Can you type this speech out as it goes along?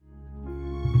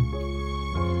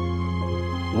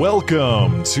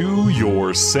Welcome to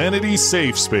your sanity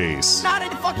safe space. Not a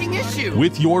fucking issue.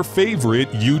 With your favorite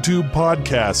YouTube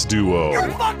podcast duo.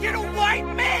 You're fucking a white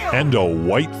male. And a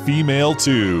white female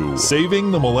too.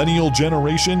 Saving the millennial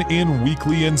generation in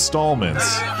weekly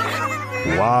installments.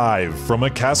 Live from a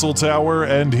castle tower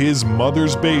and his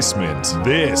mother's basement.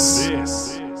 This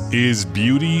is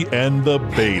Beauty and the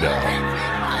Beta.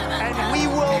 And we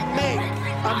will make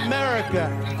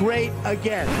America great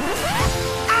again.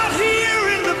 Out here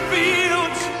in the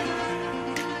fields,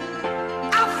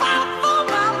 I fought for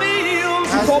my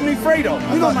meals. You called me Fredo.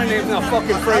 You know my name's not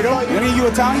fucking Fredo. Any of you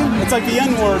Italian? It's like the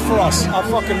N-word for us. I'll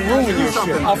fucking ruin your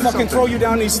shit. I'll fucking throw you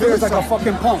down these stairs like a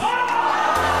fucking punk. I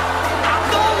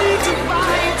don't need to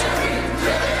fight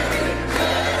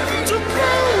to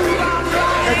prove I'm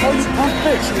right. I call you punk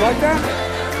bitch. You like that?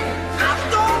 I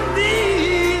don't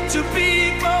need to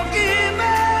be forgiven.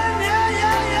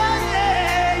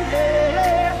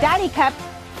 Yeah. Daddy kept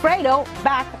Fredo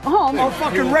back home. I'll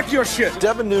fucking wreck your shit.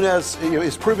 Devin Nunes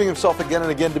is proving himself again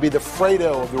and again to be the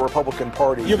Fredo of the Republican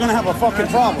Party. You're gonna have a fucking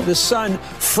problem. The son,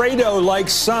 Fredo-like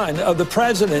son of the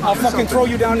president. I'll fucking throw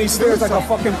you down these stairs like a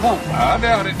fucking punk. I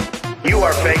doubt it. You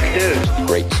are fake news.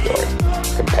 Great story.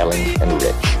 Compelling and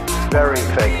rich. Very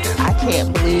fake news. I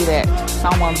can't believe that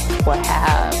someone would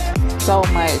have so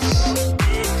much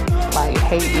like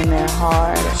hate in their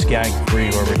heart. Skank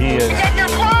free wherever he is. Get your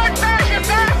blood fashion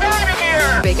back out of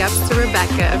here. Big ups to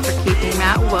Rebecca for keeping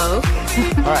Matt woke.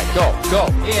 All right, go.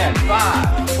 In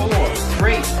 5, 4,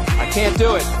 3. I can't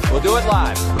do it. We'll do it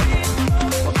live.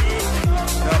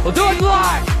 We'll do it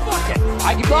live. Fuck it.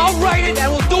 I'll write it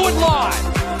and we'll do it live.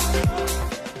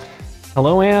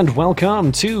 Hello and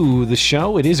welcome to the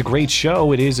show. It is a great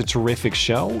show. It is a terrific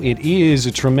show. It is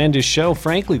a tremendous show.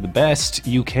 Frankly, the best.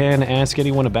 You can ask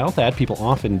anyone about that. People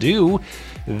often do.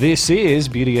 This is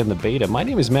Beauty and the Beta. My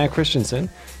name is Matt Christensen.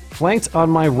 Flanked on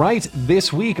my right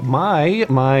this week, my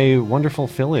wonderful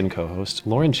fill-in co-host,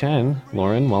 Lauren Chen.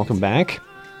 Lauren, welcome back.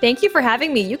 Thank you for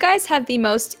having me. You guys have the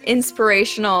most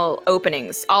inspirational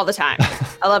openings all the time.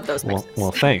 I love those mixes.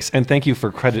 Well, thanks. And thank you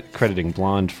for crediting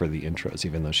Blonde for the intros,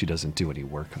 even though she doesn't do any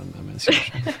work on them as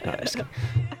usual. No, I'm just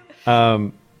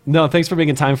kidding. No, thanks for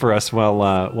making time for us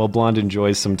while Blonde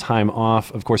enjoys some time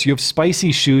off. Of course, you have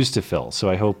spicy shoes to fill, so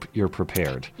I hope you're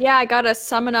prepared. Yeah, I gotta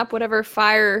summon up whatever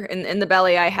fire in the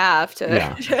belly I have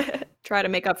to try to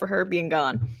make up for her being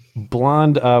gone.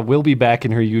 Blonde will be back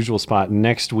in her usual spot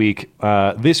next week.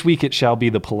 This week it shall be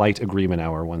the polite agreement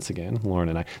hour once again, Lauren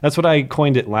and I. That's what I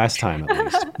coined it last time, at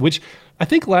least. Which I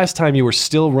think last time you were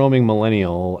still roaming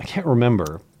millennial. I can't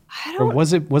remember. Or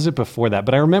was it before that?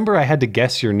 But I remember I had to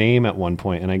guess your name at one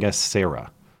point, and I guessed Sarah.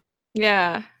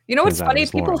 Yeah. You know what's funny?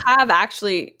 People have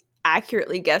actually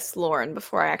accurately guessed Lauren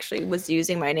before I actually was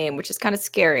using my name, which is kind of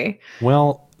scary.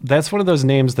 Well, that's one of those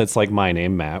names that's like my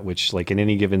name, Matt, which like in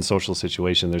any given social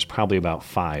situation, there's probably about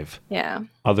 5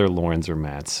 other Laurens or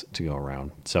Matts to go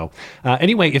around. So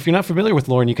anyway, if you're not familiar with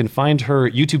Lauren, you can find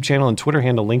her YouTube channel and Twitter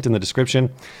handle linked in the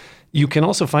description. You can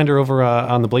also find her over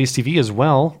on the Blaze TV as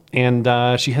well. And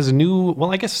she has a new,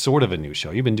 well, I guess sort of a new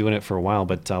show. You've been doing it for a while,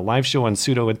 but live show on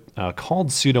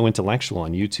called Pseudo Intellectual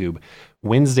on YouTube,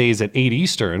 Wednesdays at 8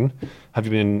 Eastern. Have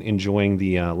you been enjoying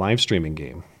the live streaming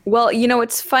game? Well, you know,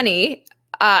 it's funny.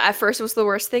 At first, it was the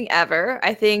worst thing ever.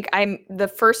 I think the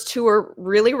first 2 were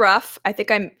really rough. I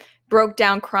think I broke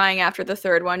down crying after the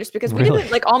third one, just because we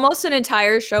did like almost an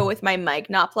entire show with my mic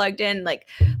not plugged in. Like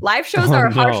live shows are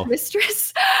a harsh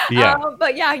mistress. Yeah.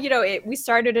 But yeah, you know, we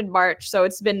started in March, so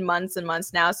it's been months and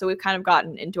months now. So we've kind of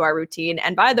gotten into our routine.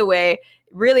 And by the way,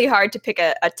 really hard to pick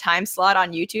a time slot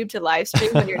on YouTube to live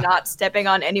stream when you're not stepping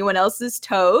on anyone else's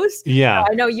toes. Yeah.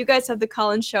 I know you guys have the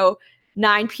Cullen show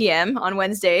 9 p.m. on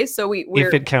Wednesdays, so we're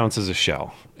if it counts as a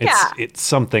show, it's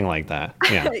something like that.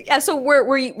 Yeah, yeah. So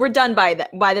we're done by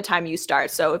the time you start.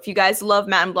 So if you guys love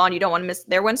Matt and Blonde, you don't want to miss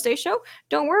their Wednesday show,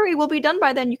 don't worry, we'll be done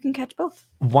by then. You can catch both.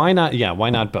 Why not? Yeah,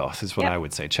 why not both? Is what I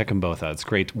would say. Check them both out. It's a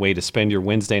great way to spend your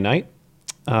Wednesday night.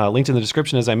 Linked in the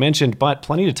description, as I mentioned, but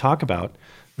plenty to talk about.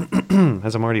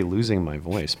 As I'm already losing my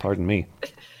voice, pardon me.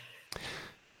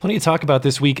 Plenty to talk about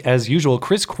this week, as usual.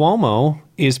 Chris Cuomo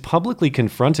is publicly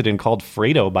confronted and called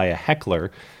Fredo by a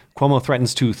heckler. Cuomo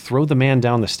threatens to throw the man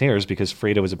down the stairs because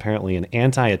Fredo is apparently an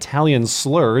anti-Italian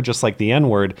slur, just like the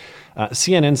N-word.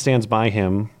 CNN stands by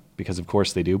him, because of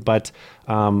course they do, but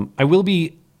I will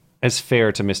be as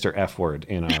fair to Mr. F-word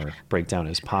in our breakdown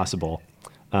as possible.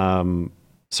 So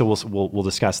we'll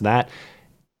discuss that.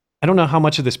 I don't know how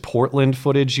much of this Portland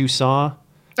footage you saw.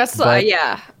 That's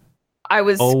yeah. I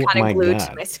was kind of glued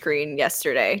to my screen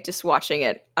yesterday, just watching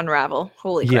it unravel.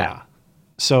 Holy crap. Yeah.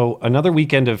 So another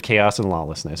weekend of chaos and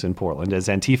lawlessness in Portland as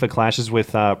Antifa clashes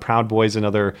with Proud Boys and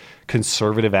other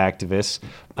conservative activists.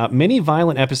 Many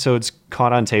violent episodes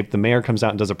caught on tape. The mayor comes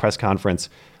out and does a press conference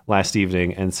last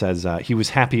evening and says he was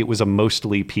happy it was a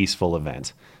mostly peaceful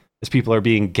event, as people are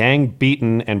being gang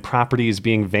beaten and property is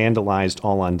being vandalized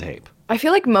all on tape. I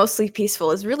feel like mostly peaceful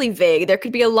is really vague. There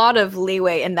could be a lot of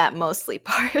leeway in that mostly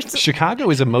part. Chicago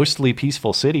is a mostly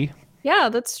peaceful city. Yeah,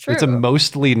 that's true. It's a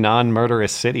mostly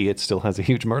non-murderous city. It still has a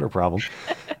huge murder problem.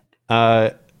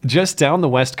 Just down the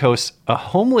West Coast, a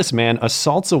homeless man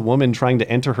assaults a woman trying to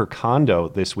enter her condo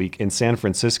this week in San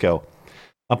Francisco.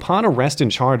 Upon arrest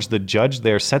and charge, the judge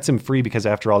there sets him free because,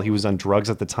 after all, he was on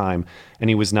drugs at the time and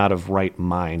he was not of right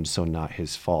mind, so not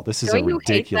his fault. This is a ridiculous story. Don't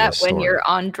you hate that story. when you're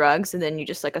on drugs and then you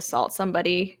just like assault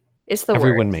somebody? It's the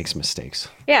Everyone worst. makes mistakes.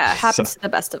 Yeah, it happens to the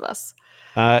best of us.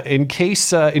 In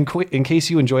case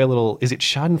you enjoy a little, is it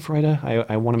Schadenfreude?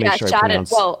 I want to make sure I pronounce.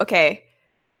 Well, okay.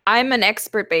 I'm an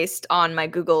expert based on my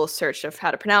Google search of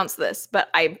how to pronounce this, but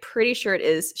I'm pretty sure it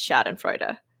is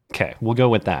Schadenfreude. Okay, we'll go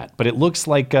with that. But it looks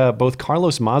like both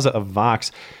Carlos Maza of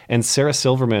Vox and Sarah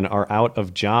Silverman are out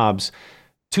of jobs.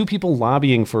 Two people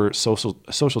lobbying for social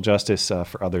justice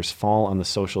for others fall on the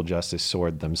social justice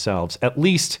sword themselves, at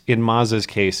least in Maza's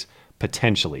case,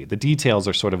 potentially. The details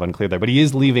are sort of unclear there, but he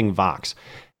is leaving Vox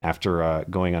after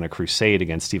going on a crusade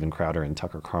against Steven Crowder and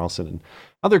Tucker Carlson and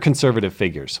other conservative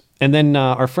figures. And then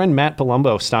our friend Matt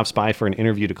Palumbo stops by for an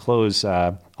interview to close.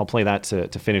 I'll play that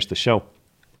to finish the show.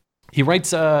 He writes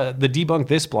the Debunk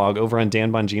This blog over on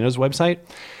Dan Bongino's website,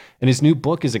 and his new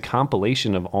book is a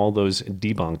compilation of all those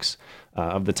debunks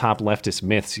of the top leftist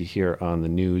myths you hear on the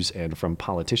news and from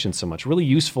politicians so much. Really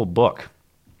useful book.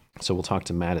 So we'll talk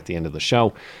to Matt at the end of the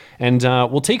show. And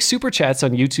we'll take super chats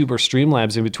on YouTube or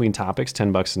Streamlabs in between topics,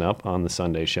 $10 and up on the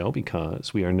Sunday show,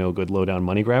 because we are no good lowdown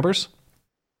money grabbers.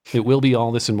 It will be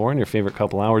all this and more in your favorite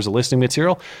couple hours of listening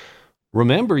material.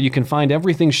 Remember, you can find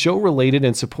everything show-related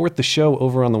and support the show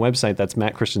over on the website. That's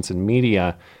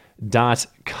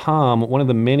mattchristiansenmedia.com. One of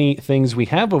the many things we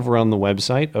have over on the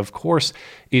website, of course,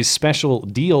 is special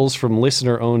deals from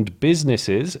listener-owned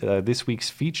businesses. This week's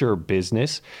feature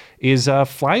business is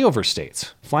Flyover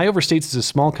States. Flyover States is a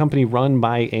small company run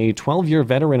by a 12-year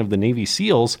veteran of the Navy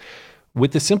SEALs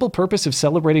with the simple purpose of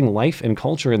celebrating life and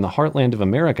culture in the heartland of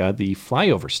America, the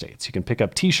Flyover States. You can pick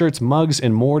up t-shirts, mugs,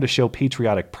 and more to show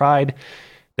patriotic pride.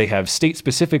 They have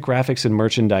state-specific graphics and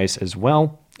merchandise as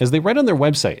well. As they write on their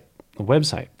website,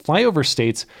 Flyover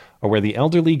States are where the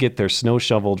elderly get their snow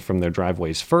shoveled from their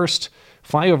driveways first.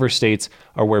 Flyover States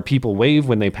are where people wave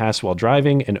when they pass while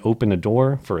driving and open a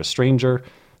door for a stranger.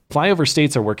 Flyover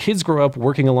States are where kids grow up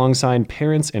working alongside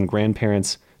parents and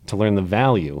grandparents to learn the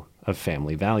value of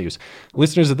family values.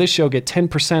 Listeners of this show get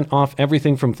 10% off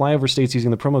everything from Flyover States using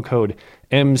the promo code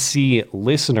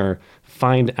MCListener.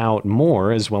 Find out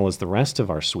more, as well as the rest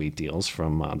of our sweet deals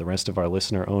from the rest of our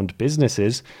listener-owned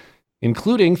businesses,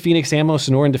 including Phoenix Ammo,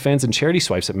 Sonoran Defense, and charity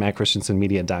swipes at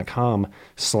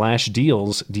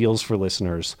mattchristiansenmedia.com/deals. Deals for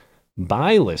listeners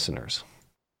by listeners.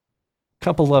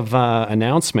 Couple of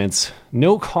announcements.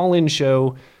 No call-in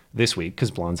show this week because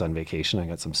Blonde's on vacation. I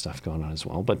got some stuff going on as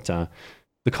well, but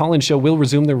the call-in show will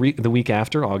resume the week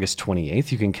after, August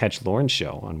 28th. You can catch Lauren's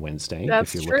show on Wednesday.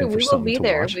 That's if you're true. Looking for we will be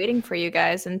there waiting for you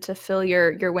guys and to fill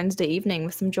your Wednesday evening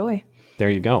with some joy.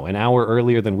 There you go. An hour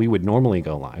earlier than we would normally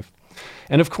go live.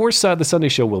 And of course, the Sunday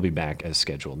show will be back as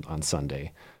scheduled on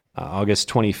Sunday, August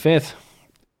 25th.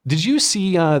 Did you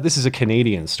see, this is a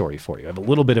Canadian story for you. I have a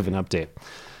little bit of an update.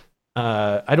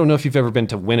 I don't know if you've ever been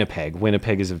to Winnipeg.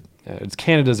 Winnipeg is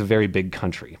Canada's a very big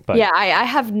country. But yeah, I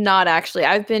have not actually.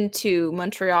 I've been to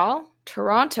Montreal,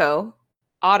 Toronto,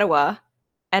 Ottawa,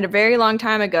 and a very long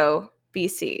time ago,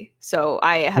 BC. So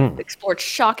I have explored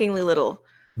shockingly little.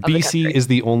 BC is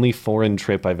the only foreign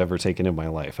trip I've ever taken in my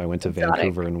life. I went to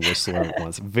Vancouver and Whistler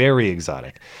once. Very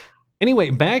exotic. Anyway,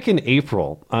 back in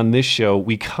April on this show,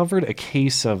 we covered a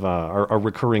case of our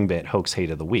recurring bit, Hoax Hate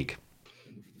of the Week,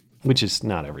 which is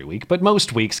not every week, but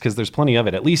most weeks because there's plenty of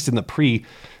it, at least in the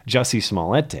pre-Jussie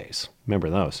Smollett days. Remember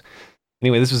those.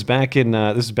 Anyway, this was back in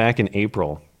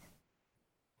April.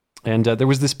 And there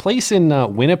was this place in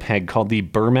Winnipeg called the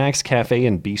Burmax Cafe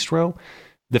and Bistro.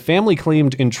 The family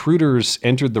claimed intruders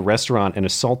entered the restaurant and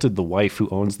assaulted the wife who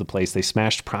owns the place. They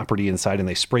smashed property inside and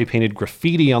they spray painted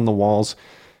graffiti on the walls.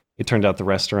 It turned out the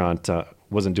restaurant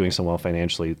wasn't doing so well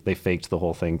financially. They faked the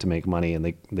whole thing to make money and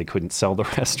they couldn't sell the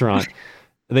restaurant.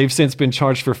 They've since been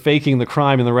charged for faking the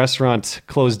crime and the restaurant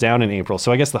closed down in April.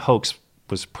 So I guess the hoax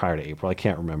was prior to April. I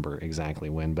can't remember exactly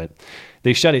when, but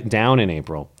they shut it down in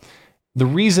April. The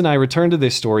reason I returned to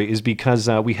this story is because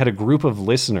we had a group of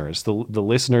listeners, the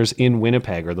listeners in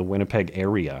Winnipeg or the Winnipeg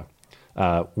area,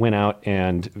 went out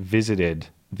and visited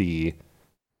the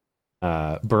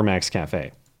Burmax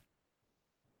Cafe.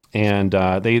 And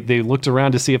they looked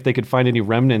around to see if they could find any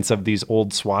remnants of these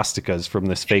old swastikas from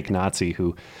this fake Nazi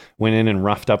who went in and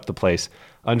roughed up the place.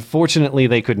 Unfortunately,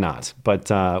 they could not.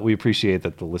 But we appreciate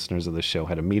that the listeners of the show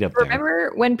had a meetup there.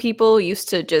 Remember when people used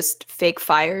to just fake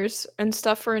fires and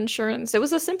stuff for insurance? It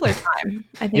was a simpler time.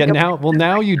 I think. Yeah.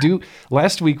 Now you do.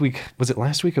 Last week was it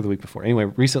last week or the week before? Anyway,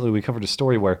 recently we covered a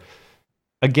story where,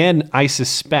 again, I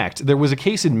suspect there was a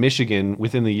case in Michigan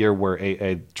within the year where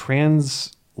a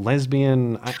trans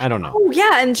lesbian, I don't know. Oh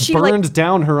yeah, and she burned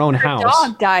down her own house.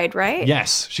 Dog died, right?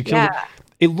 Yes, she killed it.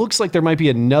 It looks like there might be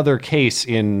another case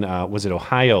in was it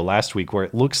Ohio last week where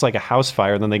it looks like a house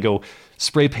fire, and then they go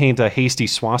spray paint a hasty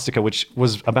swastika, which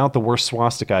was about the worst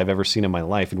swastika I've ever seen in my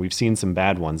life, and we've seen some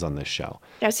bad ones on this show.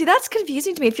 Yeah, see, that's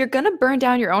confusing to me. If you're gonna burn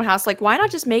down your own house, like why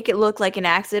not just make it look like an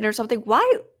accident or something?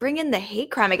 Why bring in the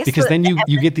hate crime? I guess because then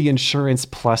you get the insurance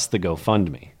plus the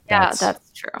GoFundMe. Yeah,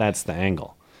 that's true. That's the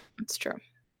angle. That's true.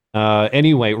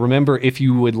 Anyway, remember, if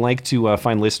you would like to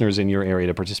find listeners in your area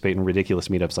to participate in ridiculous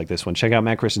meetups like this one, check out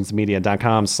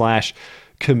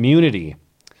mattchristiansmedia.com/community.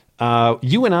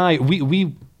 You and I,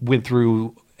 we went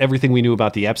through everything we knew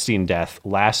about the Epstein death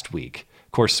last week.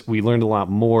 Of course, we learned a lot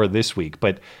more this week,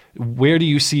 but where do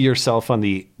you see yourself on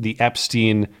the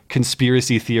Epstein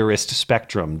conspiracy theorist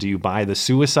spectrum? Do you buy the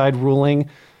suicide ruling?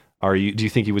 Do you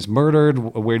think he was murdered?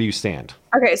 Where do you stand?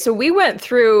 Okay, so we went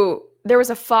through. There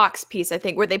was a Fox piece, I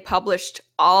think, where they published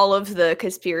all of the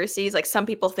conspiracies. Like some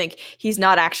people think he's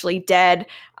not actually dead.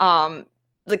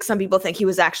 Like some people think he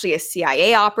was actually a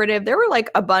CIA operative. There were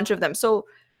like a bunch of them. So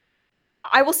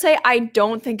I will say I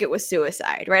don't think it was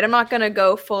suicide, right? I'm not going to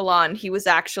go full on. He was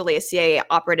actually a CIA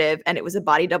operative and it was a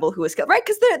body double who was killed, right?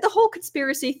 Because the whole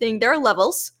conspiracy thing, there are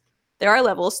levels. There are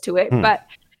levels to it. But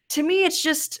to me, it's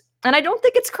just, and I don't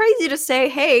think it's crazy to say,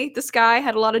 hey, this guy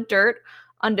had a lot of dirt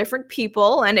on different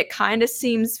people, and it kind of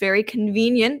seems very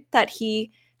convenient that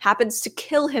he happens to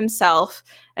kill himself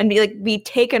and be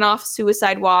taken off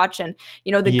suicide watch. And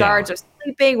the guards are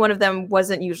sleeping. One of them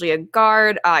wasn't usually a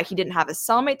guard. He didn't have a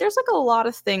cellmate. There's like a lot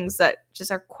of things that just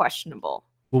are questionable.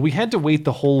 Well, we had to wait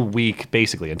the whole week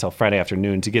basically until Friday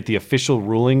afternoon to get the official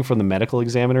ruling from the medical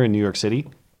examiner in New York City.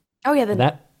 Oh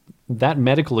yeah, that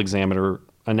medical examiner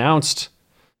announced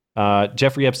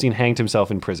Jeffrey Epstein hanged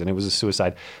himself in prison. It was a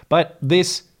suicide. But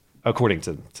this, according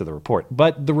to the report,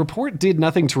 but the report did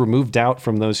nothing to remove doubt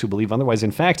from those who believe otherwise.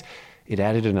 In fact, it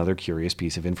added another curious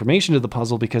piece of information to the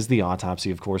puzzle because the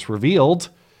autopsy, of course, revealed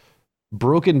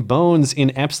broken bones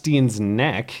in Epstein's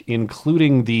neck,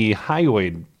 including the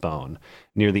hyoid bone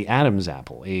near the Adam's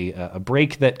apple, a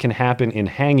break that can happen in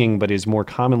hanging but is more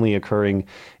commonly occurring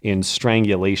in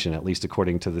strangulation, at least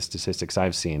according to the statistics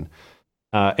I've seen.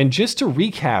 And just to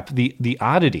recap the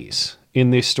oddities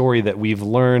in this story that we've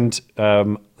learned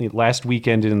last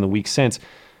weekend and in the week since.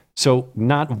 So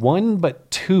not one,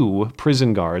 but two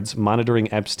prison guards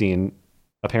monitoring Epstein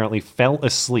apparently fell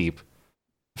asleep,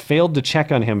 failed to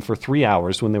check on him for 3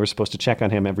 hours when they were supposed to check on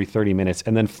him every 30 minutes,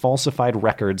 and then falsified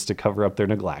records to cover up their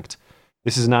neglect.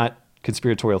 This is not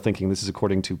conspiratorial thinking. This is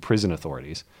according to prison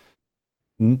authorities.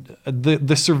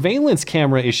 The surveillance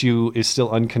camera issue is still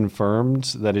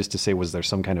unconfirmed. That is to say, was there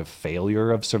some kind of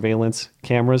failure of surveillance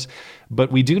cameras?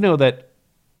 But we do know that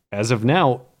as of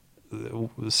now,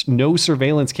 no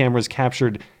surveillance cameras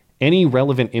captured any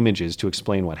relevant images to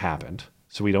explain what happened.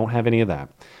 So we don't have any of that.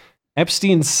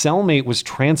 Epstein's cellmate was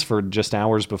transferred just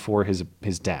hours before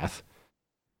his death.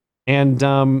 And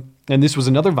this was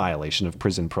another violation of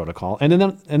prison protocol. And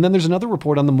then there's another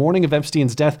report on the morning of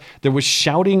Epstein's death. There was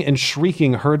shouting and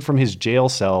shrieking heard from his jail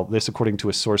cell. This, according to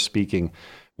a source speaking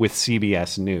with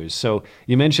CBS News. So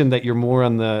you mentioned that you're more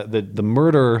on the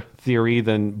murder theory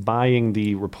than buying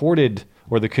the reported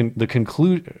or the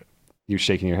conclude. You're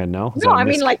shaking your head no? No, I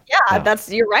mean,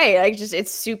 you're right. Like, just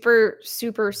it's super,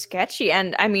 super sketchy.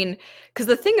 And I mean, because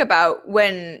the thing about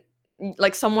when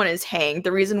like someone is hanged,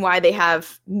 the reason why they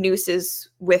have nooses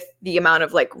with the amount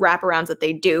of like wraparounds that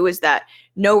they do is that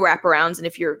no wraparounds, and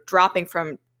if you're dropping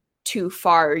from too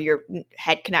far, your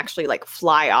head can actually like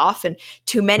fly off, and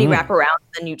too many wraparounds,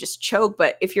 then you just choke.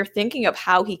 But if you're thinking of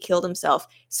how he killed himself,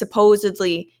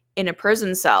 supposedly in a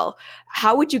prison cell,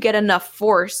 how would you get enough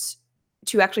force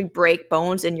to actually break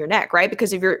bones in your neck, right?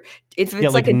 Because if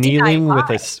it's like a kneeling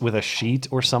with a sheet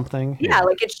or something. Yeah,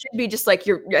 like it should be just like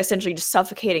you're essentially just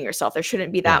suffocating yourself. There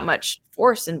shouldn't be that much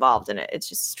force involved in it. It's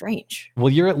just strange. Well,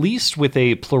 you're at least with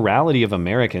a plurality of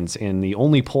Americans in the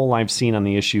only poll I've seen on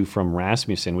the issue from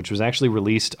Rasmussen, which was actually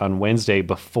released on Wednesday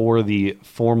before the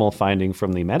formal finding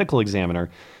from the medical examiner.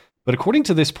 But according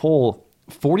to this poll,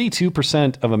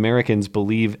 42% of Americans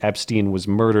believe Epstein was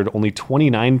murdered. Only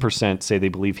 29% say they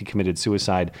believe he committed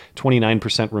suicide.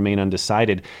 29% remain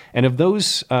undecided. And of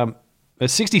those,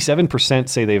 67%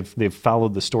 say they've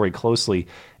followed the story closely.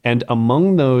 And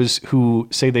among those who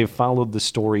say they've followed the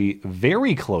story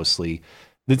very closely,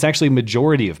 it's actually a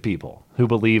majority of people who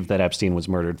believe that Epstein was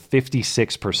murdered,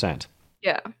 56%.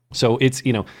 Yeah. So it's,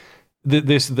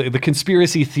 the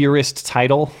conspiracy theorist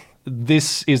title,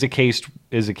 this is a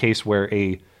case where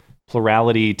a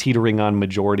plurality teetering on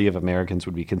majority of Americans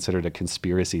would be considered a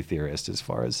conspiracy theorist as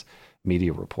far as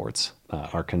media reports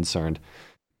are concerned.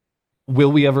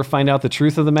 Will we ever find out the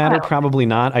truth of the matter? Probably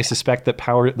not. I suspect that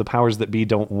the powers that be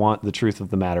don't want the truth of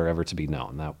the matter ever to be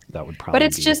known. That would probably. But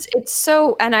it's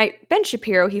so. And Ben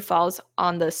Shapiro, he falls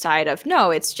on the side of no.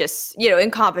 It's just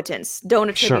incompetence. Don't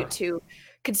attribute to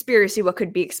conspiracy what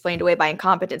could be explained away by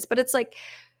incompetence. But it's like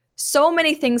so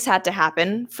many things had to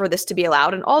happen for this to be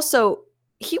allowed, and also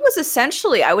he was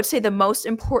essentially, I would say, the most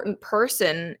important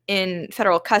person in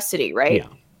federal custody, right? Yeah.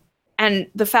 And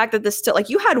the fact that this still,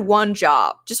 you had one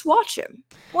job, just watch him.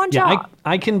 One job.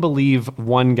 I can believe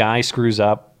one guy screws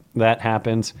up. That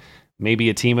happens. Maybe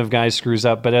a team of guys screws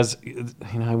up. But as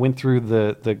I went through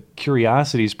the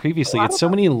curiosities previously, it's so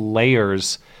many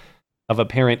layers of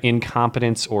apparent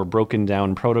incompetence or broken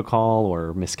down protocol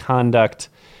or misconduct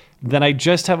that I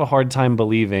just have a hard time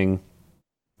believing,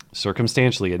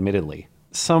 circumstantially, admittedly,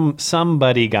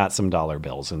 somebody got some dollar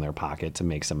bills in their pocket to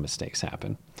make some mistakes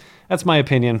happen. That's my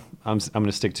opinion. I'm going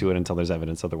to stick to it until there's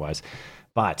evidence otherwise.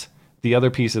 But the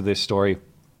other piece of this story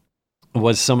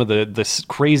was some of the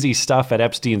crazy stuff at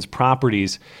Epstein's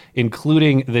properties,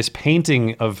 including this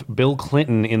painting of Bill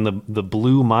Clinton in the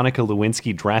blue Monica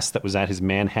Lewinsky dress that was at his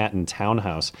Manhattan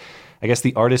townhouse. I guess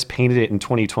the artist painted it in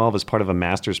 2012 as part of a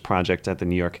master's project at the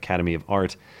New York Academy of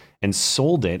Art and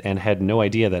sold it and had no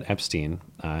idea that Epstein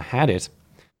had it.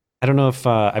 I don't know if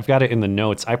I've got it in the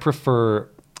notes. I prefer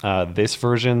this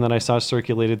version that I saw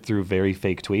circulated through very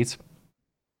fake tweets,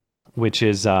 which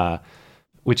is a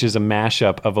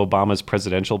mashup of Obama's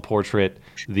presidential portrait,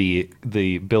 the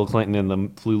Bill Clinton in the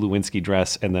blue Lewinsky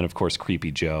dress, and then of course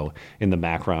Creepy Joe in the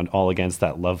background, all against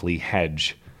that lovely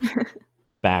hedge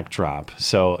backdrop.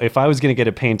 So if I was going to get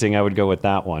a painting, I would go with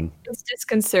that one. It's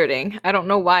disconcerting. I don't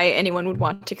know why anyone would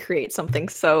want to create something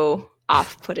so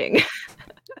off-putting.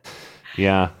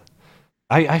 Yeah.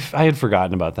 I had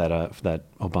forgotten about that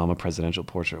Obama presidential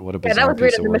portrait. What a bizarre that was weird.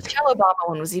 piece of The work. Michelle Obama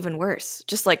one was even worse.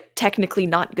 Just technically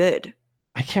not good.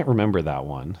 I can't remember that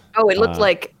one. Oh, it looked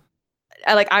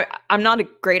I'm not a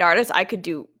great artist. I could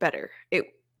do better.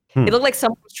 It looked like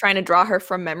someone was trying to draw her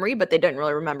from memory, but they didn't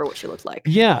really remember what she looked like.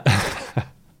 Yeah.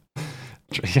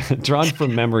 Drawn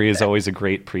from memory is always a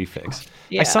great prefix.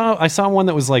 Yeah. I saw one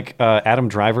that was Adam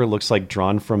Driver looks like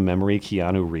drawn from memory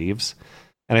Keanu Reeves.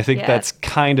 And I think that's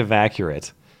kind of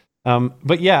accurate.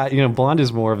 But yeah, Blonde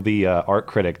is more of the art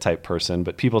critic type person,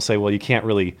 but people say, well, you can't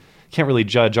really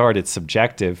judge art. It's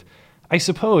subjective. I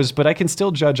suppose, but I can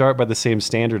still judge art by the same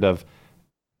standard of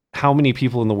how many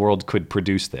people in the world could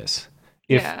produce this.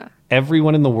 If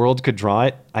everyone in the world could draw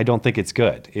it, I don't think it's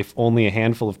good. If only a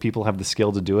handful of people have the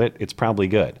skill to do it, it's probably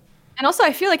good. And also,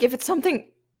 I feel like if it's something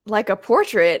like a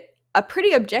portrait, a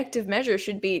pretty objective measure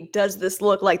should be, does this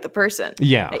look like the person?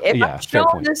 Yeah, if I'm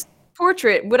shown this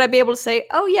portrait, would I be able to say,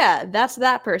 oh yeah, that's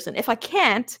that person? If I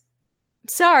can't,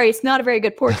 sorry, it's not a very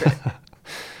good portrait.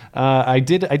 I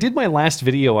did my last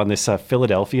video on this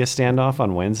Philadelphia standoff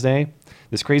on Wednesday.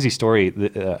 This crazy story,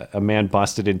 a man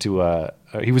busted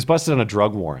he was busted on a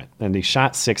drug warrant, and he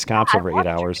shot 6 cops over 8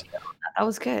 hours. That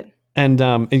was good. And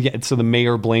so the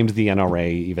mayor blamed the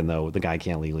NRA, even though the guy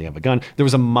can't legally have a gun. There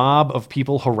was a mob of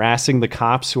people harassing the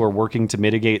cops who are working to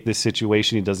mitigate this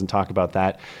situation. He doesn't talk about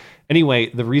that. Anyway,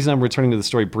 the reason I'm returning to the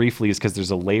story briefly is because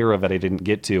there's a layer of it I didn't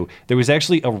get to. There was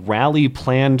actually a rally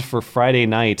planned for Friday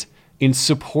night in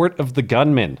support of the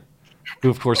gunman, who,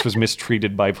 of course, was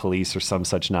mistreated by police or some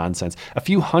such nonsense. A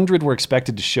few hundred were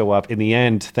expected to show up. In the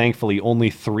end, thankfully, only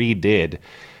 3 did.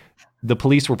 The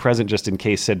police were present just in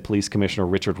case, said Police Commissioner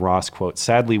Richard Ross, quote,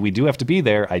 sadly, we do have to be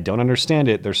there. I don't understand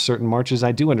it. There's certain marches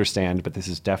I do understand, but this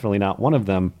is definitely not one of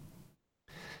them.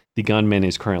 The gunman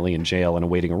is currently in jail and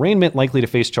awaiting arraignment, likely to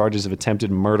face charges of attempted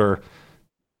murder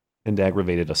and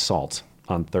aggravated assault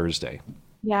on Thursday.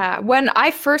 Yeah, when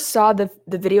I first saw the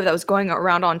video that was going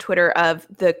around on Twitter of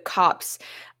the cops,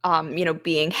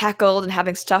 being heckled and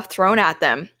having stuff thrown at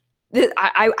them,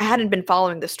 I hadn't been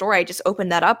following the story. I just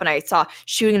opened that up and I saw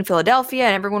shooting in Philadelphia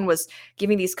and everyone was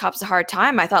giving these cops a hard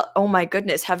time. I thought, oh my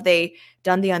goodness, have they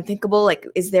done the unthinkable?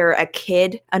 Is there a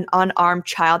kid, an unarmed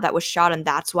child that was shot and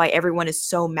that's why everyone is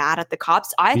so mad at the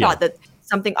cops? I thought that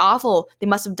something awful. They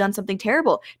must have done something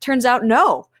terrible. Turns out,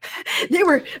 no. They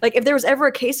were like, if there was ever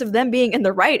a case of them being in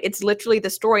the right, it's literally the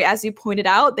story. As you pointed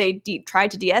out, they tried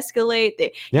to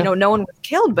de-escalate. No one was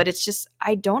killed, but it's just,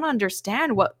 I don't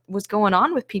understand what was going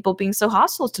on with people being so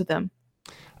hostile to them.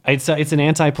 It's an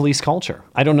anti-police culture.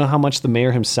 I don't know how much the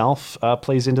mayor himself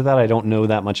plays into that. I don't know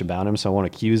that much about him, so I won't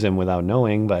accuse him without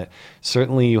knowing. But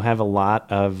certainly you have a lot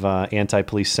of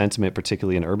anti-police sentiment,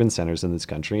 particularly in urban centers in this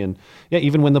country. And yeah,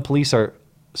 even when the police are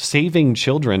saving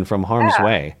children from harm's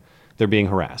way, they're being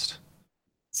harassed.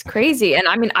 It's crazy. And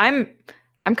I mean, I'm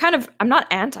not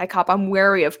anti-cop. I'm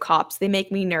wary of cops. They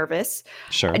make me nervous.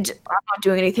 Sure. I'm not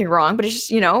doing anything wrong, but it's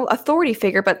just, authority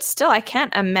figure. But still, I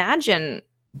can't imagine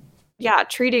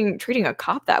treating a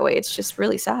cop that way. It's just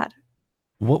really sad.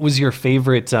 What was your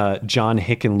favorite John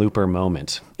Hickenlooper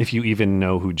moment? If you even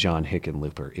know who John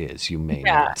Hickenlooper is, you may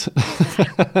not.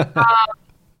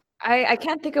 I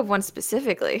can't think of one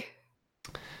specifically.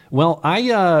 Well,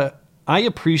 I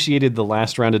appreciated the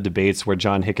last round of debates where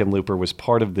John Hickenlooper was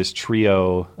part of this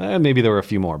trio. Maybe there were a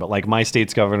few more, but like my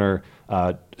state's governor,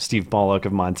 Steve Bullock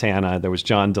of Montana, there was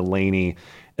John Delaney,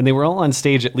 and they were all on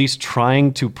stage at least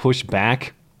trying to push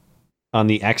back on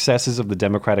the excesses of the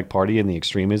Democratic Party and the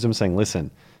extremism, saying,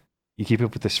 listen, you keep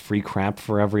up with this free crap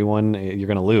for everyone, you're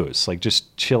going to lose. Like,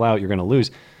 just chill out, you're going to lose.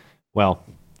 Well,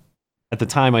 at the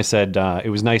time I said it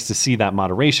was nice to see that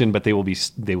moderation, but they will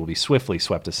be swiftly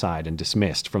swept aside and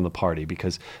dismissed from the party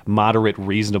because moderate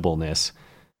reasonableness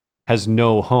has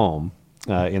no home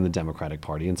in the Democratic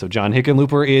Party. And so John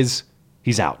Hickenlooper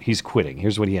he's out. He's quitting.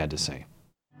 Here's what he had to say.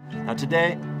 Now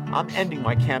today, I'm ending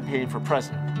my campaign for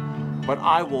president. But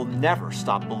I will never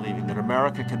stop believing that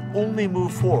America can only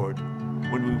move forward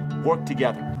when we work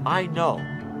together. I know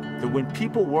that when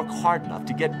people work hard enough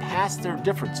to get past their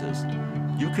differences,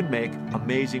 you can make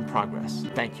amazing progress.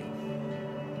 Thank you.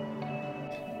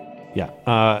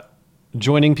 Yeah.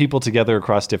 Joining people together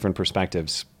across different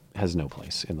perspectives has no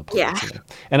place in the party today.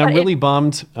 And I'm really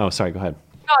bummed. Oh, sorry, go ahead.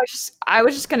 No, I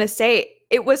was just going to say,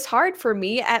 it was hard for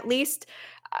me, at least,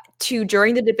 to,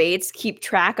 during the debates, keep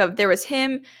track of, there was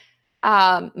him,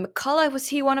 McCullough, was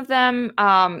he one of them?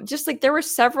 Just like there were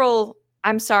several,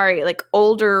 like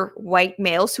older white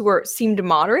males who seemed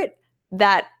moderate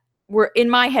that were in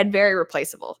my head very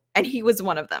replaceable, and he was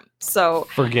one of them. So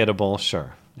forgettable,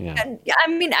 sure. Yeah. And,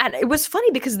 and it was funny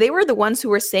because they were the ones who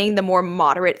were saying the more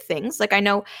moderate things. Like I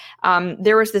know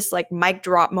there was this like mic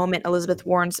drop moment Elizabeth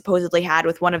Warren supposedly had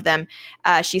with one of them.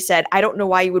 She said, "I don't know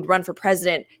why you would run for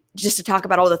president just to talk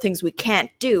about all the things we can't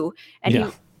do."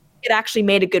 And it actually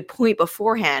made a good point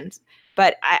beforehand.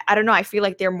 But I don't know. I feel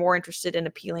like they're more interested in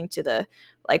appealing to the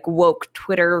like woke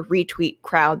Twitter retweet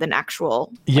crowd than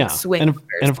actual swing.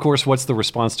 And of course, what's the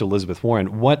response to Elizabeth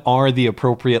Warren? What are the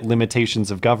appropriate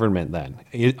limitations of government then?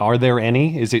 Are there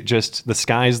any? Is it just the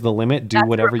sky's the limit? Do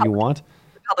whatever you want?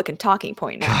 Republican talking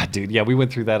point now. God, dude. Yeah, we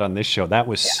went through that on this show. That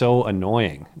was so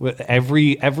annoying.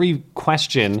 Every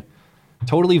question,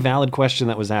 totally valid question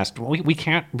that was asked. We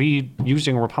can't be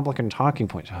using Republican talking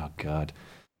points. Oh, God.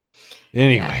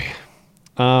 Anyway.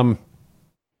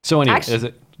 So anyway, is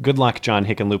it good luck, John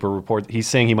Hickenlooper report. He's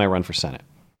saying he might run for Senate.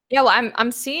 Yeah, well,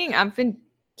 I've been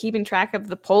keeping track of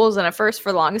the polls, and at first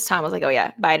for the longest time I was like, oh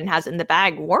yeah, Biden has it in the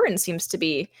bag. Warren seems to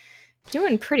be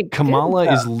doing pretty good.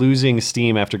 Kamala is losing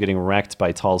steam after getting wrecked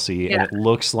by Tulsi, and it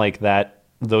looks like that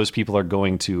those people are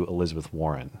going to Elizabeth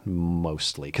Warren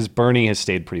mostly, because Bernie has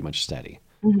stayed pretty much steady.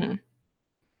 Mm-hmm.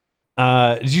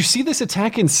 Did you see this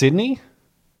attack in Sydney?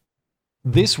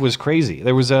 This was crazy.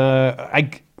 There was I'm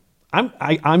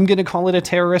going to call it a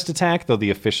terrorist attack, though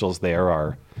the officials there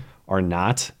are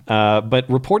not. But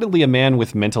reportedly a man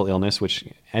with mental illness, which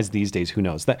as these days, who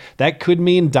knows? That could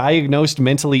mean diagnosed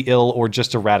mentally ill or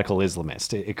just a radical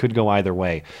Islamist. It could go either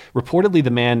way. Reportedly,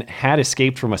 the man had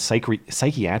escaped from a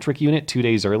psychiatric unit 2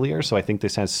 days earlier, so I think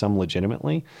this has some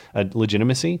legitimacy.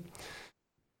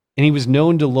 And he was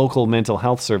known to local mental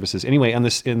health services. Anyway,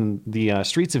 in the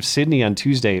streets of Sydney on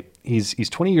Tuesday, he's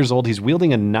 20 years old. He's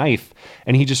wielding a knife,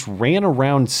 and he just ran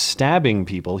around stabbing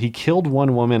people. He killed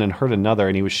one woman and hurt another,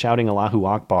 and he was shouting Allahu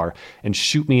Akbar and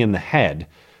shoot me in the head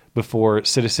before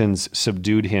citizens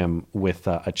subdued him with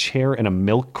a chair and a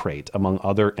milk crate, among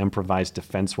other improvised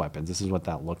defense weapons. This is what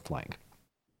that looked like.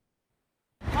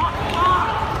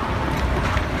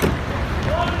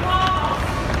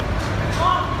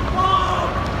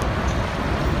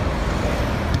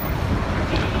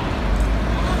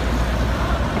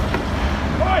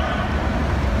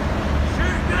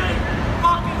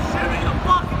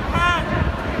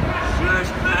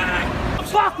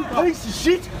 Piece of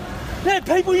shit! They're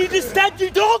people you just stabbed, you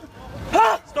dog!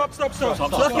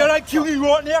 Stop. Look, I kill you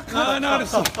right now. No,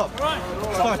 stop.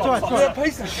 Right. You're a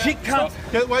piece of shit, cunt.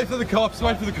 Wait for the cops.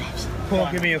 Come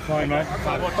on, give me your phone, mate.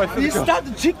 You start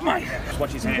the chick, mate.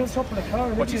 Watch his hands.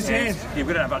 Watch his hands. Yeah,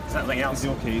 we don't know about something else.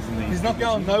 Your keys and these. He's not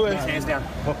going nowhere. His hands down.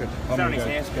 Pocket. Down his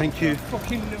hands. Thank you.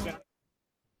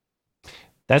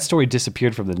 That story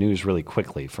disappeared from the news really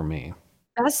quickly for me.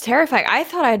 That's terrifying. I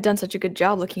thought I had done such a good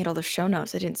job looking at all the show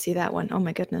notes. I didn't see that one. Oh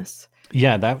my goodness.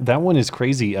 Yeah, that one is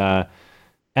crazy.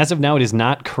 As of now, it is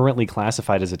not currently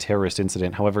classified as a terrorist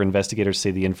incident. However, investigators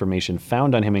say the information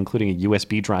found on him, including a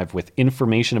USB drive with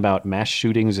information about mass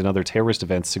shootings and other terrorist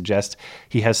events, suggests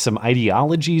he has some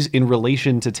ideologies in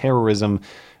relation to terrorism,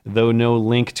 though no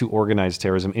link to organized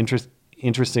terrorism.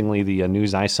 Interestingly, the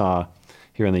news I saw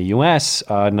here in the U.S.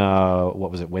 on,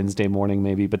 what was it, Wednesday morning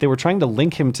maybe, but they were trying to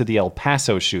link him to the El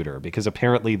Paso shooter because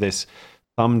apparently this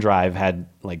thumb drive had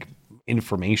like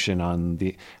information on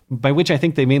the, by which I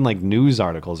think they mean like news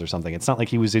articles or something. It's not like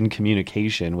he was in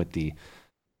communication with the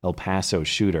El Paso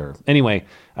shooter. Anyway,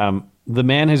 the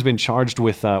man has been charged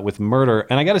with murder,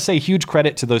 and I got to say, huge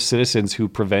credit to those citizens who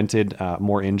prevented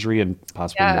more injury and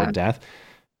possibly more death.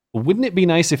 Wouldn't it be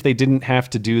nice if they didn't have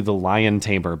to do the lion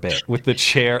tamer bit with the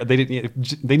chair? They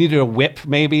needed a whip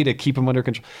maybe to keep him under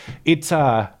control. It's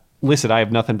listen, I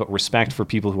have nothing but respect for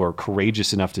people who are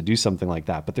courageous enough to do something like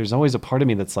that. But there's always a part of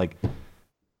me that's like,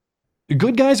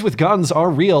 good guys with guns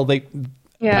are real. I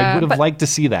would have liked to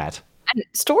see that. And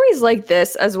stories like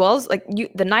this, as well as like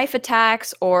the knife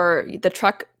attacks or the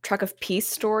truck of peace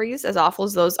stories, as awful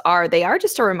as those are, they are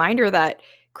just a reminder that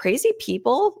crazy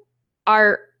people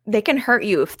they can hurt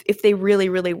you if they really,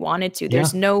 really wanted to.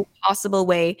 There's no possible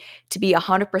way to be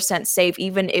 100% safe.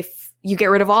 Even if you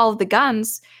get rid of all of the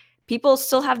guns, people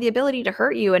still have the ability to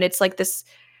hurt you. And it's like this,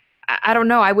 I don't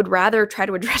know, I would rather try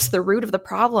to address the root of the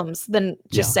problems than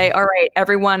just say, all right,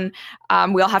 everyone,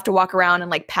 we all have to walk around in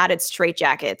like padded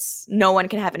straitjackets. No one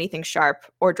can have anything sharp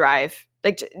or drive.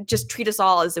 Like just treat us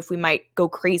all as if we might go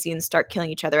crazy and start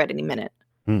killing each other at any minute.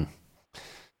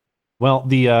 Well,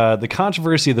 the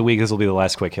controversy of the week, this will be the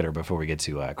last quick hitter before we get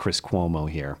to Chris Cuomo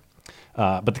here.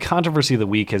 But the controversy of the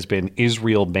week has been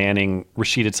Israel banning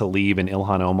Rashida Tlaib and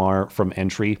Ilhan Omar from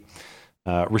entry.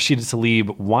 Rashida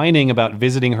Tlaib whining about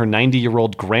visiting her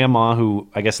 90-year-old grandma, who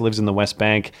I guess lives in the West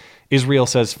Bank. Israel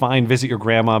says, fine, visit your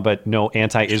grandma, but no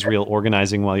anti-Israel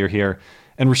organizing while you're here.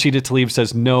 And Rashida Tlaib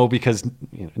says no, because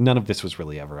none of this was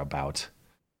really ever about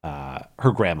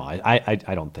her grandma.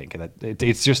 I don't think that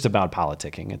it's just about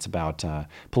politicking. It's about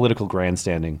political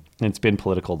grandstanding. And it's been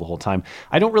political the whole time.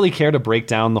 I don't really care to break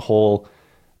down the whole,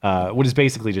 what is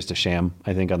basically just a sham,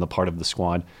 I think, on the part of the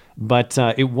squad. But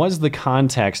it was the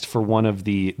context for one of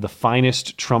the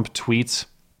finest Trump tweets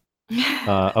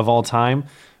of all time,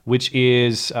 which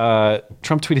is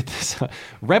Trump tweeted this.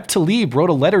 Rep Tlaib wrote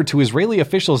a letter to Israeli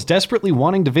officials desperately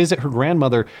wanting to visit her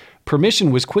grandmother. Permission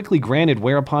was quickly granted,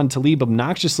 whereupon Tlaib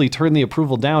obnoxiously turned the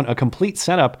approval down. A complete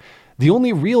setup. The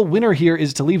only real winner here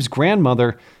is Tlaib's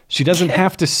grandmother. She doesn't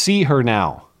have to see her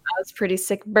now. That was pretty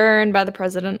sick burn by the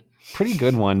president. Pretty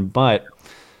good one, but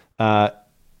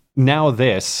now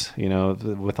this,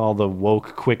 with all the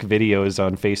woke quick videos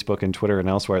on Facebook and Twitter and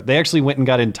elsewhere, they actually went and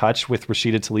got in touch with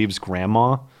Rashida Tlaib's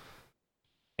grandma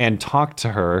and talked to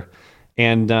her,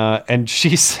 and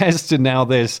she says to now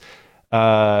this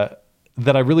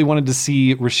that I really wanted to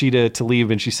see Rashida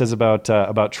Tlaib, and she says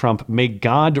about Trump, may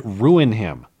God ruin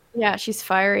him. Yeah, she's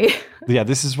fiery. Yeah,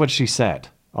 this is what she said.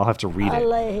 I'll have to read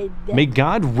it. May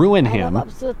God ruin him.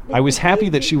 I was happy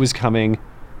that she was coming.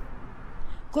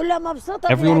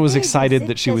 Everyone was excited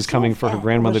that she was coming for her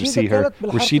grandmother to see her.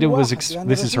 Rashida was,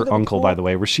 this is her uncle, by the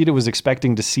way. Rashida was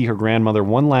expecting to see her grandmother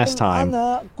one last time.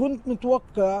 Because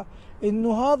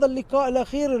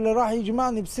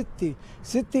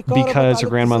her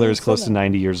grandmother is close to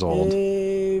 90 years old.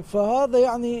 It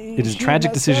is a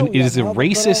tragic decision. It is a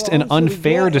racist and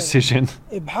unfair decision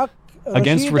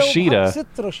against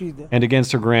Rashida and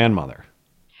against her grandmother.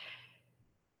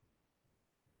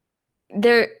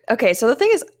 Okay, so the thing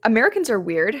is, Americans are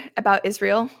weird about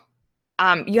Israel.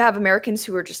 You have Americans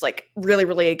who are just like really,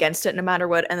 really against it no matter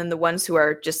what, and then the ones who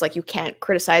are just like, you can't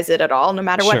criticize it at all no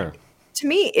matter what. Sure. To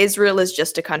me, Israel is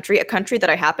just a country that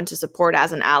I happen to support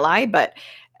as an ally, but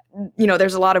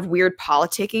there's a lot of weird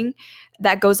politicking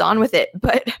that goes on with it.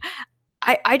 But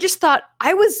I just thought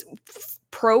I was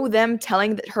pro them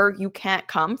telling her you can't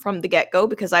come from the get-go,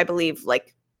 because I believe,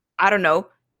 like, I don't know,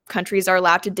 countries are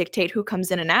allowed to dictate who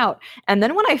comes in and out. And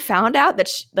then when I found out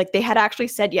that they had actually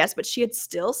said yes, but she had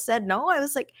still said no, I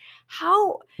was like,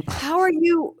 how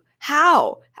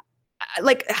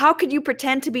like, how could you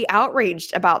pretend to be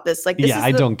outraged about this? Like, this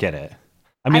I don't get it.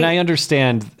 I mean, I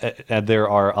understand there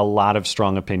are a lot of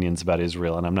strong opinions about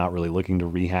Israel, and I'm not really looking to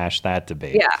rehash that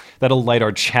debate. Yeah. That'll light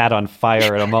our chat on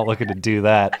fire, and I'm not looking to do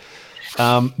that.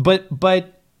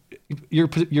 But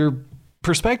your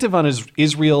perspective on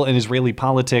Israel and Israeli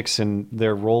politics and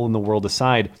their role in the world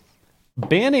aside,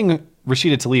 banning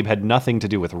Rashida Tlaib had nothing to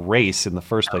do with race in the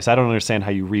first place. I don't understand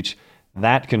how you reach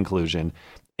that conclusion.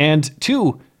 And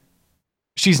two,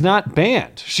 she's not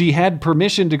banned. She had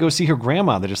permission to go see her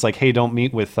grandma. They're just like, hey, don't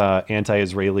meet with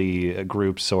anti-Israeli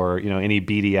groups or any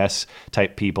BDS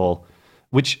type people.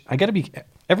 Which I got to be.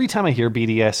 Every time I hear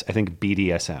BDS, I think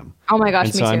BDSM. Oh my gosh,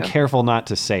 and me so too. I'm careful not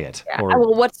to say it. Yeah.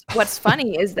 Well, what's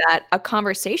funny is that a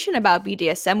conversation about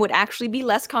BDSM would actually be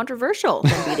less controversial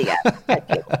than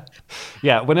BDS.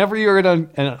 Yeah, whenever you're in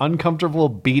an uncomfortable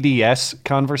BDS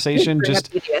conversation,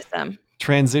 just BDSM.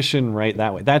 Transition right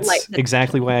that way. That's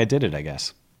exactly why I did it, I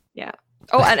guess. Yeah.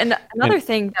 Oh, and another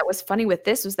thing that was funny with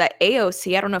this was that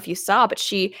AOC, I don't know if you saw,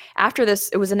 but after this,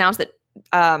 it was announced that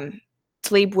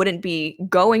Tlaib wouldn't be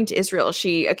going to Israel.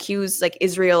 She accused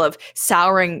Israel of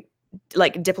souring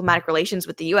diplomatic relations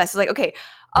with the US. It's like, okay,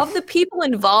 of the people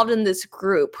involved in this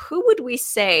group, who would we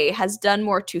say has done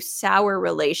more to sour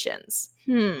relations?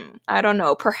 I don't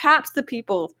know. Perhaps the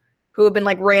people who have been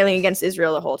railing against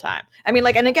Israel the whole time. I mean,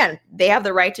 and again, they have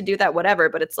the right to do that, whatever.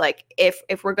 But it's like,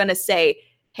 if we're going to say,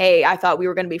 hey, I thought we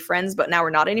were going to be friends, but now we're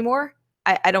not anymore.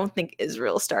 I don't think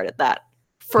Israel started that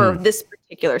for this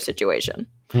particular situation.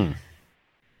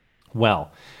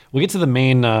 Well, we get to the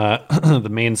main the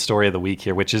main story of the week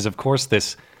here, which is, of course,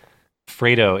 this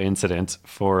Fredo incident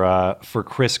for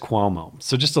Chris Cuomo.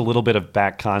 So just a little bit of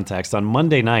back context. On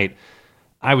Monday night,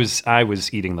 I was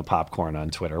eating the popcorn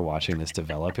on Twitter watching this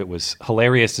develop. It was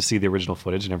hilarious to see the original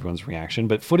footage and everyone's reaction,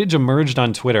 but footage emerged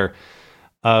on Twitter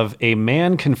of a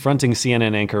man confronting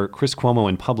CNN anchor Chris Cuomo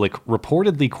in public.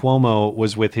 Reportedly, Cuomo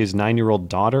was with his 9-year-old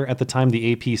daughter at the time.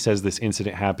 The AP says this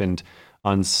incident happened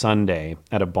on Sunday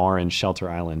at a bar in Shelter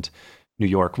Island, New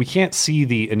York. We can't see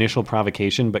the initial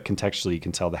provocation, but contextually you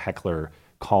can tell the heckler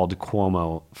called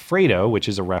Cuomo Fredo, which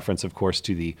is a reference, of course,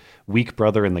 to the weak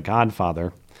brother in The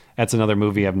Godfather. That's another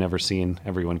movie I've never seen.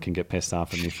 Everyone can get pissed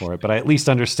off at me for it, but I at least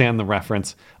understand the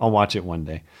reference. I'll watch it one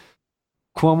day.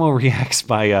 Cuomo reacts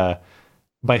by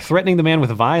threatening the man with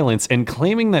violence and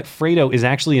claiming that Fredo is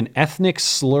actually an ethnic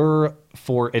slur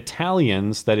for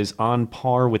Italians that is on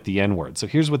par with the N-word. So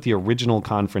here's what the original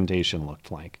confrontation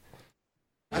looked like.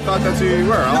 I thought that's who you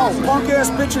were. No, punk-ass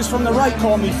bitches from the right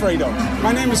call me Fredo.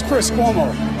 My name is Chris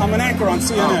Cuomo. I'm an anchor on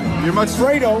CNN.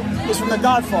 Fredo is from The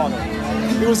Godfather.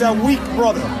 He was that weak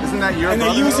brother. Isn't that your brother?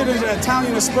 And they use it as an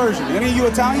Italian aspersion. Any of you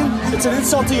Italian? It's an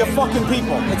insult to your fucking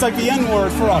people. It's like the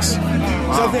N-word for us.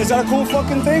 Wow. Is that a cool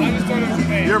fucking thing?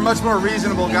 You're a much more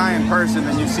reasonable guy in person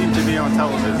than you seem to be on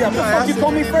television. Yeah, but fuck, you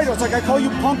call me Fredo. It's like I call you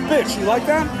punk bitch. You like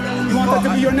that? You want that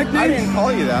to be your nickname? I didn't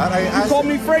call you that. You called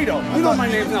me Fredo. You know my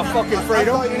name's not fucking Fredo. I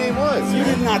thought your name was. You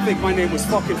did not think my name was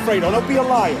fucking Fredo. Don't be a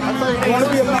liar. You want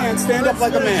to be a man, stand up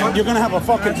like a man. You're going to have a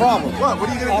fucking problem. What? What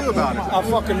are you going to do about it? I'll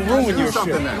fucking ruin your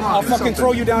shit. I'll fucking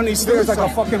throw you down these stairs like a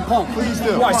fucking punk. Please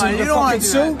do. Why, so you can fucking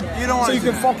sue? You don't want So you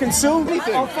can fucking sue?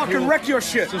 I'll fucking wreck your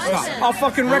shit. I'll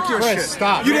fucking wreck your shit.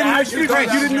 Stop. You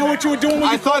didn't know what you were doing when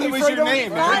I you thought it was your Fredo?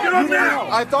 name, man.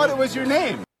 I thought it was your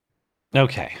name.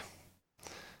 Okay.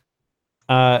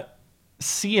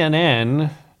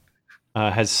 CNN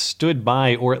has stood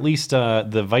by, or at least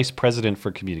the vice president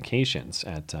for communications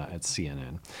at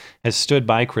CNN has stood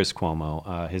by Chris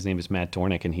Cuomo. His name is Matt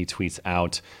Dornick, and he tweets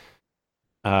out,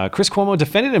 Chris Cuomo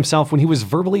defended himself when he was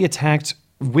verbally attacked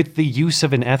with the use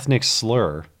of an ethnic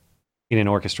slur in an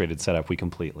orchestrated setup. We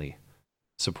completely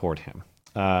support him.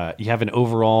 You have an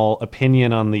overall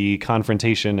opinion on the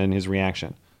confrontation and his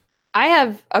reaction?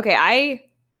 I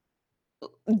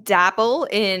dabble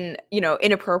in,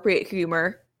 inappropriate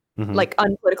humor, like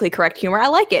unpolitically correct humor. I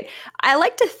like it. I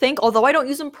like to think, although I don't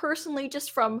use them personally,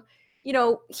 just from,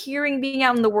 being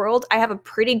out in the world, I have a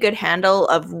pretty good handle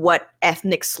of what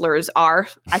ethnic slurs are.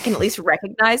 I can at least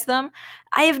recognize them.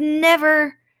 I have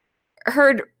never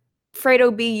heard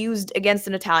Fredo be used against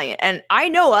an Italian. And I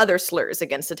know other slurs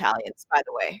against Italians, by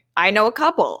the way. I know a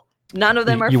couple. None of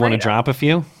them are You Fredo. want to drop a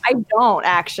few? I don't,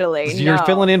 actually. You're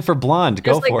filling in for blonde.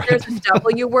 Go for it. There's a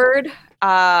W word.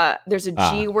 There's a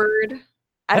G word.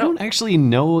 I don't actually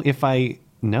know if I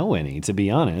know any, to be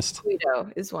honest.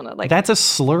 Fredo is one of That's a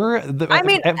slur?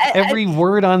 Every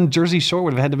word on Jersey Shore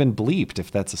would have had to been bleeped if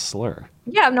that's a slur.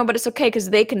 Yeah, no, but it's okay because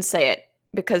they can say it.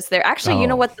 Because they're actually, you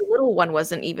know what? The little one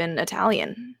wasn't even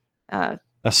Italian. A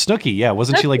Snooki, yeah.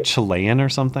 Wasn't she like Chilean or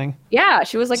something? Yeah,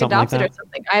 she was like Something adopted like or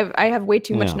something. I have way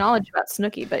too much knowledge about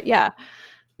Snooki, but yeah.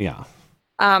 Yeah.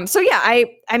 So yeah,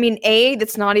 I mean, A,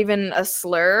 that's not even a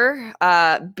slur.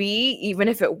 B, even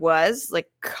if it was, like,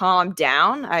 calm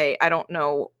down. I don't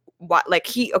know what, like,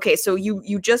 okay, so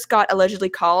you just got allegedly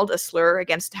called a slur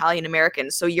against Italian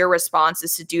Americans. So your response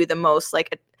is to do the most, like,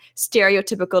 a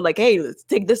stereotypical, like, hey, let's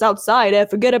take this outside.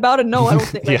 Forget about it. No, I don't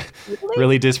think. Like,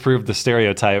 really disproved the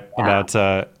stereotype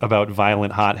about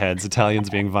violent hotheads,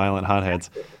 Italians being violent hotheads.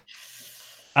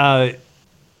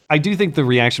 I do think the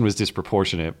reaction was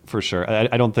disproportionate, for sure.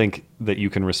 I don't think that you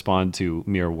can respond to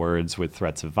mere words with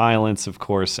threats of violence, of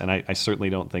course, and I certainly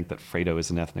don't think that Fredo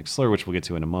is an ethnic slur, which we'll get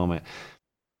to in a moment.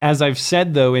 As I've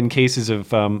said, though, in cases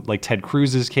of like Ted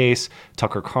Cruz's case,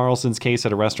 Tucker Carlson's case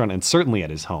at a restaurant, and certainly at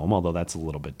his home, although that's a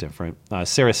little bit different,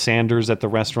 Sarah Sanders at the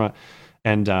restaurant,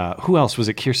 and who else was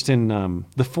it? Kirsten,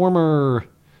 the former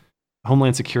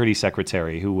Homeland Security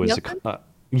Secretary, who was...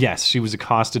 Yes, she was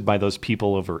accosted by those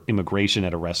people over immigration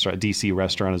at a restaurant, DC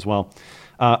restaurant as well.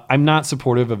 I'm not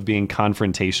supportive of being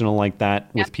confrontational like that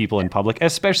with people in public,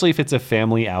 especially if it's a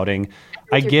family outing.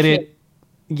 I get it.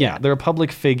 Yeah, they're a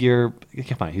public figure.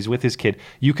 Come on, he's with his kid.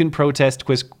 You can protest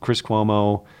Chris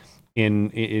Cuomo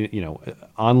in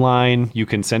online. You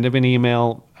can send him an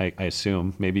email. I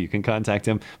assume maybe you can contact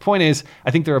him. Point is,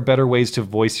 I think there are better ways to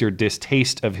voice your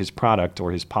distaste of his product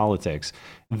or his politics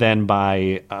than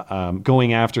by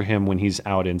going after him when he's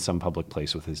out in some public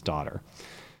place with his daughter.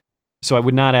 So I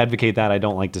would not advocate that. I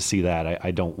don't like to see that.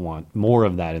 I don't want more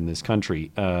of that in this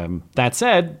country. That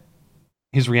said,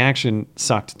 his reaction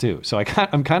sucked too. So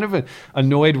I'm kind of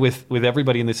annoyed with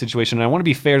everybody in this situation. And I want to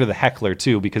be fair to the heckler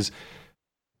too, because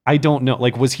I don't know.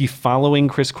 Like, was he following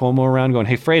Chris Cuomo around going,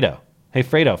 hey, Fredo,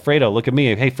 look at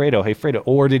me. Hey, Fredo.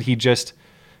 Or did he just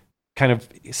kind of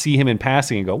see him in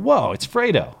passing and go, whoa, it's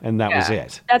Fredo. And that was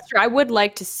it. That's true. I would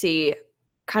like to see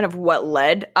kind of what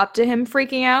led up to him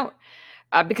freaking out.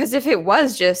 Because if it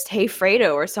was just, hey,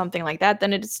 Fredo or something like that,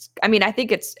 then I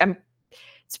think it's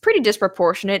pretty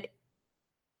disproportionate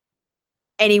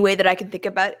any way that I can think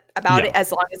about it,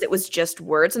 as long as it was just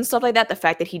words and stuff like that. The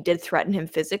fact that he did threaten him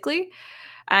physically.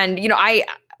 And,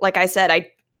 like I said,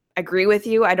 I agree with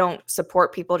you. I don't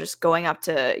support people just going up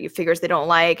to figures they don't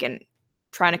like and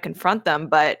trying to confront them,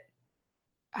 but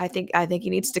I think he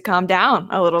needs to calm down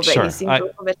a little bit. Sure. He seems a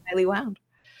little bit highly wound.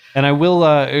 And I will,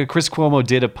 Chris Cuomo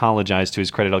did apologize to his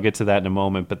credit. I'll get to that in a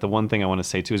moment. But the one thing I want to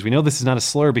say too is we know this is not a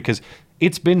slur because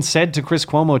it's been said to Chris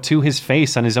Cuomo to his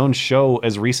face on his own show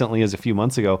as recently as a few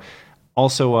months ago.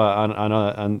 Also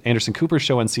on Anderson Cooper's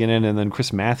show on CNN, and then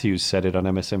Chris Matthews said it on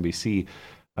MSNBC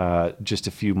just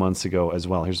a few months ago as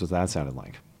well. Here's what that sounded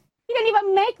like. He didn't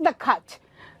even make the cut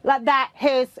that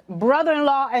his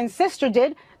brother-in-law and sister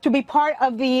did to be part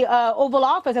of the Oval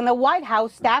Office and the White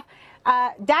House staff.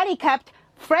 Daddy kept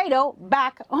Fredo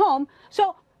back home.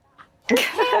 So who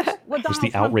cares what There's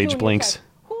the outrage blinks. Says?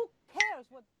 Who cares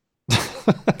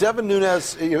what... Devin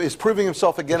Nunes is proving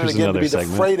himself again and again to be the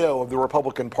Fredo of the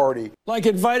Republican Party. Like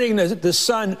inviting the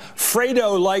son,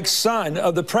 Fredo-like son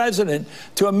of the president,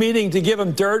 to a meeting to give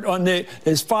him dirt on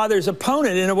his father's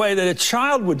opponent in a way that a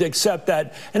child would accept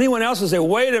that. Anyone else would say,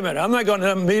 wait a minute, I'm not going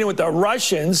to a meeting with the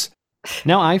Russians.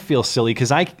 Now I feel silly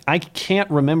because I can't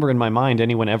remember in my mind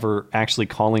anyone ever actually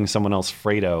calling someone else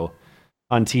Fredo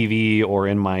on TV or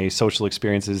in my social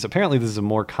experiences. Apparently this is a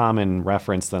more common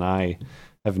reference than I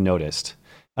have noticed.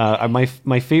 My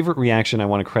favorite reaction, I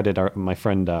want to credit our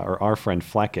friend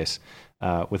Fleckus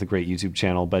with a great YouTube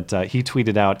channel, but he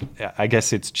tweeted out, I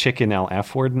guess it's chicken L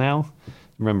F word now.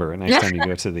 Remember, next time you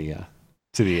go to the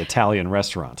Italian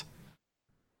restaurant.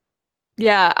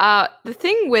 Yeah, the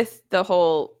thing with the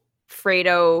whole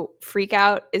Fredo freak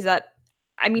out is that,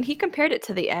 I mean, he compared it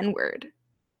to the N-word.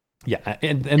 Yeah,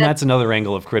 and that's another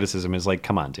angle of criticism is like,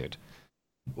 come on, dude.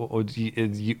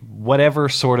 Whatever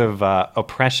sort of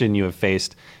oppression you have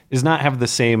faced does not have the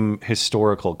same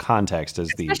historical context as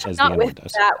the N-word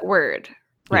does. That word,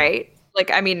 right? Yeah.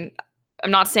 Like, I mean, I'm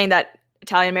not saying that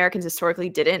Italian Americans historically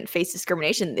didn't face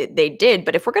discrimination. They did,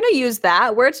 but if we're gonna use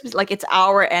that word, like it's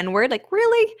our N-word, like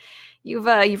really, you've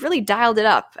really dialed it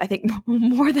up. I think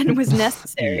more than was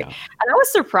necessary. Yeah. And I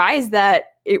was surprised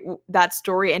that that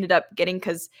story ended up getting,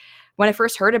 because when I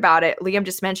first heard about it, Liam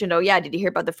just mentioned, oh yeah, did you hear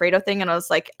about the Fredo thing? And I was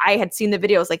like, I had seen the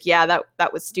video. I was like, yeah,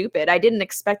 that was stupid. I didn't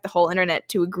expect the whole internet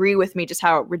to agree with me just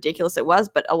how ridiculous it was,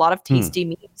 but a lot of tasty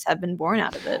memes have been born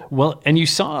out of it. Well, and you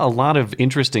saw a lot of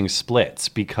interesting splits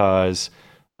because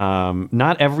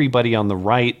not everybody on the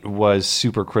right was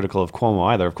super critical of Cuomo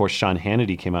either. Of course, Sean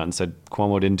Hannity came out and said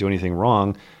Cuomo didn't do anything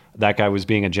wrong. That guy was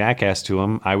being a jackass to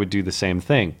him. I would do the same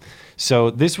thing.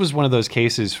 So this was one of those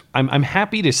cases. I'm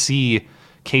happy to see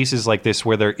cases like this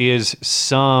where there is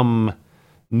some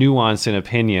nuance in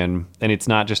opinion, and it's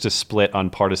not just a split on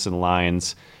partisan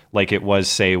lines like it was,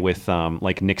 say, with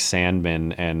like Nick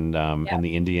Sandman and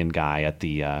the Indian guy at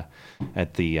the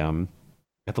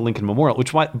Lincoln Memorial.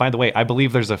 Which, by the way, I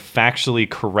believe there's a factually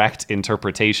correct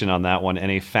interpretation on that one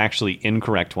and a factually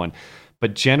incorrect one.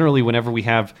 But generally, whenever we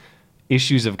have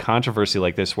issues of controversy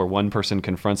like this, where one person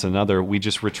confronts another, we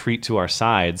just retreat to our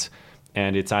sides,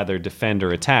 and it's either defend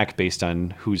or attack based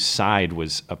on whose side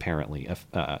was apparently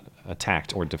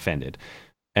attacked or defended.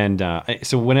 And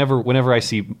so whenever I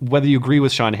see, whether you agree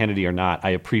with Sean Hannity or not,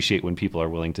 I appreciate when people are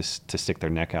willing to stick their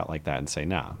neck out like that and say,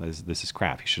 no, this is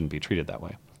crap. He shouldn't be treated that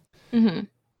way.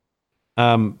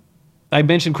 Mm-hmm. I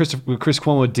mentioned Chris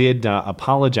Cuomo did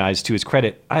apologize. To his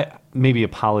credit, maybe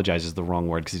apologize is the wrong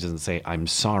word because he doesn't say I'm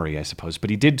sorry, I suppose. But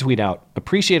he did tweet out,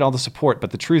 appreciate all the support,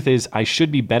 but the truth is I should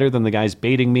be better than the guys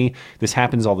baiting me. This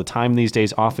happens all the time these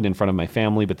days, often in front of my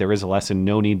family, but there is a lesson.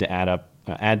 No need to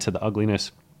add to the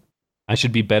ugliness. I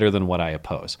should be better than what I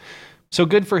oppose. So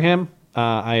good for him.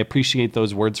 I appreciate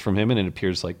those words from him, and it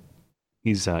appears like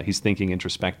he's thinking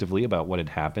introspectively about what had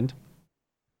happened.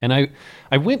 And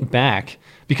I went back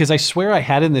because I swear I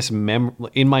had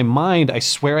in my mind, I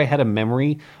swear I had a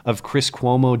memory of Chris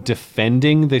Cuomo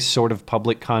defending this sort of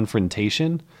public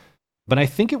confrontation. But I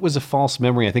think it was a false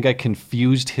memory. I think I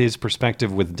confused his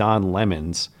perspective with Don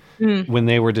Lemon's when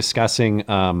they were discussing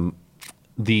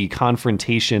the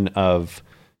confrontation of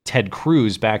Ted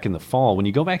Cruz back in the fall. When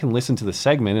you go back and listen to the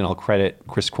segment, and I'll credit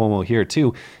Chris Cuomo here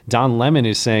too, Don Lemon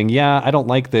is saying, yeah, I don't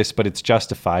like this, but it's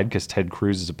justified because Ted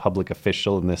Cruz is a public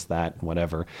official and this, that, and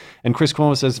whatever. And Chris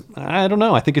Cuomo says, I don't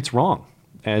know, I think it's wrong.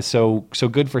 And so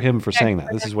good for him for saying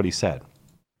that. This is what he said.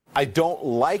 I don't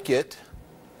like it,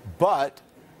 but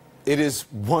it is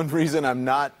one reason I'm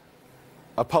not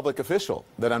a public official,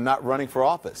 that I'm not running for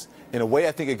office. In a way,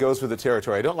 I think it goes with the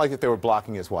territory. I don't like that they were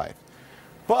blocking his wife.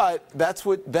 But that's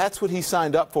what he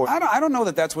signed up for. I don't know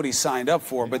that that's what he signed up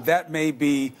for, but that may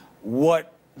be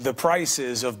what the price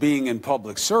is of being in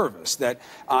public service, that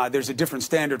there's a different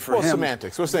standard for him.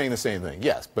 Semantics. We're saying the same thing,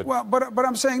 yes. But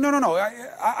I'm saying, no.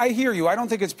 I hear you. I don't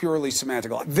think it's purely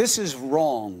semantical. This is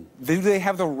wrong. Do they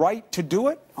have the right to do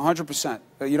it? 100%.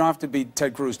 You don't have to be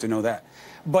Ted Cruz to know that.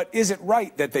 But is it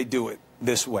right that they do it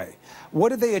this way? What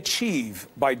did they achieve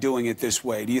by doing it this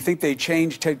way? Do you think they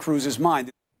changed Ted Cruz's mind?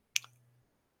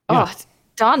 Oh,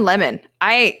 Don Lemon.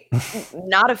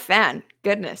 Not a fan.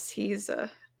 Goodness, he's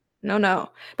no.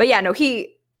 But yeah, no,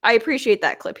 I appreciate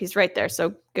that clip. He's right there.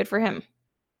 So good for him.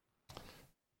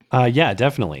 Yeah,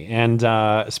 definitely. And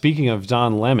speaking of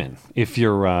Don Lemon, if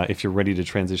you're ready to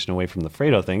transition away from the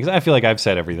Fredo thing, because I feel like I've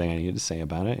said everything I need to say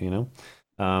about it,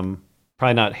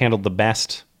 probably not handled the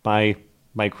best by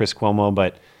Chris Cuomo,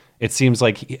 but it seems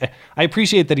like I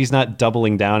appreciate that he's not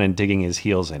doubling down and digging his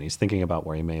heels in. He's thinking about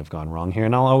where he may have gone wrong here,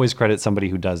 and I'll always credit somebody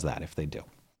who does that if they do.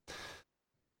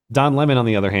 Don Lemon, on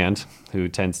the other hand, who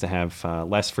tends to have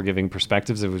less forgiving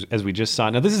perspectives, as we just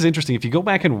saw. Now, this is interesting. If you go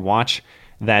back and watch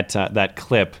that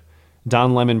clip,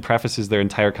 Don Lemon prefaces their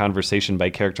entire conversation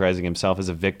by characterizing himself as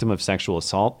a victim of sexual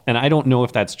assault, and I don't know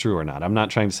if that's true or not. I'm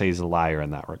not trying to say he's a liar in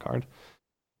that regard.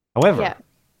 However,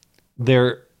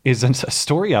 there is a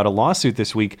story out, a lawsuit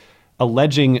this week,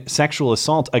 alleging sexual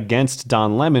assault against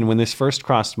Don Lemon. When this first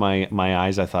crossed my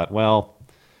eyes, I thought, well,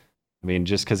 I mean,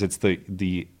 just because it's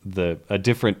a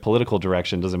different political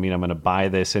direction doesn't mean I'm going to buy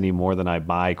this any more than I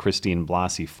buy Christine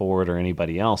Blasey Ford or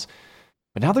anybody else.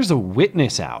 But now there's a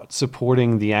witness out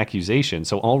supporting the accusation.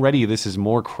 So already this is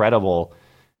more credible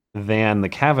than the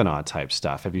Kavanaugh type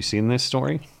stuff. Have you seen this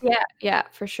story? Yeah,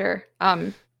 for sure.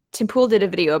 Tim Pool did a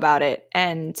video about it,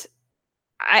 and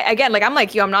I'm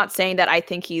like you. I'm not saying that I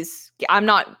think I'm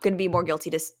not going to be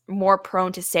more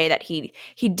prone to say that he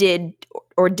did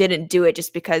or didn't do it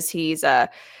just because he's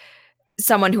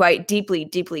someone who I deeply,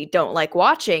 deeply don't like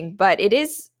watching. But it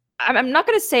is. I'm not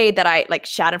going to say that I like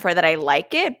Schadenfreude, that I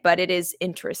like it, but it is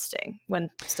interesting when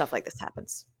stuff like this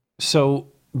happens. So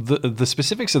the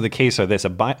specifics of the case are this: a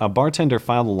bartender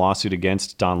filed a lawsuit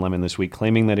against Don Lemon this week,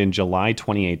 claiming that in July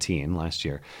 2018, last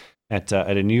year, at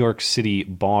a New York City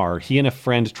bar, he and a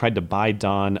friend tried to buy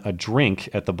Don a drink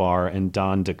at the bar, and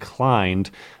Don declined.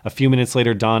 A few minutes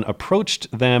later, Don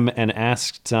approached them and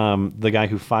asked the guy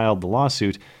who filed the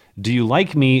lawsuit, "Do you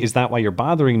like me? Is that why you're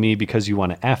bothering me? Because you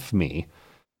want to F me?"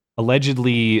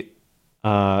 Allegedly,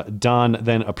 Don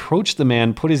then approached the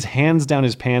man, put his hands down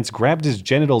his pants, grabbed his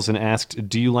genitals, and asked,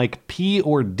 "Do you like P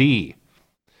or D?"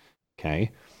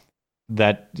 Okay.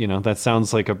 That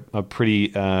sounds like a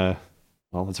pretty...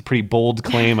 well, it's a pretty bold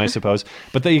claim, I suppose.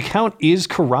 But the account is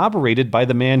corroborated by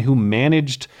the man who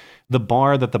managed the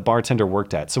bar that the bartender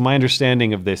worked at. So my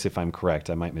understanding of this, if I'm correct,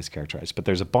 I might mischaracterize, but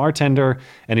there's a bartender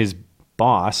and his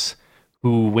boss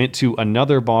who went to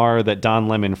another bar that Don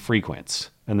Lemon frequents.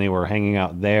 And they were hanging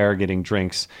out there getting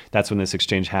drinks. That's when this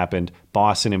exchange happened.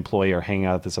 Boss and employee are hanging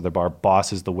out at this other bar.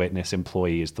 Boss is the witness.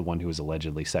 Employee is the one who was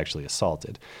allegedly sexually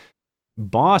assaulted.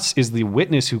 Boss is the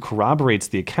witness who corroborates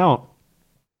the account.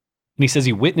 And he says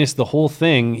he witnessed the whole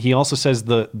thing. He also says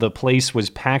the place was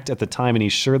packed at the time, and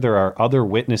he's sure there are other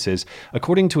witnesses.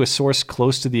 According to a source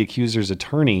close to the accuser's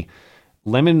attorney,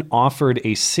 Lemon offered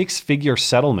a 6-figure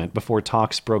settlement before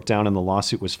talks broke down and the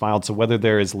lawsuit was filed. So whether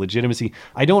there is legitimacy,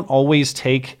 I don't always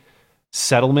take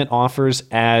settlement offers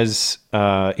as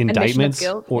indictments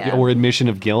or admission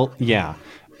of guilt. Yeah.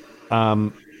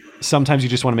 Sometimes you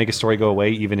just want to make a story go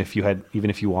away, even if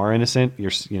you are innocent.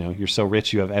 You're so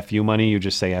rich, you have FU money, you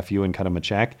just say FU and cut them a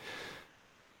check.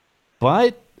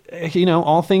 But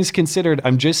all things considered,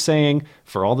 I'm just saying,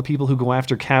 for all the people who go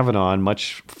after Kavanaugh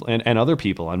and other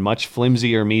people on much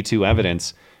flimsier Me Too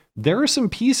evidence, there are some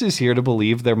pieces here to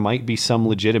believe there might be some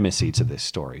legitimacy to this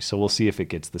story. So we'll see if it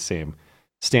gets the same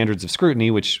standards of scrutiny,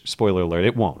 which, spoiler alert,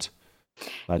 it won't.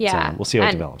 But we'll see how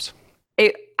it develops.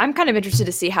 I'm kind of interested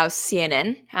to see how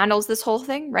CNN handles this whole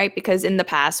thing, right? Because in the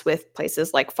past with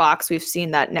places like Fox, we've seen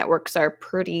that networks are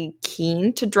pretty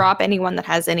keen to drop anyone that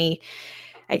has any,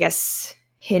 I guess,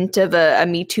 hint of a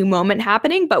Me Too moment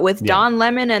happening. But with Don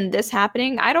Lemon and this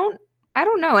happening, I don't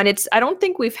know. And I don't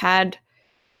think we've had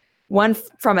one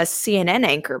from a CNN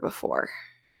anchor before.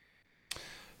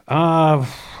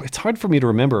 It's hard for me to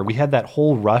remember. We had that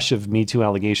whole rush of Me Too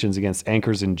allegations against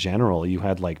anchors in general. You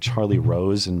had like Charlie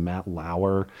Rose and Matt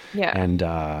Lauer. Yeah. And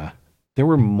there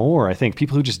were more, I think,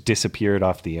 people who just disappeared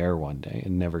off the air one day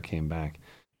and never came back.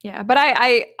 Yeah, but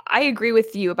I agree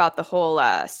with you about the whole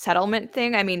settlement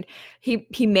thing. I mean,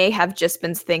 he may have just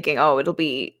been thinking, oh, it'll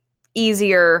be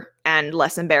easier and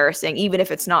less embarrassing, even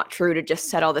if it's not true, to just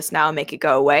settle this now and make it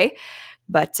go away.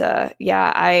 But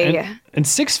and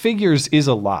 6 figures is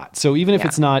a lot. So even if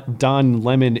it's not Don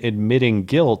Lemon admitting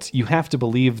guilt, you have to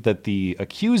believe that the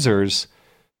accusers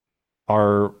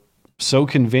are so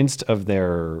convinced of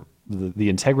the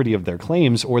integrity of their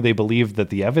claims, or they believe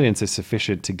that the evidence is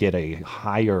sufficient to get a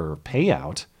higher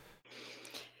payout.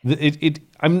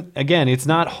 It's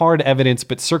not hard evidence,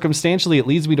 but circumstantially, it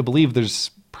leads me to believe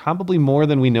there's probably more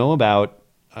than we know about.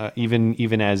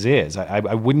 Even as is, I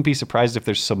wouldn't be surprised if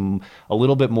there's a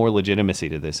little bit more legitimacy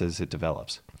to this as it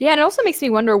develops. Yeah, and it also makes me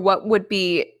wonder what would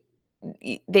be.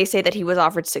 They say that he was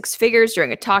offered 6 figures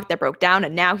during a talk that broke down,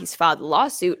 and now he's filed a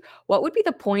lawsuit. What would be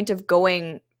the point of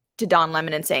going to Don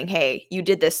Lemon and saying, "Hey, you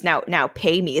did this, now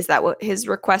pay me"? Is that what his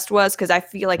request was? Because I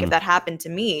feel like if that happened to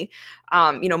me,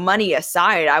 money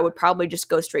aside, I would probably just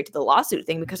go straight to the lawsuit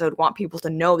thing, because I would want people to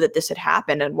know that this had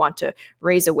happened and want to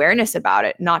raise awareness about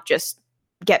it, not just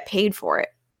get paid for it.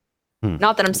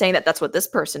 Not that I'm saying that that's what this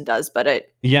person does, but I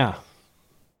don't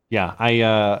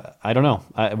know.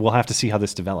 We'll have to see how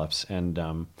this develops, and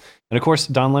of course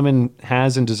Don Lemon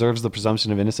has and deserves the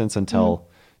presumption of innocence until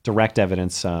direct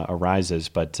evidence arises.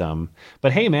 But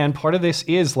hey, man, part of this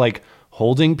is like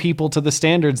holding people to the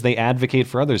standards they advocate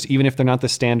for others, even if they're not the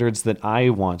standards that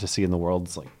I want to see in the world.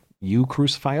 It's like, you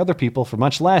crucify other people for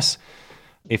much less.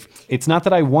 If it's not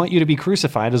that I want you to be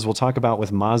crucified, as we'll talk about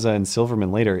with Mazza and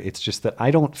Silverman later, it's just that I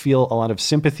don't feel a lot of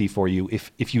sympathy for you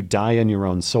if you die on your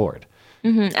own sword.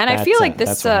 And I feel like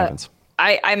this,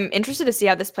 I'm interested to see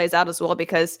how this plays out as well,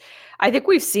 because I think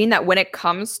we've seen that when it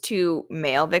comes to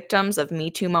male victims of Me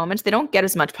Too moments, they don't get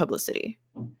as much publicity.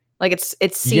 Like it's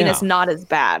seen as not as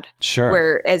bad. Sure.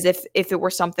 Whereas if it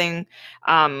were something,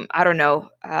 I don't know,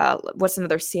 what's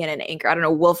another CNN anchor? I don't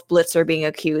know, Wolf Blitzer being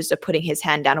accused of putting his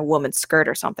hand down a woman's skirt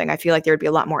or something. I feel like there would be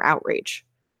a lot more outrage.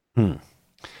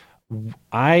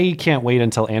 I can't wait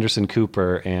until Anderson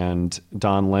Cooper and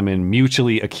Don Lemon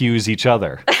mutually accuse each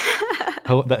other.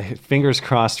 Fingers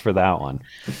crossed for that one.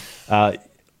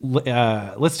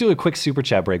 Let's do a quick super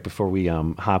chat break before we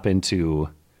hop into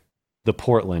the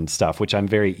Portland stuff, which I'm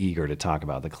very eager to talk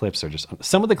about. The clips are just,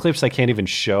 some of the clips I can't even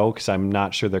show because I'm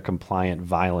not sure they're compliant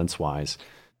violence-wise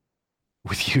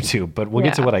with YouTube, but we'll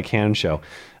get to what I can show.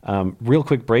 Real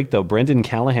quick break, though. Brendan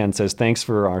Callahan says, thanks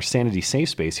for our Sanity Safe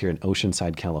Space here in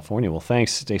Oceanside, California. Well,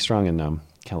 thanks. Stay strong in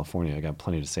California. I got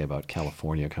plenty to say about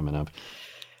California coming up.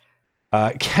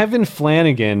 Kevin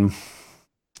Flanagan,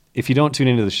 if you don't tune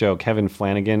into the show, Kevin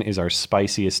Flanagan is our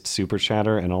spiciest super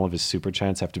chatter, and all of his super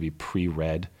chats have to be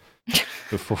pre-read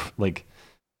before, like,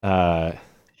 okay,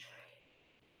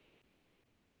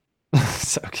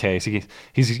 so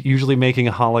he's usually making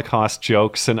Holocaust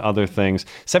jokes and other things.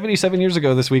 77 years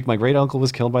ago this week, my great uncle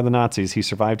was killed by the Nazis. He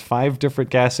survived 5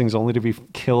 different gassings only to be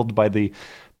killed by the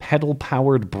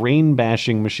pedal-powered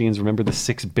brain-bashing machines. Remember the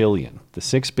 6 billion. The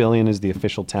 6 billion is the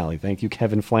official tally. Thank you,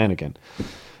 Kevin Flanagan.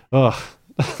 Ugh.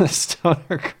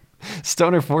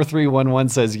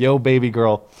 Stoner4311 says, yo, baby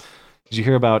girl. Did you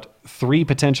hear about 3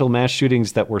 potential mass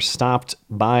shootings that were stopped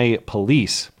by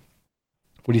police?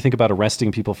 What do you think about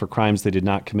arresting people for crimes they did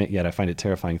not commit yet? I find it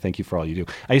terrifying. Thank you for all you do.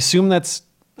 I assume that's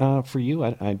for you.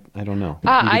 I don't know.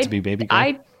 You get to be baby girl?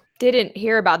 I didn't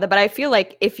hear about that, but I feel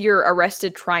like if you're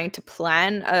arrested trying to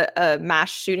plan a mass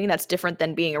shooting, that's different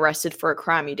than being arrested for a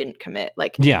crime you didn't commit.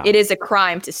 Like, it is a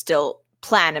crime to still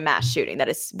plan a mass shooting. That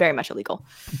is very much illegal.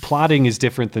 Plotting is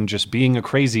different than just being a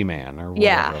crazy man or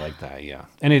whatever like that. Yeah,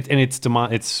 and it's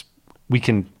we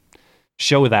can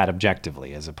show that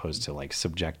objectively as opposed to like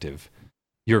subjective.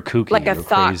 You're kooky, like a you're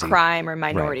thought crazy. crime or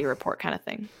Minority Report kind of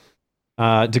thing.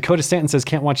 Dakota Stanton says,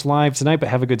 can't watch live tonight, but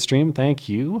have a good stream. Thank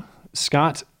you.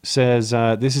 Scott says,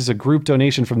 this is a group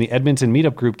donation from the Edmonton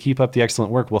Meetup group. Keep up the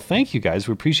excellent work. Well, thank you guys.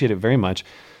 We appreciate it very much.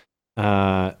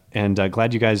 And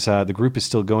glad you guys, the group is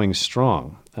still going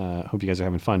strong. Hope you guys are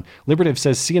having fun. Liberative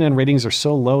says, CNN ratings are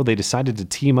so low, they decided to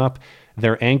team up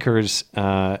their anchors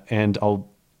and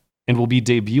will be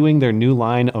debuting their new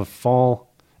line of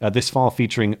this fall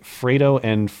featuring Fredo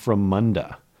and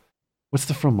Fromunda. What's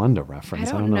the Fromunda reference?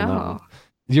 I don't know that one.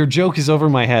 Your joke is over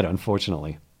my head,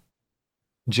 unfortunately.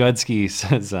 Judsky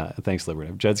says, thanks,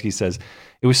 Liberative. Judsky says,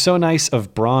 it was so nice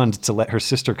of Blonde to let her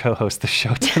sister co-host the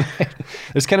show tonight.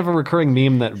 There's kind of a recurring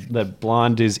meme that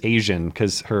Blonde is Asian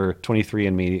because her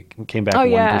 23andMe came back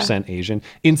 1% Asian.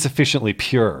 Insufficiently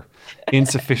pure.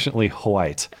 Insufficiently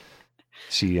white.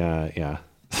 She, yeah.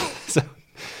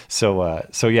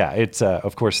 So yeah, it's,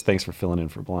 of course, thanks for filling in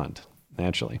for Blonde,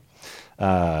 naturally.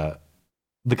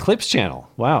 The Clips channel.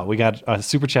 Wow, we got a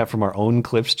super chat from our own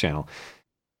Clips channel.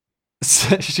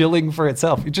 Shilling for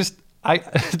itself. Just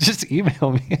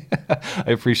email me.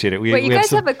 I appreciate it. Wait, you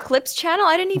guys have a Clips channel?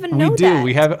 I didn't even know that. We do.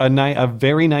 We have a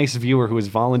very nice viewer who has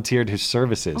volunteered his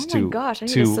services to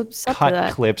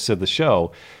cut clips of the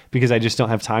show because I just don't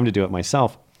have time to do it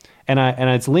myself. And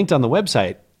it's linked on the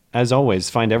website. As always,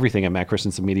 find everything at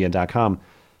mattchristensenmedia.com.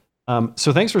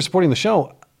 So thanks for supporting the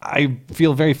show. I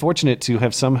feel very fortunate to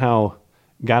have somehow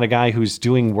got a guy who's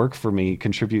doing work for me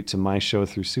contribute to my show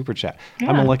through Super Chat.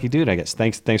 Yeah. I'm a lucky dude, I guess.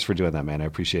 Thanks for doing that, man. I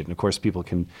appreciate it. And of course, people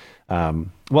can,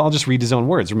 I'll just read his own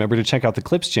words. Remember to check out the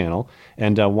Clips channel.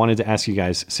 And wanted to ask you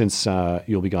guys, since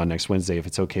you'll be gone next Wednesday, if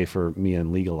it's okay for me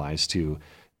and Legalize to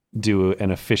do an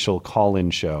official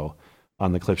call-in show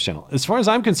on the Clips channel. As far as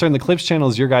I'm concerned, the Clips channel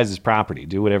is your guys' property.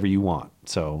 Do whatever you want.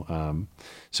 So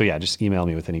yeah, just email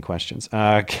me with any questions.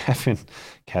 Kevin,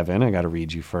 I got to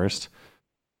read you first.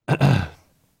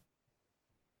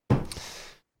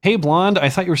 Hey, Blonde, I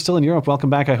thought you were still in Europe. Welcome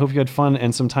back. I hope you had fun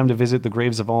and some time to visit the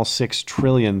graves of all 6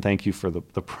 trillion. Thank you for the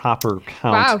proper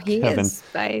count. Wow, he Kevin. is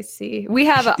spicy. We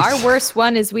have our worst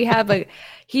one is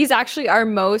he's actually our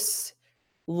most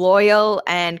loyal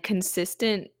and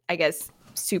consistent, I guess,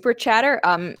 super chatter.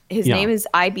 His name is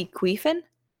IB Queefin.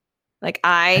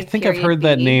 I think I've heard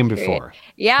that name before.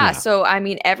 Yeah. So I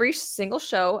mean, every single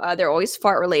show, they're always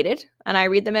fart related, and I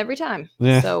read them every time.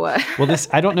 Yeah. So well, this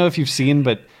I don't know if you've seen,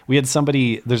 but we had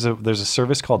somebody. There's a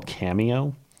service called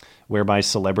Cameo, whereby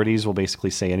celebrities will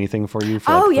basically say anything for you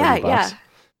for $30. Yeah.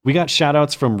 We got shout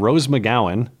outs from Rose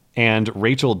McGowan and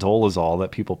Rachel Dolezal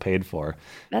that people paid for.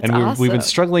 That's and awesome. We've been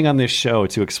struggling on this show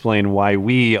to explain why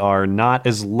we are not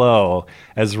as low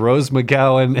as Rose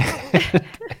McGowan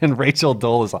and Rachel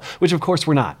Dolezal, which of course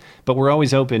we're not, but we're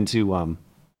always open to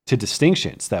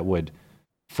distinctions that would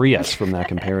free us from that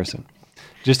comparison.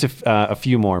 Just a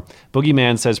few more.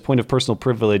 Boogeyman says, point of personal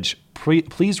privilege,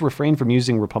 please refrain from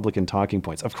using Republican talking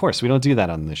points. Of course, we don't do that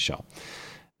on this show.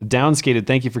 Downskated,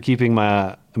 thank you for keeping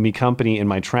me company in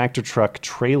my tractor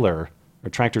trailer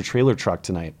truck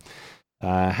tonight.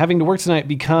 Having to work tonight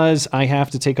because I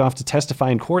have to take off to testify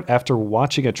in court after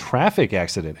watching a traffic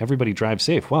accident. Everybody drive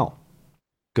safe. Well,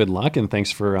 good luck, and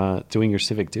thanks for doing your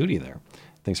civic duty there.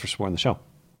 Thanks for supporting the show.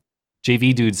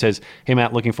 JV Dude says, hey,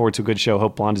 Matt, looking forward to a good show.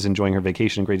 Hope Blonde is enjoying her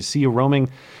vacation. Great to see you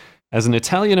roaming. As an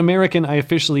Italian-American, I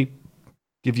officially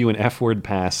give you an F-word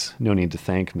pass. No need to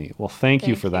thank me. Well, thank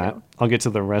you for that. I'll get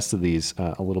to the rest of these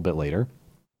a little bit later.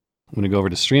 I'm going to go over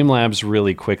to Streamlabs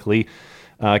really quickly.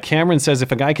 Cameron says,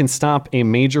 if a guy can stop a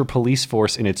major police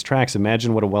force in its tracks,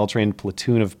 imagine what a well-trained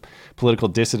platoon of political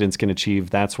dissidents can achieve.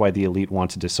 That's why the elite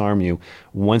want to disarm you.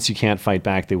 Once you can't fight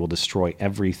back, they will destroy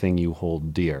everything you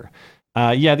hold dear.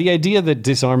 Yeah, the idea that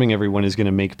disarming everyone is going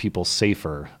to make people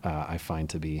safer, I find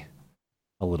to be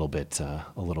a little bit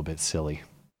silly.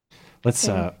 Let's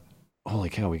holy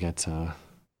cow, we got no,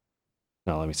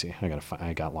 let me see.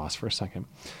 I got lost for a second.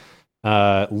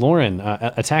 Lauren,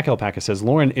 Attack Alpaca says,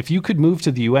 Lauren, if you could move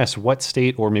to the U.S., what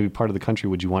state or maybe part of the country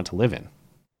would you want to live in?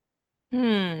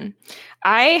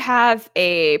 I have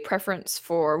a preference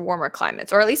for warmer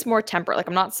climates, or at least more temperate. Like,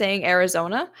 I'm not saying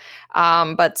Arizona,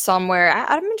 but somewhere.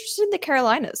 I'm interested in the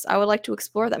Carolinas. I would like to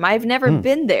explore them. I've never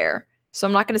been there, so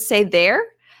I'm not going to say there,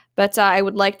 but I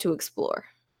would like to explore.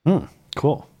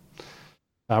 Cool.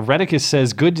 Redicus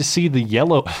says, good to see the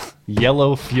yellow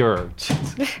Fuhrer.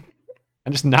 I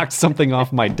just knocked something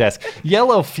off my desk.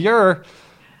 Yellow Fuhrer.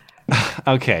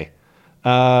 Okay.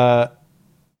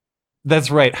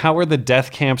 That's right. How are the death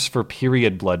camps for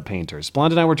period blood painters?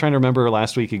 Blonde and I were trying to remember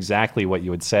last week exactly what you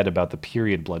had said about the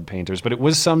period blood painters, but it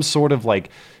was some sort of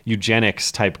like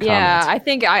eugenics type comment. Yeah, I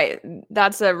think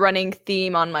that's a running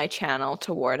theme on my channel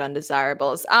toward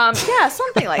undesirables. Yeah,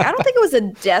 something like, I don't think it was a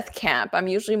death camp. I'm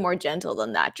usually more gentle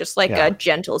than that, just like a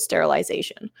gentle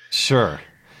sterilization. Sure.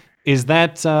 Is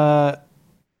that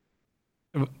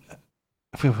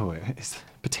wait. Is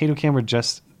Potato Camera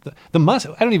just the must?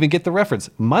 I don't even get the reference.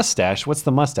 Mustache. What's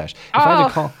the mustache? If I had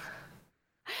to call.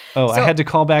 I had to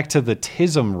call back to the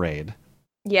Tism raid.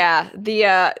 Yeah,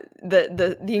 the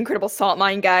Incredible Salt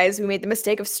Mine guys. We made the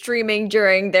mistake of streaming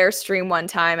during their stream one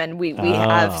time, and we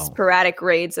have sporadic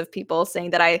raids of people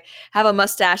saying that I have a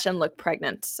mustache and look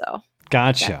pregnant. So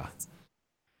gotcha.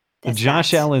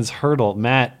 Josh Allen's hurdle.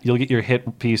 Matt, you'll get your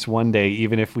hit piece one day,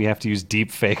 even if we have to use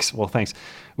deep fakes. Well, thanks.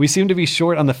 We seem to be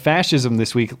short on the fascism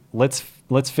this week. Let's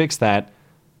fix that.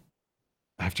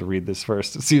 I have to read this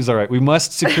first. It seems all right. We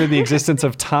must secure the existence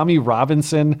of Tommy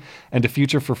Robinson and a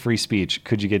future for free speech.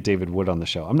 Could you get David Wood on the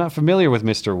show? I'm not familiar with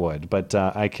Mr. Wood, but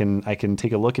I can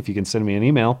take a look if you can send me an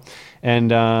email.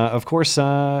 And of course,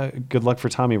 good luck for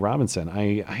Tommy Robinson.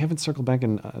 I haven't circled back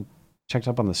and checked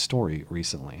up on the story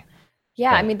recently.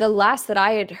 Yeah, I mean, the last that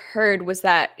I had heard was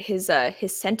that his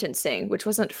sentencing, which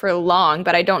wasn't for long,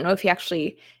 but I don't know if he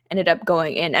actually ended up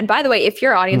going in. And by the way, if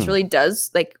your audience really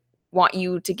does like want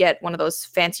you to get one of those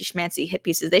fancy schmancy hit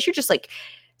pieces, they should just like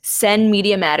send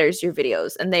Media Matters your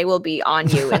videos, and they will be on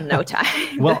you in no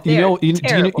time. Well, you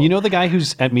know the guy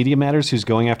who's at Media Matters who's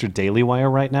going after Daily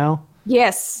Wire right now?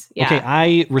 Yes. Yeah. Okay,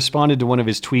 I responded to one of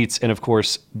his tweets, and of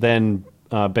course, then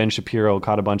Ben Shapiro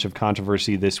caught a bunch of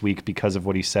controversy this week because of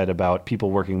what he said about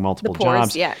people working multiple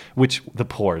jobs. Yeah. Which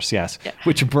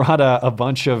brought a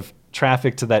bunch of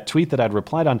traffic to that tweet that I'd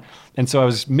replied on. And so I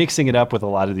was mixing it up with a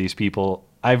lot of these people.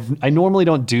 I normally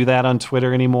don't do that on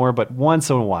Twitter anymore, but once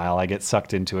in a while I get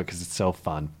sucked into it because it's so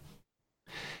fun.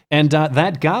 And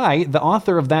that guy, the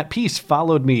author of that piece,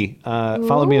 followed me on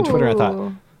Twitter.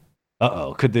 I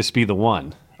thought, could this be the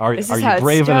one? Are you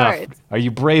brave enough? Are you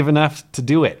brave enough to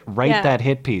do it? Write that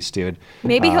hit piece, dude.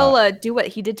 Maybe he'll do what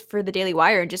he did for the Daily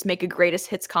Wire and just make a greatest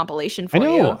hits compilation for you.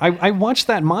 I know. I watched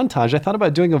that montage. I thought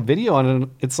about doing a video on it.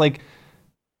 It's like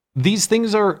these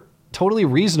things are totally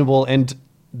reasonable and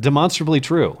demonstrably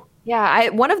true. Yeah,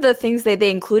 one of the things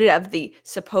they included of the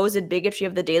supposed bigotry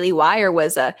of the Daily Wire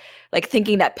was like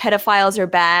thinking that pedophiles are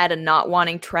bad and not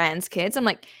wanting trans kids. I'm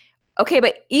like, okay,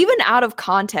 but even out of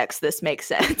context, this makes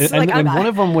sense. And one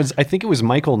of them was, I think it was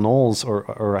Michael Knowles,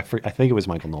 or I think it was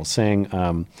Michael Knowles saying,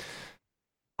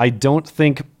 I don't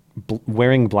think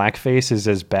wearing blackface is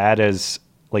as bad as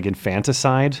like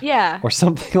infanticide. Yeah. Or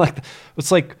something like that.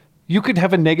 It's like, you could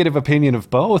have a negative opinion of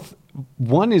both.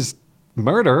 One is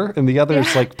murder and the other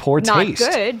is like poor taste.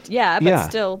 Not good, but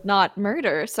still not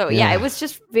murder. So it was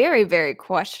just very, very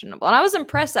questionable. And I was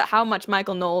impressed at how much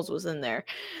Michael Knowles was in there.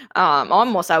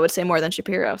 Almost, I would say, more than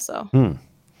Shapiro. So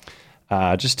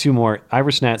just two more.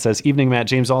 Irish Nat says, evening, Matt.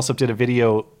 James also did a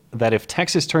video that if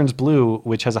Texas turns blue,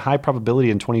 which has a high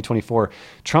probability in 2024,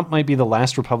 Trump might be the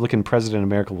last Republican president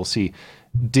America will see.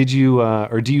 Did you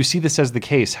or do you see this as the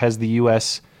case? Has the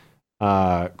U.S.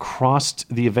 Crossed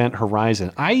the event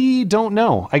horizon? I don't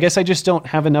know. I guess I just don't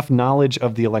have enough knowledge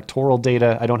of the electoral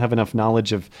data. I don't have enough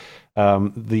knowledge of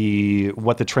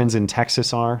what the trends in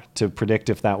Texas are to predict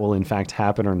if that will in fact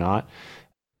happen or not.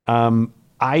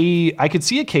 I could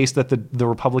see a case that the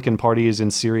Republican Party is in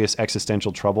serious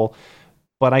existential trouble,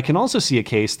 but I can also see a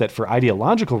case that for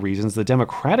ideological reasons, the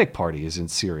Democratic Party is in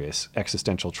serious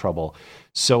existential trouble.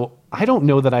 So I don't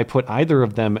know that I put either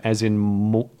of them as in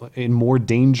more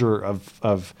danger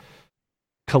of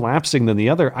collapsing than the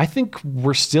other. I think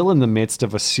we're still in the midst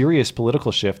of a serious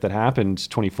political shift that happened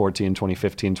 2014,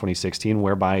 2015, 2016,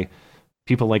 whereby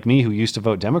people like me who used to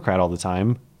vote Democrat all the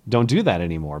time don't do that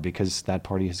anymore because that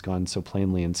party has gone so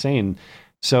plainly insane.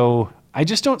 So I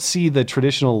just don't see the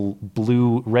traditional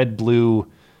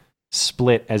red-blue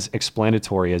split as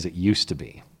explanatory as it used to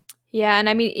be. Yeah, and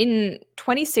I mean, in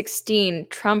 2016,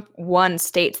 Trump won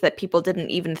states that people didn't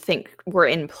even think were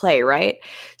in play, right?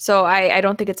 So I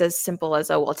don't think it's as simple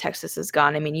as, oh, well, Texas is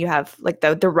gone. I mean, you have like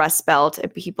the Rust Belt,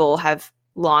 and people have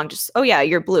long just, oh, yeah,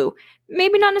 you're blue.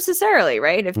 Maybe not necessarily,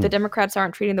 right? If the Democrats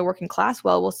aren't treating the working class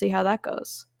well, we'll see how that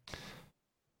goes.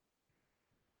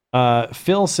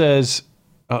 Phil says,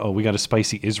 we got a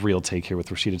spicy Israel take here with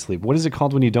Rashida Tlaib. What is it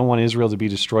called when you don't want Israel to be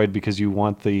destroyed because you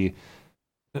want the...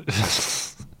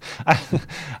 I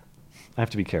have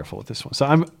to be careful with this one.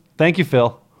 So thank you,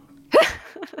 Phil.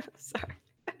 Sorry.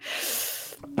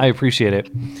 I appreciate it.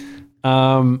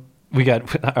 We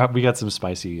got some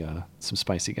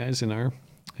spicy guys in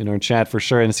our chat for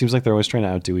sure, and it seems like they're always trying to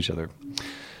outdo each other.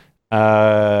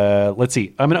 Let's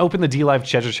see. I'm going to open the D-Live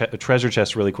treasure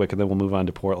chest really quick, and then we'll move on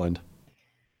to Portland.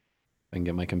 I can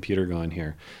get my computer going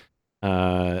here.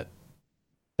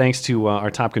 Thanks to our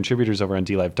top contributors over on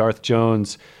D-Live, Darth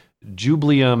Jones,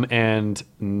 Jublium, and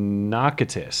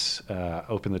Nakatis.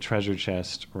 Open the treasure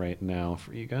chest right now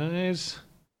for you guys.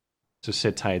 So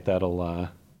sit tight. That'll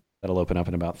open up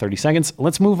in about 30 seconds.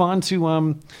 Let's move on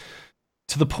to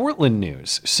the Portland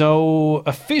news. So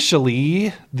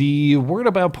officially, the word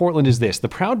about Portland is this. The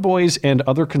Proud Boys and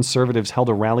other conservatives held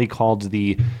a rally called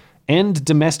the End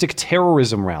Domestic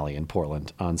Terrorism Rally in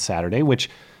Portland on Saturday, which,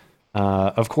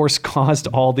 of course, caused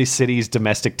all the city's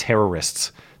domestic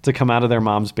terrorists to come out of their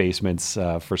mom's basements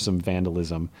for some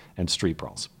vandalism and street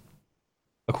brawls.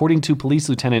 According to Police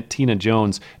Lieutenant Tina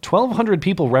Jones, 1,200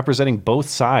 people representing both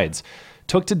sides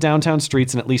took to downtown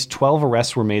streets, and at least 12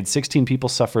 arrests were made. 16 people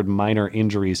suffered minor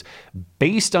injuries.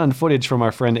 Based on footage from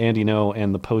our friend Andy No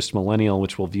and the Post Millennial,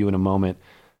 which we'll view in a moment,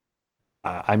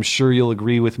 I'm sure you'll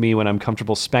agree with me when I'm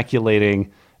comfortable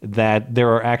speculating that there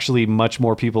are actually much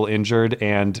more people injured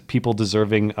and people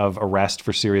deserving of arrest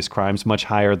for serious crimes much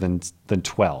higher than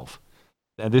 12.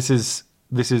 This is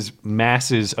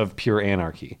masses of pure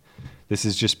anarchy. This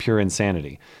is just pure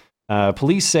insanity.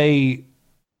 Police say,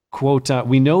 quote,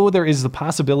 we know there is the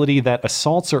possibility that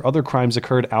assaults or other crimes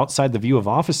occurred outside the view of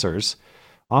officers.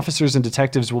 Officers and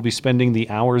detectives will be spending the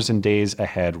hours and days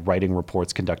ahead writing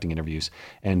reports, conducting interviews,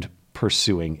 and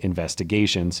pursuing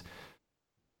investigations.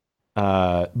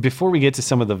 Before we get to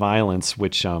some of the violence,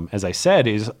 which, as I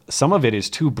said, some of it is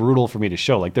too brutal for me to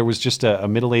show. Like there was just a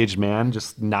middle-aged man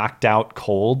just knocked out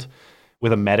cold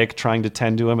with a medic trying to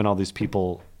tend to him, and all these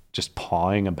people just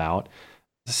pawing about.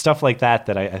 Stuff like that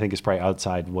I think is probably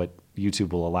outside what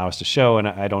YouTube will allow us to show, and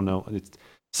I don't know.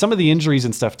 Some of the injuries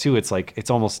and stuff too. I think it's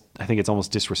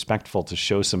almost disrespectful to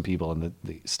show some people in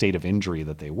the state of injury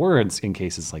that they were in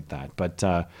cases like that. But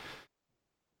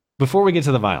before we get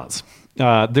to the violence,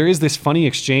 there is this funny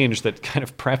exchange that kind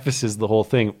of prefaces the whole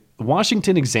thing.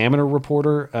 Washington Examiner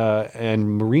reporter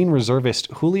and Marine reservist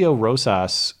Julio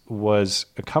Rosas was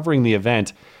covering the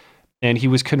event, and he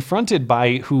was confronted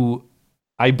by who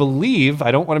I believe, I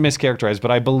don't want to mischaracterize,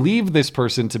 but I believe this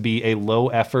person to be a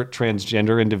low-effort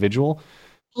transgender individual.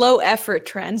 Low-effort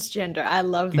transgender. I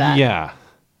love that. Yeah.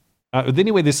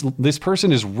 Anyway, this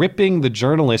person is ripping the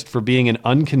journalist for being an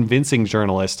unconvincing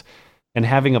journalist and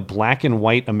having a black and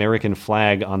white American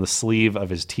flag on the sleeve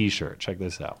of his T-shirt. Check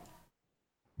this out.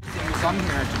 I'm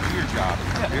here to do your job.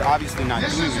 You're obviously not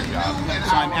doing your job,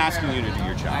 so I'm asking you to do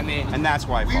your job. And that's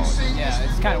why I followed. Yeah,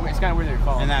 it's kind of weird that you're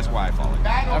following. And that's why I followed.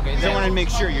 Okay. So I want to make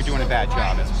sure you're doing a bad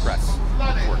job as a press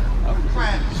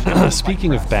reporter.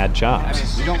 Speaking of bad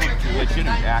jobs, you don't look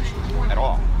legitimate, actually, at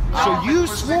all. So you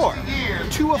swore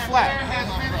to a flag,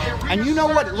 and you know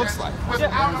what it looks like,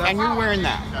 and you're wearing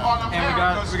that.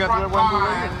 And we got the one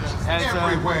right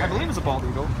here. I believe it's a bald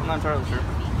eagle. I'm not entirely sure.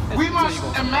 We must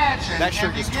imagine that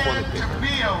shirt is toilet paper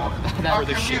for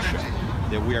the shit show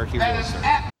that we are here to serve.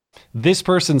 This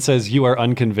person says you are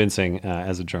unconvincing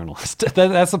as a journalist.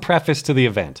 That's the preface to the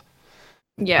event.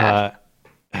 Yeah.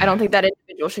 I don't think that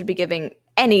individual should be giving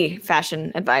any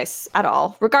fashion advice at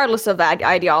all, regardless of that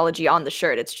ideology on the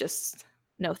shirt. It's just,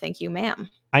 no, thank you, ma'am.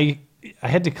 I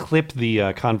had to clip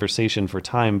the conversation for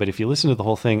time, but if you listen to the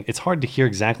whole thing, it's hard to hear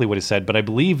exactly what is said, but I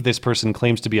believe this person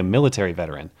claims to be a military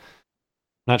veteran.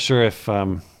 Not sure if,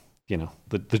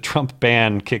 the Trump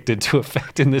ban kicked into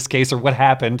effect in this case or what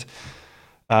happened,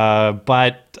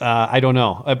 but I don't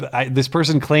know. This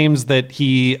person claims that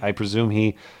I presume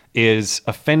he is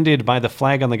offended by the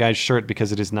flag on the guy's shirt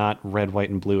because it is not red, white,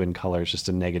 and blue in color. It's just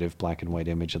a negative black and white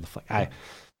image of the flag.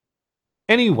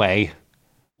 Anyway,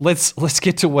 let's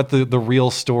get to what the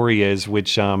real story is,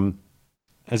 which,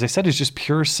 as I said, is just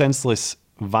pure senseless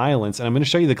violence. And I'm going to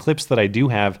show you the clips that I do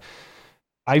have.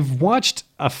 I've watched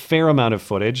a fair amount of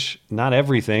footage, not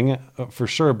everything for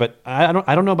sure, but I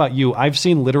don't know about you. I've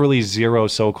seen literally zero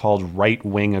so-called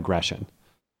right-wing aggression.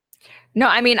 No,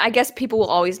 I mean, I guess people will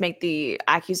always make the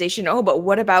accusation, oh, but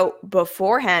what about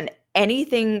beforehand?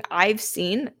 Anything I've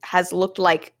seen has looked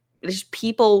like there's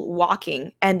people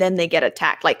walking and then they get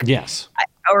attacked. Like, yes.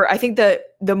 I think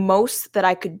the most that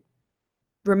I could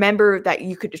remember that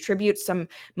you could attribute some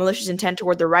malicious intent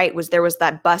toward the right was there was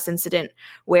that bus incident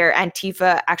where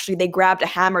Antifa actually, they grabbed a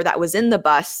hammer that was in the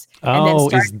bus and then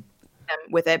started them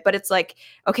with it. But it's like,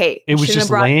 okay. It was just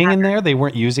laying in there? They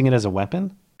weren't using it as a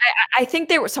weapon? I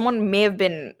think someone may have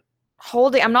been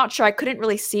holding, I'm not sure. I couldn't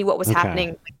really see what was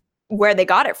happening, where they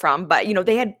got it from, but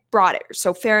they had brought it.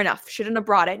 So fair enough. Shouldn't have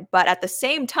brought it. But at the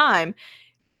same time,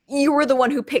 you were the one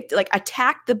who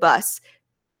attacked the bus.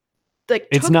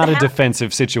 It's not a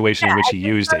defensive situation in which he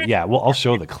used it. Yeah, well, I'll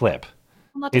show the clip.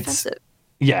 Not defensive.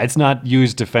 Yeah, it's not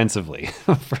used defensively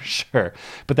for sure.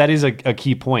 But that is a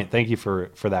key point. Thank you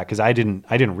for that, because I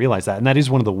didn't realize that, and that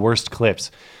is one of the worst clips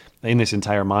in this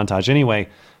entire montage. Anyway,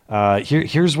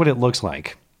 here's what it looks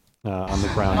like on the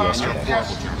ground yesterday.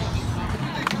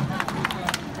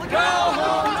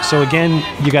 So again,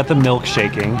 you got the milk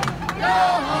shaking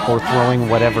or throwing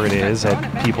whatever it is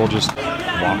at people just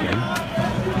walking.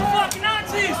 Fuck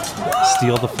Nazis!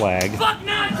 Steal the flag. Fuck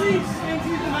Nazis!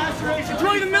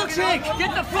 Throw the milkshake!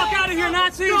 Get the fuck out of here,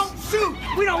 Nazis! Don't shoot!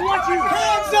 We don't want you!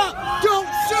 Hands up! Don't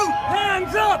shoot!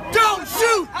 Hands up! Don't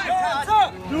shoot! Hands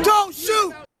up! Don't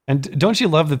shoot! And don't you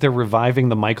love that they're reviving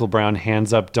the Michael Brown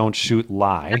hands up, don't shoot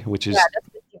lie, which is that's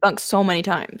been debunked so many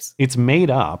times. It's made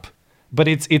up, but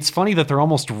it's funny that they're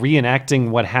almost reenacting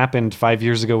what happened 5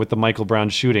 years ago with the Michael Brown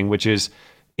shooting, which is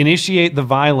initiate the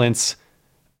violence,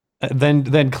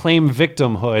 then claim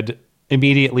victimhood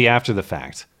immediately after the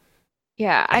fact.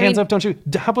 Yeah, hands up, don't shoot.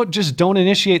 How about just don't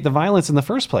initiate the violence in the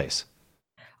first place?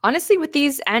 Honestly, with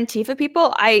these Antifa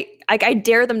people, I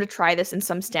dare them to try this in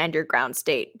some stand your ground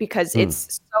state, because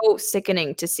it's so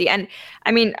sickening to see. And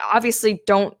I mean, obviously,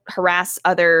 don't harass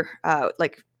other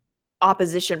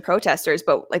opposition protesters,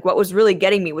 but what was really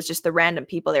getting me was just the random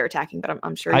people they were attacking. But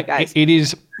I'm sure you guys. It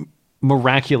is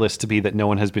miraculous to be that no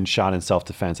one has been shot in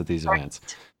self-defense at these events.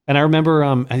 And I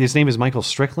remember his name is Michael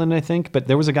Strickland, I think, but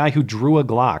there was a guy who drew a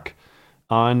Glock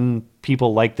on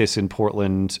people like this in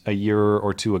Portland a year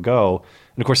or two ago.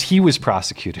 And of course, he was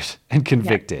prosecuted and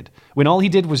convicted when all he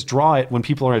did was draw it when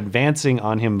people are advancing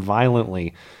on him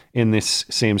violently in this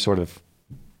same sort of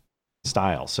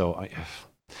style. So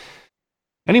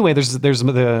anyway, there's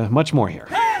much more here.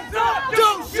 Hands up!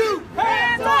 Don't shoot!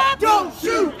 Hands up! Don't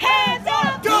shoot! Hands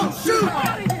up! Don't shoot!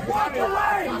 Walk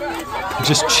away!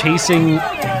 Just chasing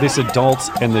this adult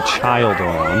and the child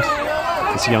around,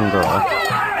 this young girl.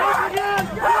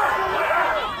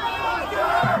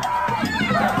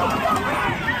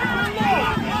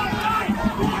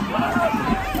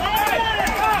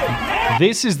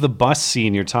 This is the bus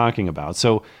scene you're talking about.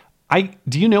 So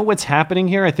do you know what's happening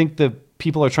here? I think the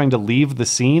people are trying to leave the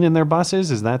scene in their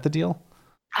buses. Is that the deal?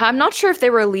 I'm not sure if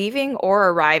they were leaving or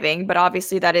arriving, but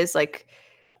obviously that is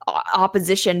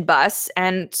opposition bus.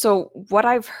 And so what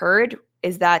I've heard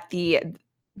is that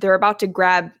they're about to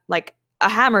grab, a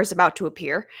hammer is about to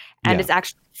appear, and it's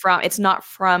actually it's not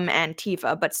from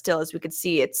Antifa, but still, as we could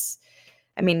see,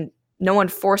 no one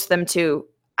forced them to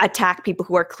attack people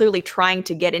who are clearly trying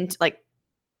to get into,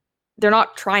 they're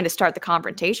not trying to start the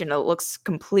confrontation. It looks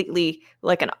completely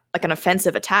like an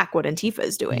offensive attack, what Antifa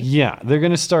is doing. Yeah, they're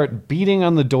going to start beating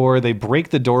on the door. They break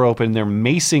the door open. They're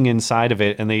macing inside of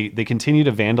it, and they continue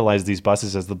to vandalize these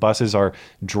buses as the buses are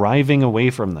driving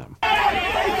away from them. Pull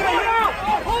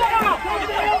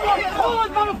those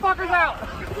motherfuckers out!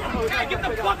 Get the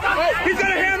fuck out! He's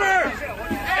got a hammer!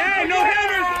 Hey, no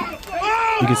hammers!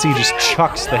 Oh! You can see he just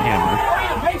chucks the hammer.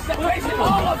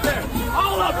 All up there!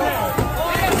 All up there!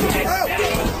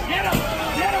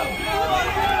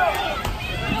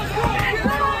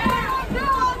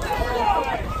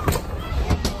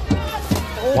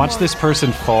 Watch this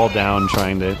person fall down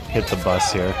trying to hit the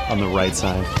bus here on the right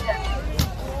side.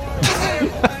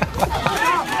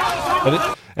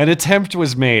 An attempt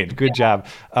was made. Good job.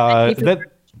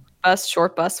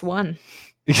 Short bus won.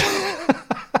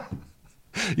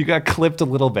 You got clipped a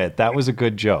little bit. That was a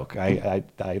good joke. I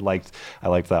liked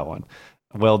that one.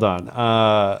 Well done.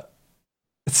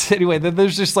 Anyway,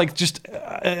 there's just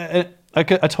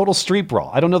a total street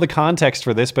brawl. I don't know the context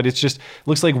for this, but it's just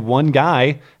looks like one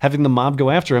guy having the mob go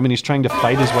after him, and he's trying to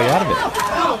fight his way out of it.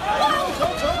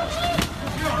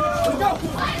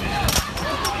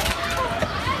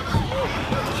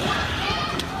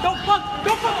 Don't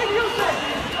fucking use it!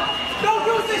 Don't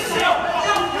use this shit!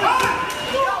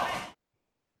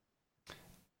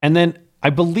 And then I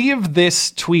believe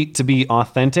this tweet to be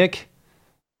authentic.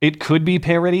 It could be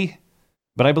parody,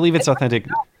 but I believe it's authentic.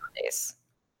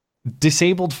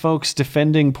 disabled folks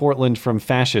defending Portland from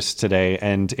fascists today,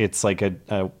 and it's like a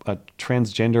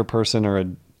transgender person or a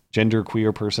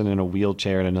genderqueer person in a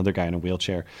wheelchair and another guy in a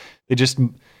wheelchair.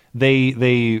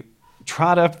 They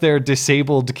trot up their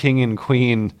disabled king and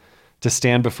queen to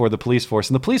stand before the police force,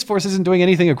 and the police force isn't doing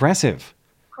anything aggressive.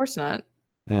 Of course not.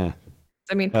 Yeah.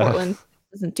 I mean, Portland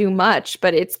doesn't do much,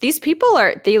 but these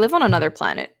people they live on another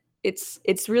planet. It's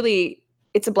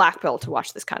a black pill to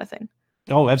watch this kind of thing.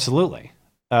 Oh, absolutely.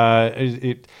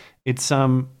 It's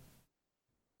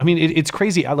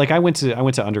crazy. I went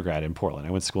to undergrad in Portland.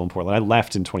 I went to school in Portland. I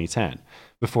left in 2010.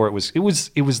 Before it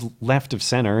was left of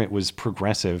center. It was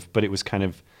progressive, but it was kind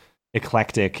of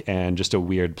eclectic and just a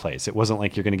weird place. It wasn't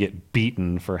like you're going to get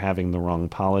beaten for having the wrong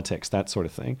politics, that sort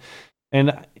of thing.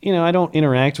 And, I don't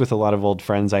interact with a lot of old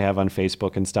friends I have on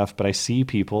Facebook and stuff, but I see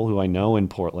people who I know in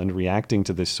Portland reacting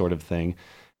to this sort of thing.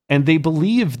 And they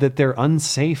believe that they're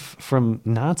unsafe from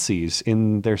Nazis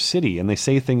in their city. And they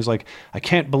say things like, I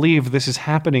can't believe this is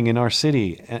happening in our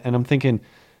city. And I'm thinking,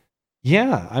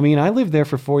 yeah, I mean, I lived there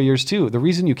for 4 years too. The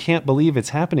reason you can't believe it's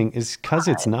happening is because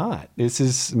it's not. This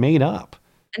is made up.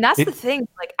 And that's the thing.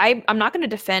 Like, I'm not going to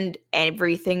defend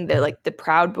everything that like the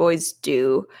Proud Boys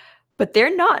do, but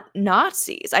they're not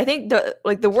Nazis. I think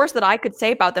the worst that I could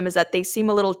say about them is that they seem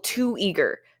a little too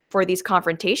eager for these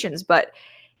confrontations, but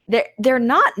they're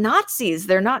not Nazis.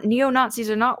 They're not neo-Nazis.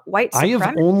 They're not white supremacists. I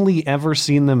have only ever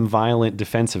seen them violent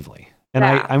defensively. And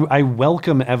yeah. I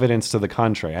welcome evidence to the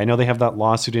contrary. I know they have that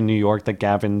lawsuit in New York that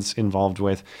Gavin's involved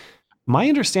with. My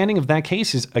understanding of that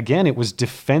case is, again, it was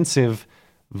defensive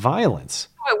violence.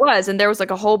 Oh, it was. And there was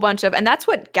like a whole bunch of, and that's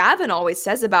what Gavin always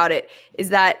says about it, is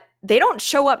that they don't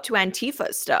show up to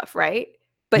Antifa stuff, right?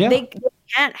 But they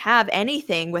can't have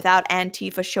anything without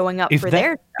Antifa showing up for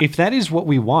their stuff. If that is what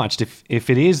we watched, if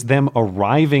it is them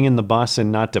arriving in the bus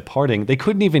and not departing, they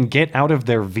couldn't even get out of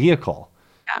their vehicle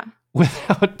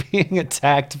without being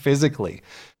attacked physically.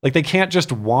 Like, they can't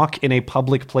just walk in a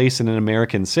public place in an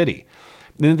American city.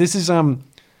 And this is,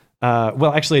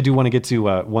 well, actually, I do want to get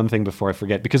to one thing before I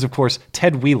forget, because, of course,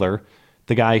 Ted Wheeler,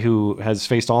 the guy who has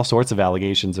faced all sorts of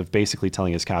allegations of basically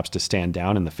telling his cops to stand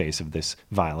down in the face of this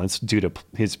violence due to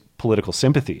his political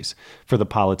sympathies for the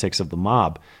politics of the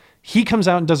mob. He comes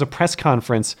out and does a press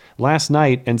conference last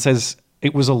night and says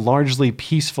it was a largely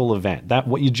peaceful event. That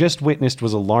what you just witnessed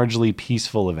was a largely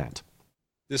peaceful event.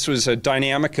 This was a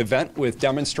dynamic event with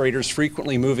demonstrators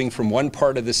frequently moving from one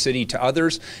part of the city to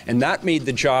others, and that made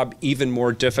the job even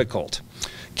more difficult.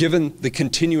 Given the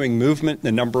continuing movement and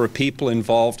the number of people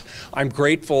involved, I'm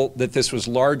grateful that this was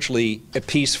largely a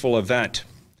peaceful event.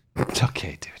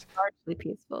 Okay, dude. Largely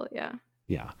peaceful, yeah.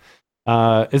 Yeah.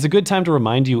 It's a good time to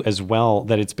remind you as well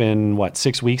that it's been,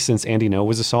 6 weeks since Andy Ngo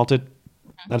was assaulted?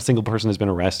 Not a single person has been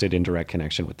arrested in direct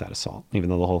connection with that assault, even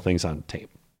though the whole thing's on tape.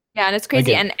 Yeah, and it's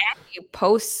crazy. Again. And Andy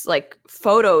posts like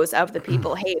photos of the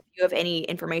people. Hey, if you have any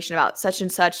information about such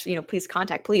and such, please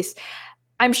contact police.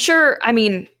 I'm sure,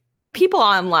 people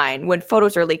online, when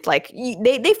photos are leaked, like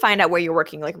they find out where you're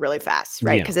working like really fast,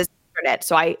 right? Because it's internet.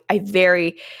 So I'm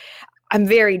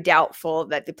very doubtful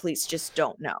that the police just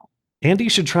don't know. Andy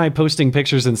should try posting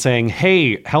pictures and saying,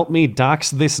 hey, help me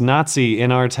dox this Nazi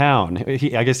in our town.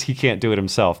 I guess he can't do it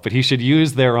himself, but he should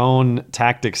use their own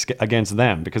tactics against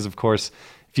them, because, of course,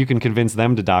 if you can convince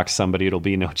them to dox somebody, it'll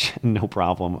be no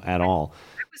problem at all.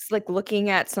 I was like looking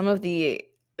at some of the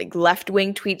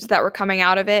left-wing tweets that were coming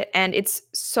out of it, and it's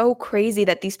so crazy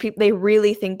that these people, they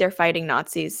really think they're fighting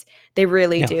Nazis. They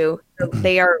really do.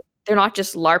 They're not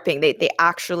just LARPing. They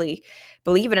actually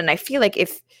believe it. And I feel like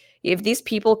if these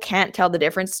people can't tell the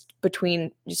difference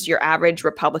between just your average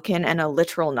Republican and a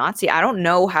literal Nazi, I don't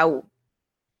know how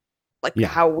what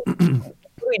do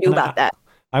we do about that?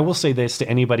 I will say this to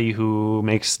anybody who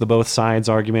makes the both sides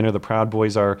argument, or the Proud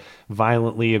Boys are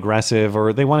violently aggressive,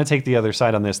 or they want to take the other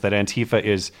side on this, that Antifa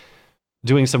is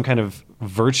doing some kind of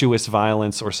virtuous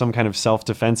violence or some kind of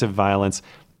self-defensive violence.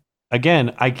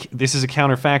 Again, this is a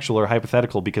counterfactual or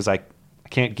hypothetical, because I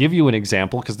can't give you an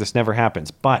example because this never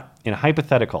happens. But in a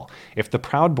hypothetical, if the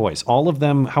Proud Boys, all of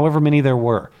them, however many there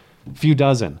were, a few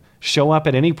dozen, show up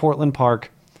at any Portland park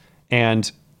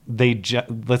and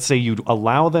let's say you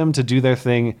allow them to do their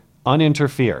thing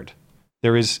uninterfered.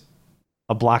 There is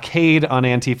a blockade on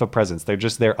Antifa presence. They're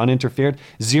just there uninterfered.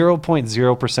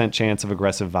 0.0% chance of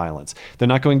aggressive violence. They're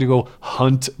not going to go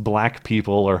hunt black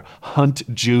people or hunt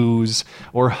Jews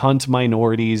or hunt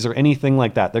minorities or anything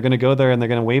like that. They're going to go there and they're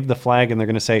going to wave the flag and they're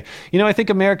going to say, I think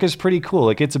America's pretty cool.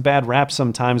 It gets a bad rap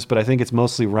sometimes, but I think it's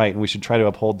mostly right, and we should try to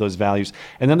uphold those values.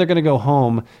 And then they're going to go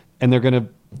home and they're going to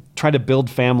try to build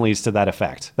families to that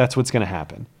effect. That's what's going to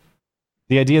happen.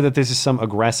 The idea that this is some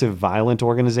aggressive, violent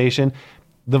organization,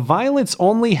 The violence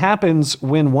only happens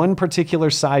when one particular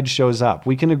side shows up.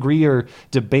 We can agree or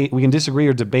debate, we can disagree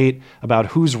or debate about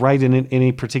who's right in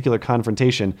any particular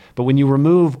confrontation. But when you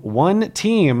remove one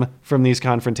team from these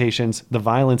confrontations, the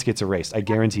violence gets erased. I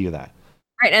guarantee you that.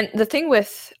 Right, and the thing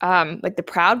with like the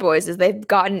Proud Boys is they've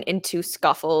gotten into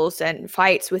scuffles and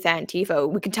fights with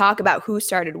Antifa. We can talk about who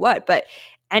started what, but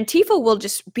Antifa will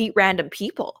just beat random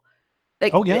people.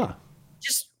 Like, oh yeah,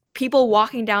 just people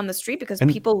walking down the street because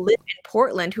people live in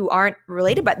Portland who aren't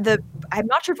related. But I'm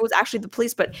not sure if it was actually the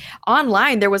police, but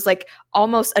online there was like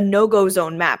almost a no-go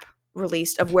zone map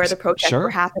released of where the protests were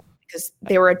happening because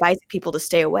they were advising people to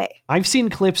stay away. I've seen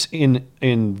clips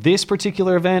in this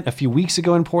particular event a few weeks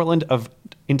ago in Portland of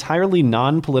entirely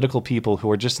non-political people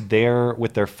who are just there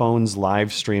with their phones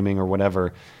live streaming or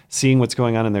whatever, seeing what's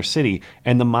going on in their city.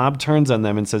 And the mob turns on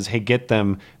them and says, hey, get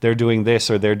them. They're doing this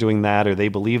or they're doing that, or they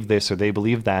believe this or they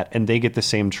believe that. And they get the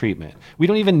same treatment. We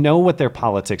don't even know what their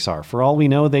politics are. For all we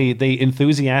know, they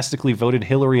enthusiastically voted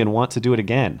Hillary and want to do it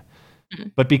again. Mm-hmm.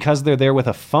 But because they're there with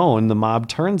a phone, the mob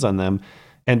turns on them.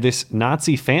 And this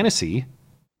Nazi fantasy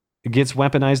gets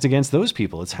weaponized against those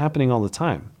people. It's happening all the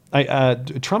time.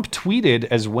 Trump tweeted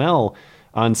as well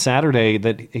on Saturday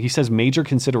that he says major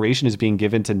consideration is being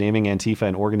given to naming Antifa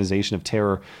an organization of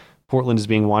terror. Portland is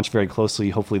being watched very closely.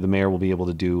 Hopefully the mayor will be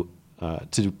able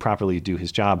to properly do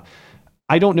his job.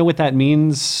 I don't know what that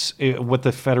means, what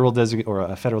the federal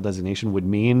designation would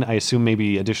mean. I assume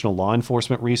maybe additional law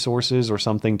enforcement resources or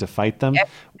something to fight them.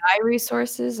 FBI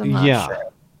resources? I'm not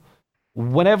sure.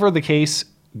 Whatever the case,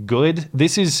 good.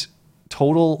 This is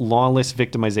total lawless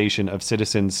victimization of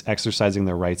citizens exercising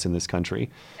their rights in this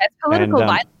country. That's political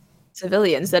violence against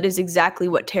civilians. That is exactly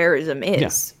what terrorism is.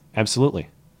 Yeah, absolutely.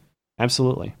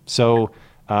 Absolutely. So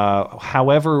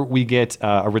however we get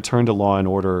a return to law and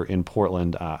order in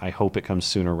Portland, I hope it comes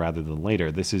sooner rather than later.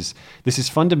 This is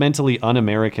fundamentally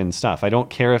un-American stuff. I don't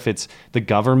care if it's the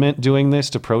government doing this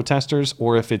to protesters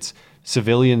or if it's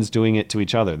civilians doing it to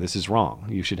each other. This is wrong.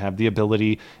 You should have the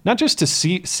ability not just to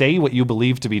say what you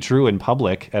believe to be true in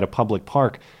public at a public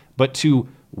park, but to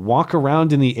walk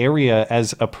around in the area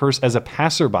as a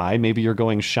passerby. Maybe you're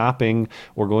going shopping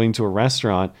or going to a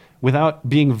restaurant without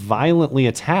being violently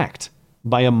attacked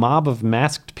by a mob of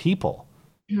masked people.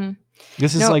 Mm-hmm.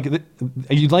 This is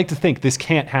you'd like to think this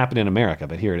can't happen in America,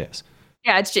 but here it is.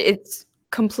 Yeah, it's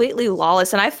completely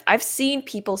lawless. And I've seen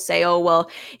people say, oh, well,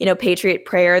 Patriot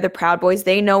Prayer, the Proud Boys,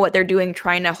 they know what they're doing,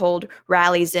 trying to hold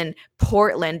rallies in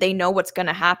Portland. They know what's going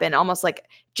to happen. Almost like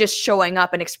just showing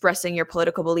up and expressing your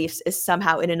political beliefs is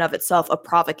somehow in and of itself a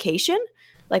provocation.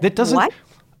 Like, that doesn't, what?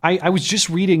 I was just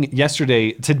reading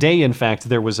today, in fact,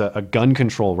 there was a gun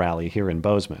control rally here in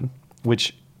Bozeman,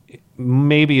 which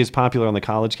maybe is popular on the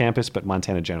college campus, but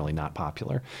Montana generally not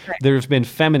popular. Right. There's been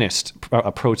feminist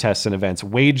protests and events,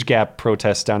 wage gap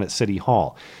protests down at City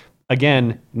Hall.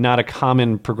 Again, not a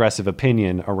common progressive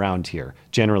opinion around here,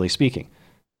 generally speaking.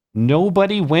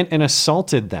 Nobody went and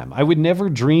assaulted them. I would never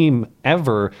dream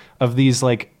ever of these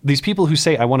people who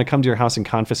say, I want to come to your house and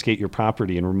confiscate your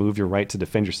property and remove your right to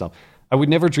defend yourself. I would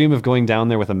never dream of going down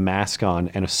there with a mask on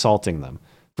and assaulting them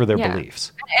for their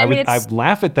beliefs. I'd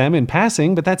laugh at them in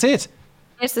passing, but that's it.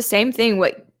 It's the same thing.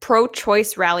 What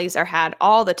pro-choice rallies are had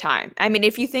all the time. I mean,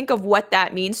 if you think of what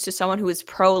that means to someone who is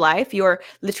pro-life, you're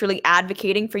literally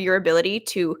advocating for your ability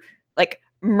to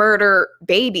murder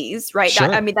babies, right? Sure.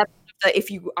 That's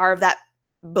if you are of that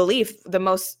belief, the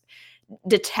most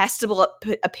detestable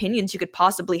opinions you could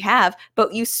possibly have,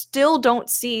 but you still don't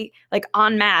see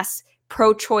en masse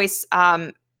pro-choice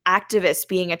activists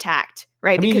being attacked.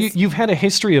 Right. I mean, you've had a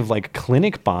history of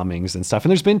clinic bombings and stuff,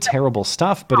 and there's been terrible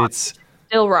stuff, but it's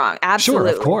still wrong. Absolutely.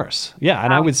 Sure, of course. Yeah.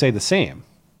 And I would say the same.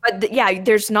 But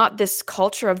there's not this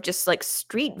culture of just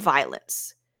street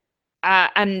violence.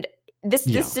 And this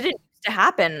didn't used to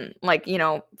happen 5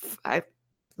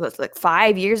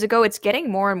 years ago. It's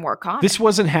getting more and more common. This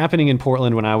wasn't happening in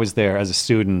Portland when I was there as a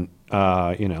student,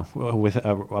 with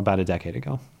about a decade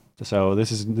ago. So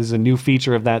this is a new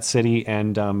feature of that city,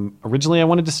 and originally I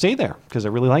wanted to stay there because I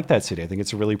really like that city. I think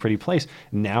it's a really pretty place.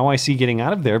 Now I see getting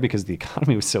out of there, because the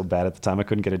economy was so bad at the time I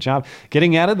couldn't get a job.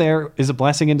 Getting out of there is a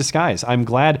blessing in disguise. I'm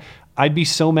glad. I'd be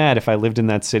so mad if I lived in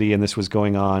that city and this was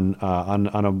going on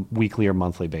a weekly or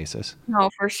monthly basis. No,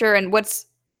 for sure. And what's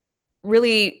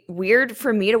really weird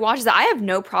for me to watch is that I have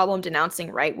no problem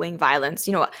denouncing right-wing violence.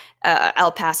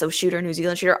 El Paso shooter, New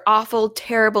Zealand shooter, awful,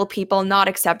 terrible people, not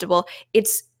acceptable.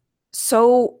 It's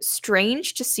so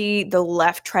strange to see the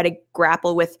left try to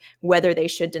grapple with whether they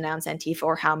should denounce Antifa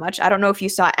or how much. I don't know if you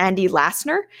saw Andy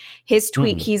Lassner, his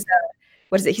tweet. He's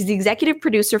the executive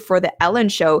producer for the Ellen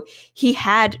Show. He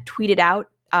had tweeted out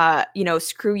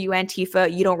screw you,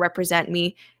 Antifa, you don't represent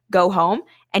me, go home.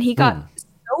 And he got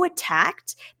so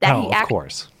attacked that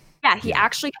he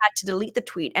actually had to delete the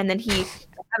tweet. And then he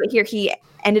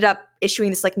ended up issuing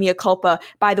this like mea culpa.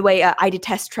 By the way, I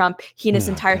detest Trump. He and his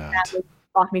entire family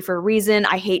blocked me for a reason.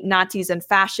 I hate Nazis and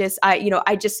fascists. I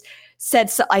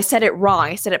said it wrong.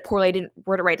 I said it poorly. I didn't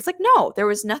word it right. It's like, no, there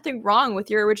was nothing wrong with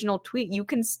your original tweet. You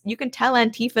can tell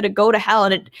Antifa to go to hell,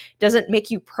 and it doesn't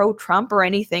make you pro-Trump or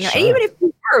anything. Sure. Even if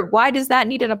you were, why does that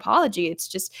need an apology? It's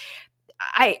just,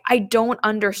 I don't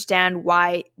understand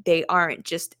why they aren't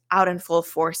just out in full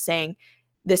force saying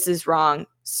this is wrong,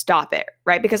 stop it,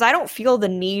 right? Because I don't feel the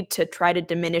need to try to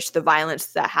diminish the violence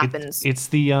that happens. It's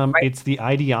the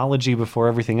ideology before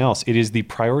everything else. It is the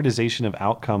prioritization of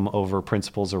outcome over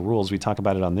principles or rules. We talk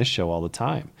about it on this show all the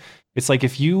time. It's like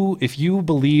if you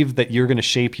believe that you're going to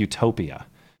shape utopia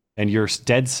and you're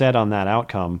dead set on that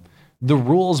outcome, the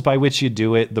rules by which you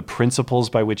do it, the principles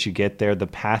by which you get there, the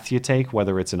path you take,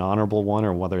 whether it's an honorable one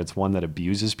or whether it's one that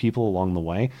abuses people along the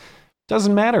way,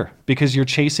 doesn't matter, because you're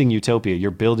chasing utopia,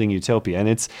 you're building utopia. And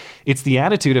it's the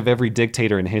attitude of every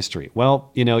dictator in history.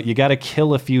 Well, you got to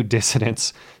kill a few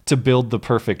dissidents to build the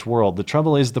perfect world. The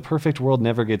trouble is the perfect world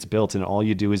never gets built, and all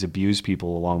you do is abuse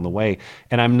people along the way.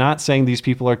 And I'm not saying these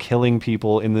people are killing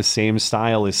people in the same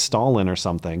style as Stalin or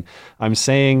something. I'm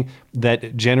saying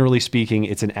that generally speaking,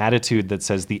 it's an attitude that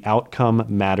says the outcome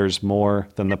matters more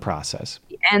than the process.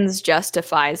 The ends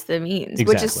justifies the means, exactly.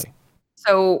 Which is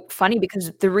so funny,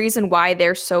 because the reason why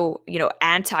they're so,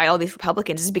 anti all these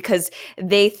Republicans is because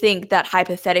they think that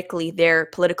hypothetically their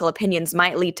political opinions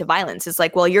might lead to violence. It's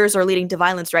like, well, yours are leading to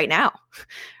violence right now.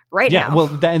 Now. Yeah, well,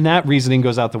 and that reasoning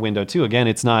goes out the window too. Again,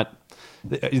 it's not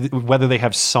whether they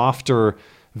have softer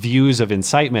views of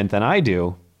incitement than I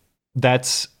do.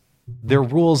 Their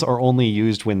rules are only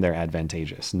used when they're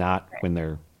advantageous, not when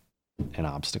they're an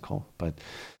obstacle. But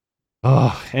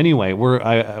anyway, we're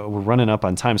running up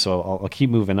on time, so I'll keep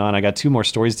moving on. I got 2 more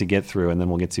stories to get through, and then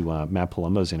we'll get to Matt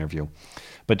Palumbo's interview.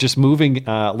 But just moving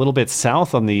a little bit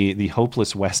south on the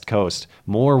hopeless West Coast,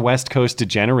 more West Coast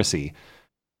degeneracy.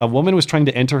 A woman was trying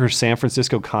to enter her San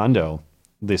Francisco condo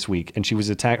this week, and she was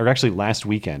attacked, or actually last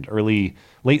weekend,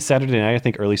 late Saturday night, I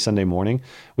think early Sunday morning,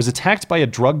 was attacked by a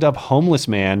drugged up homeless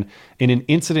man in an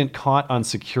incident caught on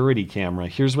security camera.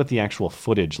 Here's what the actual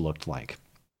footage looked like.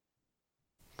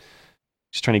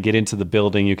 She's trying to get into the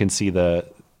building. You can see the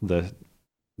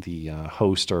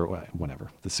host or whatever,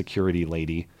 the security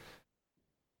lady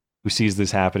who sees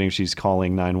this happening. She's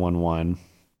calling 911.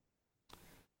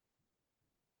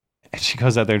 And she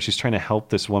goes out there and she's trying to help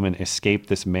this woman escape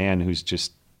this man who's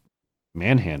just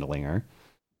manhandling her.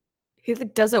 He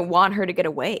doesn't want her to get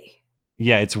away.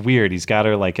 Yeah, it's weird. He's got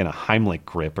her like in a Heimlich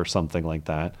grip or something like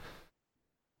that.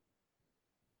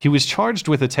 He was charged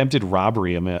with attempted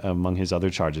robbery among his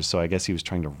other charges, so I guess he was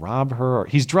trying to rob her. Or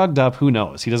he's drugged up, who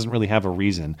knows? He doesn't really have a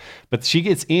reason. But she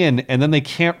gets in, and then they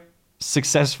can't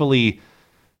successfully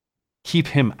keep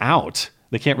him out.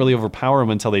 They can't really overpower him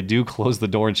until they do close the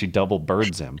door, and she double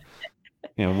birds him.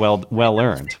 Well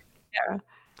earned. Yeah.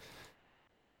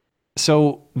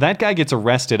 So that guy gets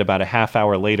arrested about a half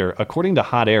hour later. According to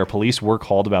Hot Air, police were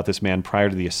called about this man prior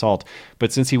to the assault,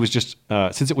 but since it was just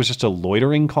a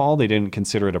loitering call, they didn't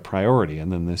consider it a priority.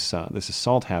 And then this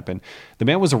assault happened. The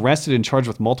man was arrested and charged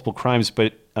with multiple crimes,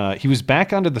 but he was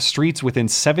back onto the streets within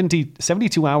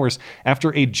 72 hours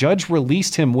after a judge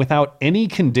released him without any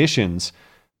conditions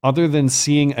other than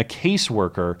seeing a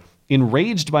caseworker.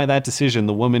 Enraged by that decision,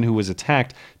 the woman who was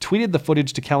attacked tweeted the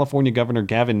footage to California Governor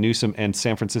Gavin Newsom and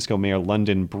San Francisco Mayor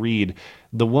London Breed.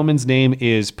 The woman's name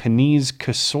is Penise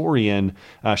Kasorian.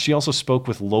 She also spoke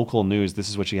with local news. This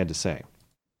is what she had to say.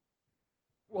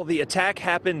 Well, the attack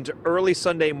happened early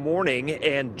Sunday morning,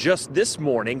 and just this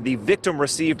morning, the victim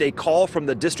received a call from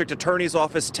the district attorney's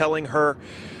office telling her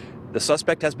the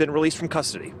suspect has been released from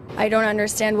custody. I don't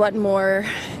understand what more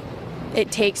it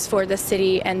takes for the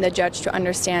city and the judge to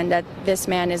understand that this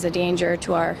man is a danger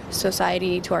to our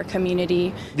society, to our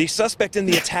community. The suspect in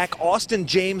the attack, Austin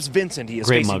James Vincent, he is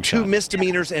facing 2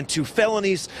 misdemeanors and 2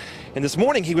 felonies. And this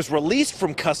morning he was released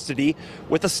from custody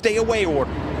with a stay-away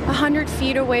order. 100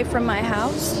 feet away from my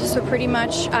house, so pretty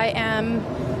much I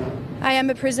am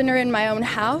a prisoner in my own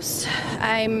house.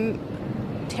 I'm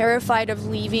terrified of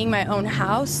leaving my own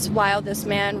house while this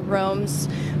man roams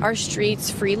our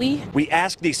streets freely. We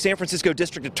asked the San Francisco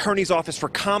District Attorney's Office for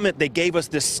comment. They gave us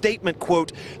this statement,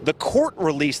 quote, "The court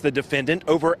released the defendant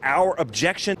over our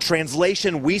objection."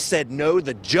 Translation, we said no,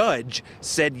 the judge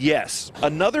said yes.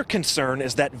 Another concern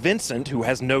is that Vincent, who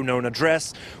has no known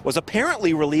address, was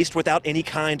apparently released without any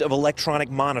kind of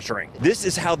electronic monitoring. This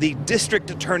is how the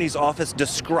District Attorney's Office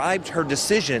described her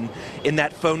decision in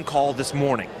that phone call this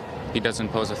morning. He doesn't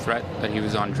pose a threat, that he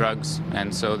was on drugs,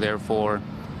 and so therefore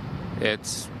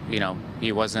it's,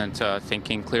 he wasn't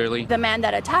thinking clearly. The man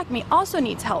that attacked me also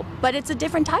needs help, but it's a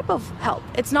different type of help.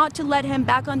 It's not to let him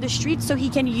back on the street so he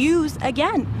can use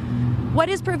again. What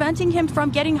is preventing him from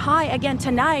getting high again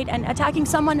tonight and attacking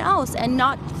someone else and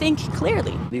not think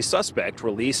clearly? The suspect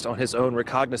released on his own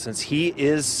recognizance. He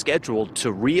is scheduled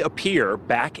to reappear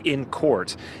back in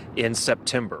court in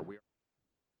September.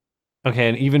 Okay,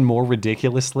 and even more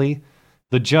ridiculously,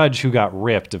 the judge who got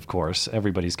ripped, of course,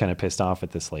 everybody's kind of pissed off at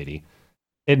this lady,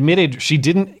 admitted she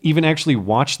didn't even actually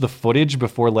watch the footage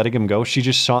before letting him go.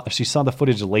 She saw the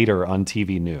footage later on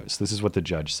TV news. This is what the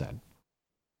judge said.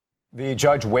 The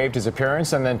judge waived his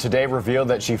appearance and then today revealed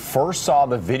that she first saw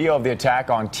the video of the attack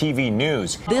on TV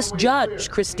news. This judge,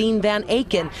 Christine Van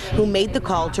Aken, who made the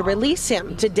call to release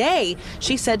him. Today,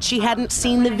 she said she hadn't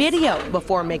seen the video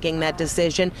before making that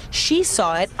decision. She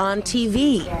saw it on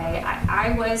TV.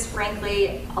 I was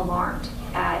frankly alarmed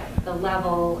at the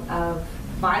level of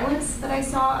violence that I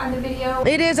saw on the video.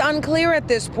 It is unclear at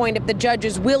this point if the judge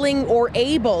is willing or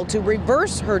able to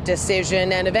reverse her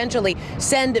decision and eventually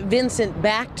send Vincent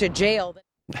back to jail.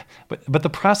 But the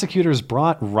prosecutors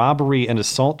brought robbery and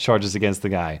assault charges against the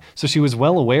guy, so she was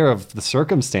well aware of the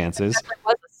circumstances. There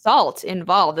was assault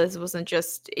involved. This wasn't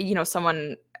just,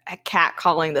 someone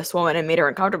catcalling this woman and made her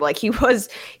uncomfortable. Like he was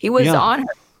on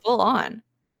her full on.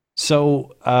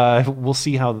 So we'll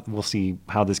see how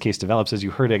this case develops. As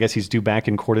you heard, I guess he's due back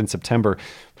in court in September.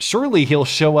 Surely he'll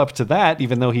show up to that,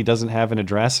 even though he doesn't have an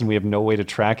address and we have no way to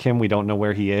track him. We don't know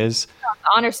where he is.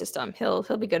 Honor system. He'll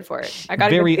be good for it.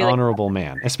 Very honorable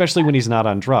man, especially when he's not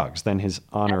on drugs. Then his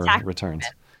honor returns.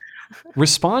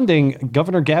 Responding,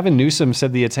 Governor Gavin Newsom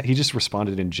said the attack, he just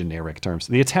responded in generic terms.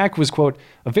 The attack was, quote,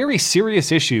 a very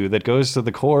serious issue that goes to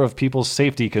the core of people's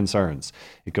safety concerns.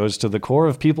 It goes to the core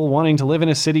of people wanting to live in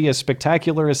a city as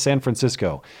spectacular as San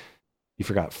Francisco. You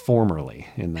forgot formerly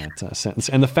in that sentence.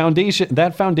 And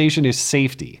that foundation is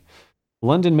safety.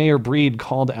 London Mayor Breed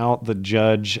called out the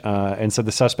judge and said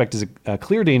the suspect is a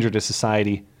clear danger to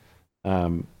society.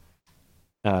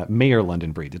 Mayor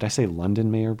London Breed. Did I say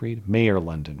London Mayor Breed? Mayor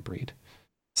London Breed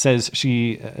says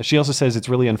she also says it's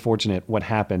really unfortunate what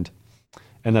happened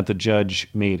and that the judge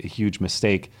made a huge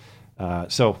mistake.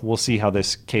 So we'll see how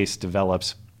this case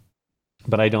develops.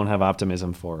 But I don't have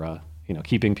optimism for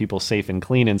keeping people safe and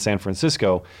clean in San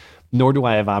Francisco, nor do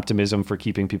I have optimism for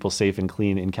keeping people safe and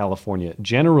clean in California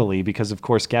generally, because of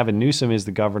course Gavin Newsom is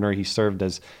the governor. He served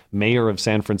as mayor of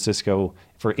San Francisco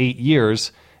for 8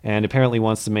 years. And apparently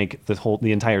wants to make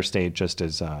the entire state just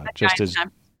as a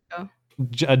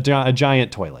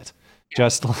giant toilet,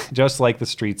 just like the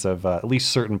streets of at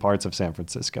least certain parts of San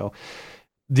Francisco.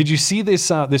 Did you see this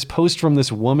post from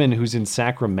this woman who's in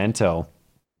Sacramento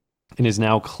and is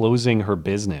now closing her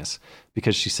business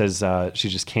because she says she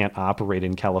just can't operate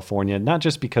in California, not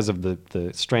just because of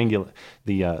the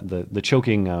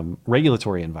choking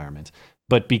regulatory environment,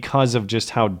 but because of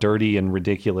just how dirty and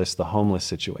ridiculous the homeless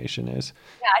situation is.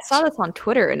 Yeah, I saw this on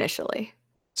Twitter initially.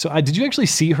 So did you actually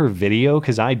see her video?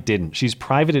 Because I didn't. She's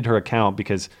privated her account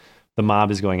because the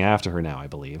mob is going after her now, I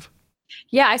believe.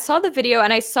 Yeah, I saw the video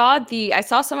and I saw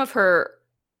some of her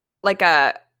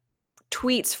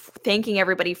tweets thanking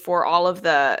everybody for all of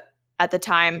the, at the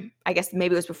time, I guess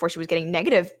maybe it was before she was getting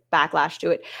negative backlash to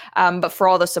it, but for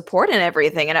all the support and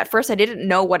everything. And at first I didn't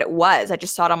know what it was. I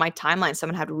just saw it on my timeline.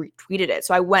 Someone had retweeted it.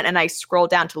 So I went and I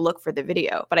scrolled down to look for the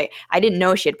video, but I didn't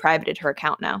know she had privated her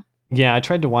account now. Yeah, I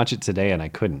tried to watch it today and I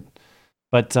couldn't.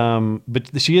 But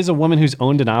she is a woman who's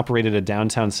owned and operated a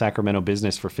downtown Sacramento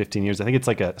business for 15 years. I think it's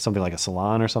like something like a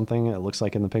salon or something. It looks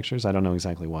like in the pictures. I don't know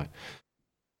exactly what.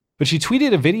 But she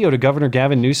tweeted a video to Governor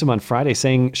Gavin Newsom on Friday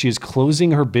saying she is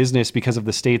closing her business because of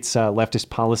the state's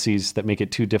leftist policies that make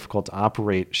it too difficult to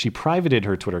operate. She privated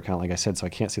her Twitter account, like I said, so I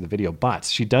can't see the video. But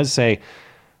she does say,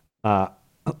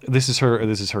 this is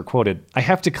her quoted, "I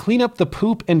have to clean up the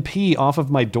poop and pee off of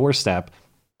my doorstep.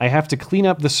 I have to clean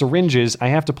up the syringes. I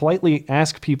have to politely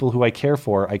ask people who I care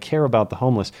about the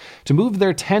homeless, to move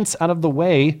their tents out of the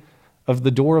way of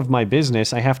the door of my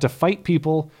business. I have to fight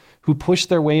people who push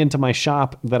their way into my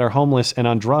shop that are homeless and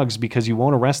on drugs because you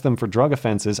won't arrest them for drug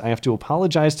offenses. I have to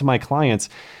apologize to my clients.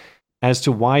 as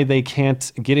to why they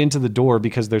can't get into the door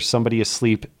because there's somebody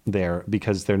asleep there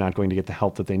because they're not going to get the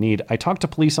help that they need. I talked to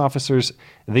police officers.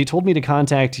 They told me to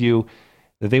contact you.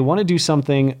 They want to do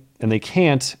something and they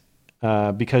can't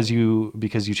because you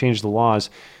changed the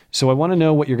laws. So I want to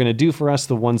know what you're going to do for us,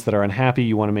 the ones that are unhappy.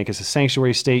 You want to make us a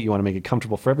sanctuary state. You want to make it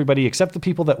comfortable for everybody, except the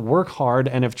people that work hard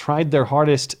and have tried their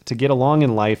hardest to get along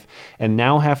in life and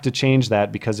now have to change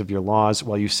that because of your laws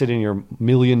while you sit in your $1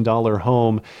 million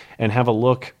home and have a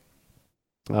look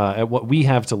at what we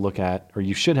have to look at, or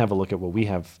you should have a look at what we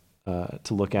have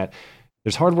to look at.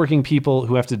 There's hardworking people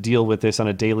who have to deal with this on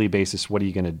a daily basis. What are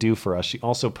you going to do for us? She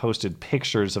also posted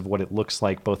pictures of what it looks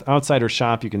like, both outside her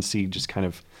shop. You can see just kind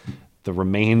of the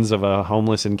remains of a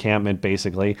homeless encampment,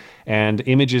 basically, and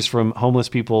images from homeless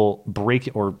people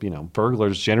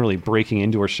burglars generally breaking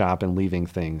into her shop and leaving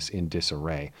things in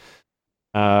disarray.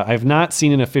 I've not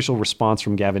seen an official response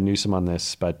from Gavin Newsom on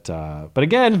this, but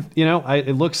again,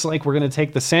 it looks like we're going to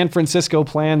take the San Francisco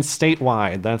plan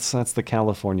statewide. That's the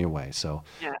California way. So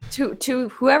yeah. To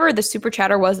whoever the super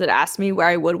chatter was that asked me where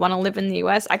I would want to live in the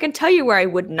U.S., I can tell you where I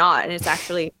would not, and it's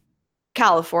actually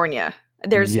California.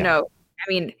 There's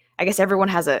I guess everyone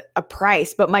has a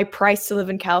price, but my price to live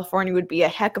in California would be a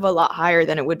heck of a lot higher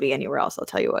than it would be anywhere else, I'll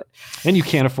tell you what. And you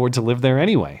can't afford to live there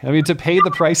anyway. I mean, to pay the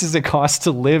prices it costs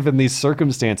to live in these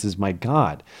circumstances, my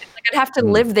God. Like I'd have to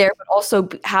live there, but also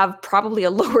have probably a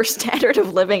lower standard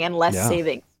of living and less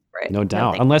savings. Right? No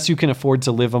doubt. Unless you can afford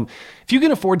to live them. If you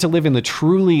can afford to live in the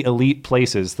truly elite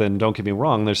places, then don't get me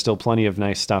wrong, there's still plenty of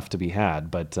nice stuff to be had.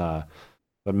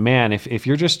 But man, if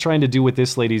you're just trying to do what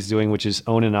this lady's doing, which is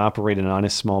own and operate an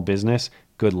honest small business,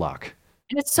 good luck.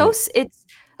 And it's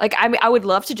like, I mean, I would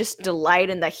love to just delight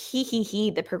in the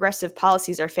the progressive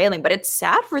policies are failing, but it's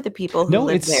sad for the people who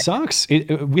live there. No, it sucks.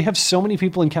 We have so many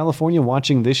people in California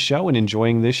watching this show and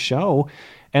enjoying this show,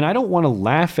 and I don't want to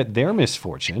laugh at their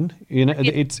misfortune.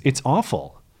 It's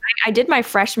awful. I did my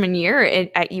freshman year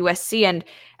at USC, and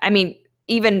I mean,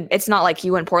 even it's not like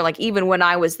you went poor. Like even when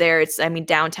I was there,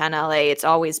 downtown LA, it's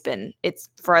always been, it's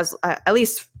for us, at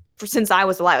least since I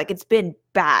was alive, like it's been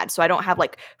bad. So I don't have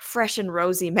like fresh and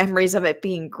rosy memories of it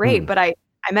being great, but I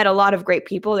met a lot of great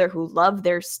people there who love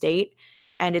their state.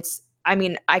 And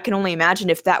I can only imagine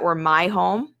if that were my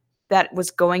home that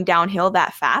was going downhill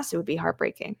that fast, it would be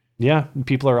heartbreaking. Yeah,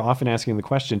 people are often asking the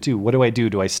question too, what do I do?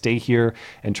 Do I stay here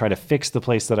and try to fix the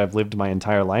place that I've lived my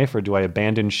entire life, or do I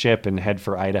abandon ship and head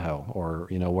for Idaho or,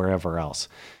 wherever else?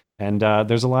 And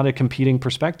there's a lot of competing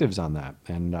perspectives on that.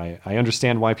 And I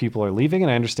understand why people are leaving, and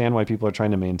I understand why people are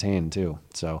trying to maintain too.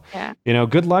 So,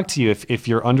 good luck to you if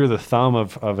you're under the thumb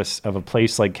of a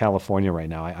place like California right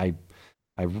now.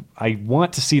 I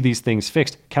want to see these things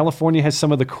fixed. California has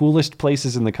some of the coolest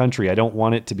places in the country. I don't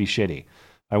want it to be shitty.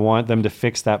 I want them to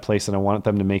fix that place, and I want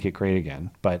them to make it great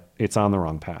again. But it's on the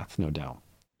wrong path, no doubt.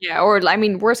 Yeah, or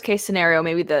worst case scenario,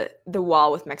 maybe the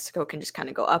wall with Mexico can just kind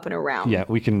of go up and around. Yeah,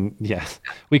 we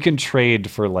can trade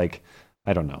for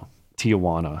I don't know,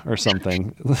 Tijuana or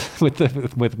something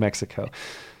with Mexico.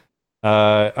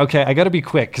 Okay, I got to be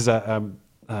quick because I'm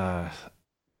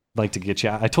like to get you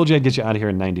out. I told you I'd get you out of here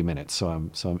in 90 minutes, so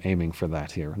I'm aiming for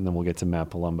that here, and then we'll get to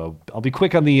Matt Palumbo. I'll be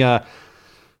quick on the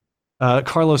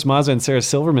Carlos Maza and Sarah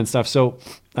Silverman stuff. So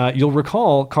you'll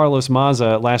recall Carlos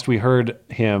Maza, last we heard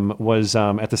him, was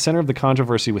at the center of the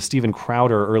controversy with Steven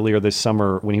Crowder earlier this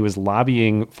summer when he was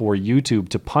lobbying for YouTube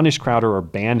to punish Crowder or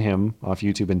ban him off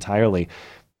YouTube entirely.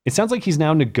 It sounds like he's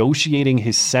now negotiating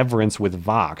his severance with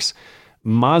Vox.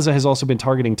 Maza has also been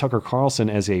targeting Tucker Carlson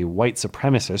as a white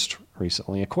supremacist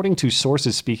recently. According to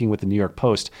sources speaking with the New York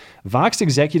Post, Vox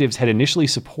executives had initially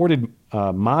supported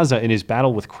Maza in his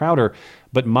battle with Crowder,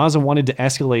 but Maza wanted to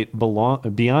escalate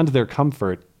beyond their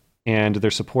comfort, and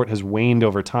their support has waned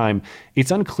over time.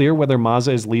 It's unclear whether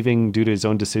Maza is leaving due to his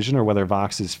own decision or whether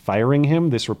Vox is firing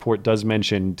him. This report does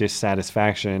mention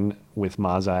dissatisfaction with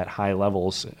Maza at high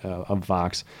levels of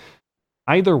Vox.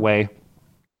 Either way,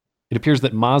 it appears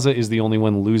that Maza is the only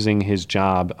one losing his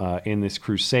job in this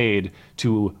crusade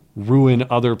to ruin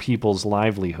other people's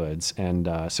livelihoods.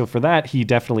 And so for that, he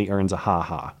definitely earns a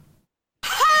ha-ha.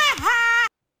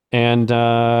 And, you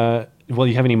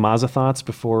have any Maza thoughts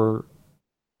before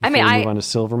we move on to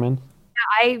Silverman?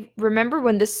 I remember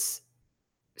when this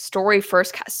story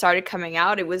first started coming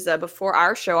out, it was before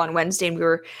our show on Wednesday,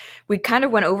 and we kind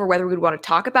of went over whether we'd want to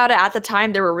talk about it. At the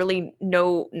time, there were really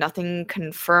nothing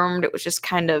confirmed. It was just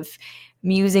kind of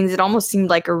musings. It almost seemed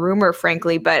like a rumor,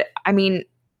 frankly. But I mean,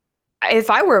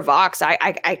 if I were Vox,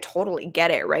 I totally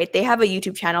get it, right? They have a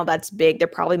YouTube channel that's big. They're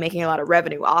probably making a lot of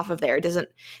revenue off of there.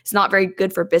 It's not very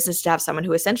good for business to have someone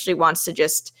who essentially wants to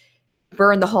just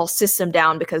burn the whole system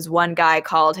down because one guy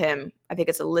called him, I think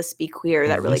it's a lispy queer,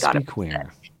 that really got him. Queer.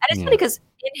 And it's funny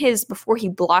because before he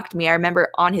blocked me, I remember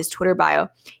on his Twitter bio,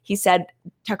 he said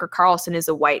Tucker Carlson is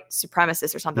a white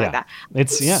supremacist or something like that. It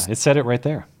said it right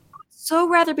there. So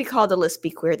rather be called a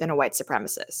lispy queer than a white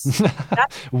supremacist.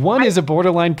 One is a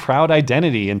borderline proud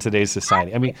identity in today's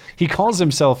society. I mean, he calls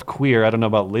himself queer. I don't know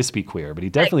about lispy queer, but he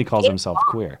definitely calls himself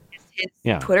queer.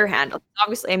 His Twitter handle.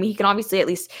 Obviously, I mean, he can obviously at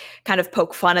least kind of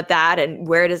poke fun at that and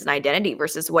wear it as an identity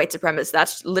versus white supremacist.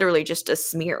 That's literally just a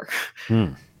smear.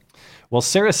 Well,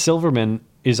 Sarah Silverman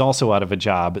is also out of a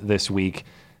job this week.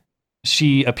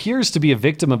 She appears to be a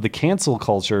victim of the cancel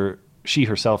culture she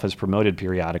herself has promoted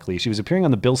periodically. She was appearing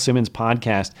on the Bill Simmons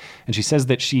podcast, and she says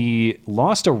that she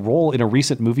lost a role in a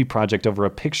recent movie project over a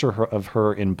picture of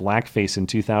her in blackface in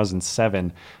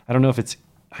 2007. I don't know if it's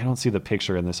I don't see the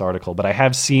picture in this article, but I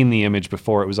have seen the image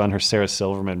before. It was on her Sarah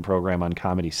Silverman program on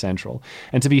Comedy Central.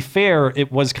 And to be fair,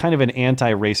 it was kind of an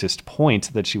anti-racist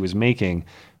point that she was making,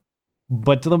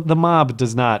 but the mob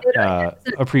does not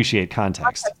appreciate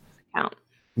context.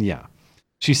 Yeah.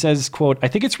 She says, quote, "I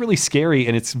think it's really scary,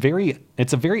 and it's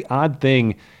a very odd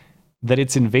thing that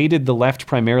it's invaded the left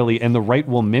primarily, and the right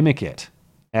will mimic it."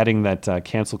 Adding that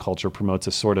cancel culture promotes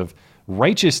a sort of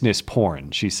righteousness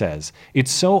porn, she says.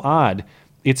 "It's so odd.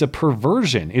 It's a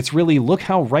perversion. It's really, look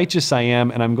how righteous I am,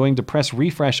 and I'm going to press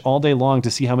refresh all day long to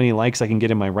see how many likes I can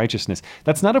get in my righteousness."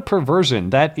 That's not a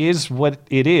perversion. That is what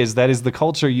it is. That is the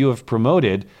culture you have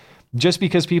promoted. Just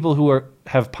because people who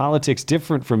have politics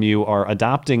different from you are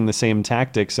adopting the same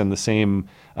tactics and the same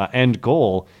end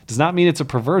goal does not mean it's a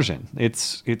perversion.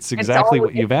 It's exactly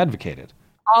what you've advocated.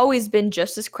 Always been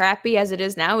just as crappy as it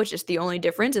is now. It's just the only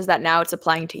difference is that now it's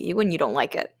applying to you and you don't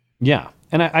like it. Yeah.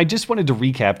 And I just wanted to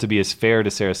recap to be as fair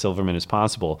to Sarah Silverman as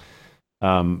possible.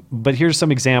 But here's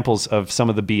some examples of some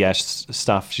of the BS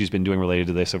stuff she's been doing related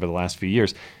to this over the last few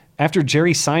years. After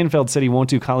Jerry Seinfeld said he won't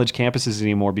do college campuses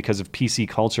anymore because of PC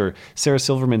culture, Sarah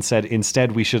Silverman said,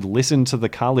 "Instead, we should listen to the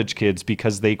college kids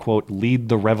because they, quote, lead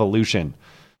the revolution."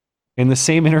 In the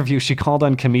same interview, she called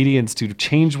on comedians to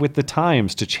change with the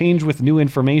times, to change with new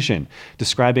information,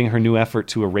 describing her new effort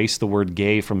to erase the word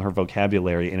gay from her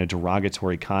vocabulary in a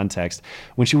derogatory context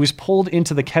when she was pulled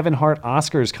into the Kevin Hart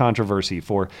Oscars controversy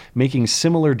for making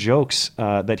similar jokes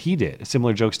that he did,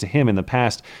 similar jokes to him in the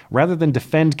past. Rather than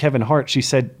defend Kevin Hart, she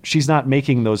said she's not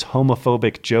making those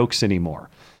homophobic jokes anymore.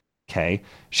 Okay.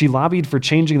 She lobbied for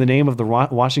changing the name of the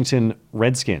Washington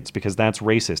Redskins because that's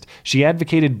racist. She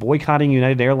advocated boycotting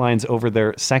United Airlines over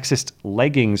their sexist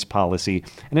leggings policy.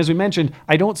 And as we mentioned,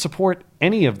 I don't support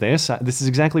any of this. This is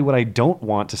exactly what I don't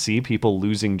want to see, people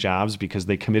losing jobs because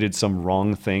they committed some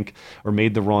wrong think or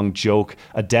made the wrong joke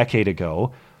a decade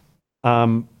ago.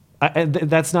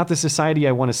 That's not the society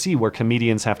I want to see, where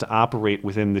comedians have to operate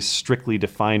within this strictly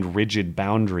defined, rigid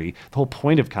boundary. The whole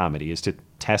point of comedy is to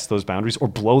test those boundaries or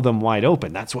blow them wide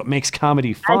open. That's what makes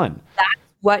comedy fun. That's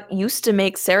what used to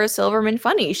make Sarah Silverman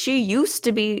funny. She used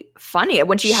to be funny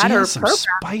when she had her some program.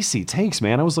 Spicy takes,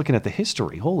 man. I was looking at the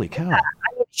history. Holy cow. Yeah,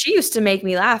 I mean, she used to make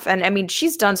me laugh. And I mean,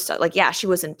 she's done stuff like, yeah, she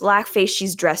was in blackface.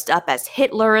 She's dressed up as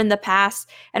Hitler in the past.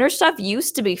 And her stuff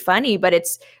used to be funny, but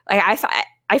it's like,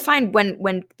 I find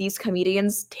when these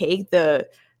comedians take the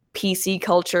PC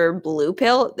culture blue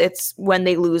pill, it's when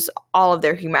they lose all of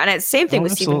their humanity. Same thing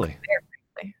with Stephen Colbert.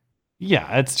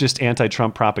 Yeah, it's just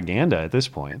anti-Trump propaganda at this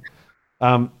point.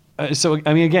 So,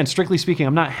 I mean, again, strictly speaking,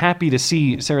 I'm not happy to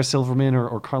see Sarah Silverman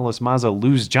or Carlos Maza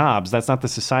lose jobs. That's not the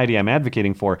society I'm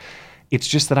advocating for. It's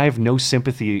just that I have no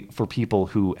sympathy for people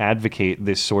who advocate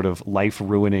this sort of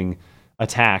life-ruining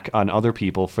attack on other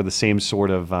people for the same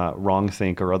sort of wrong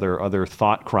think or other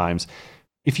thought crimes.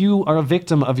 If you are a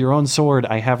victim of your own sword,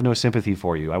 I have no sympathy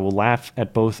for you. I will laugh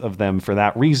at both of them for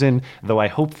that reason, though I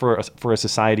hope for a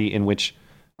society in which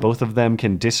both of them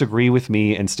can disagree with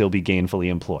me and still be gainfully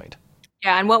employed.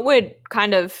 Yeah, and what would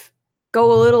kind of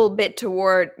go a little bit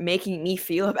toward making me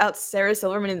feel about Sarah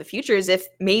Silverman in the future is if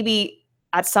maybe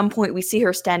at some point we see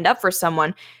her stand up for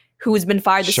someone who's been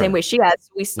fired the same way she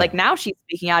has. Like now she's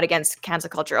speaking out against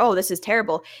cancel culture. Oh, this is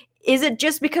terrible. Is it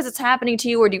just because it's happening to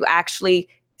you, or do you actually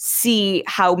see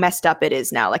how messed up it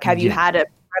is now? Like, have you had a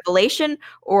revelation,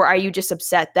 or are you just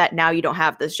upset that now you don't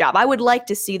have this job? I would like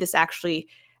to see this actually,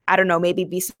 I don't know, maybe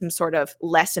be some sort of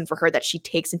lesson for her that she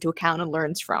takes into account and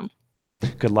learns from.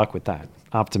 Good luck with that.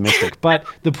 Optimistic. But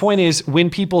the point is,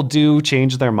 when people do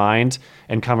change their mind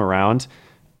and come around,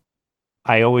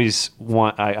 I always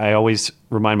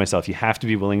remind myself, you have to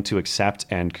be willing to accept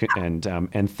and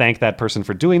thank that person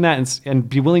for doing that and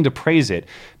be willing to praise it,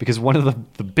 because one of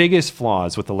the biggest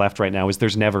flaws with the left right now is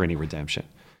there's never any redemption.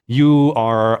 You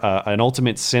are an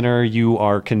ultimate sinner. You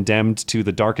are condemned to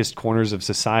the darkest corners of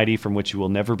society from which you will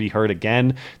never be heard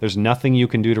again. There's nothing you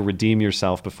can do to redeem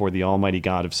yourself before the almighty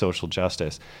God of social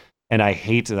justice. And I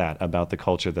hate that about the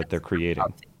culture that they're creating.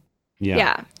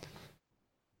 Yeah.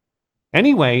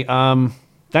 Anyway,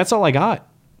 that's all I got.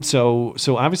 So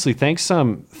obviously, thanks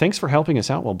for helping us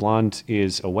out while Blonde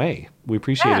is away. We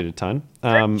appreciate it a ton.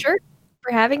 Sure,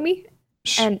 for having me.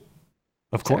 And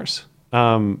of course.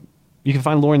 You can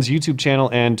find Lauren's YouTube channel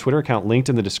and Twitter account linked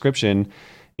in the description.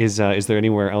 Is there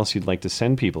anywhere else you'd like to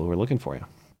send people who are looking for you?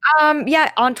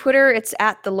 Yeah, on Twitter, it's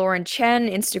at the Lauren Chen.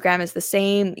 Instagram is the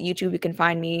same. YouTube, you can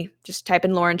find me. Just type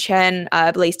in Lauren Chen,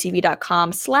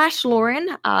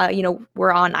 blazetv.com/Lauren.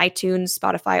 We're on iTunes,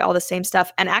 Spotify, all the same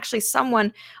stuff. And actually,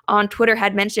 someone on Twitter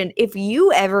had mentioned, if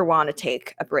you ever want to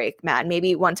take a break, Matt,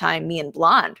 maybe one time me and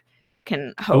Blonde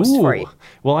can host for you.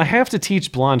 Well, I have to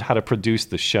teach Blonde how to produce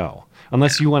the show.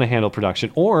 Unless you want to handle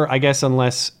production, or I guess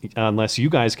unless you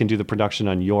guys can do the production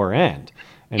on your end.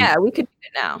 Yeah, we could do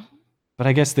it now. But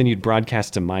I guess then you'd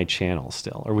broadcast to my channel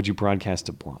still, or would you broadcast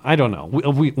to Blonde? I don't know.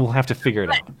 We'll have to figure it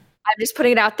out. I'm just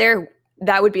putting it out there.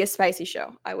 That would be a spicy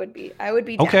show. I would be down.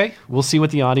 Okay, we'll see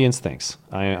what the audience thinks.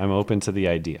 I'm open to the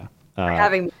idea. For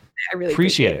having me, I really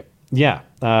appreciate it. Yeah.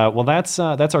 Well, that's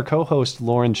our co-host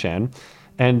Lauren Chen.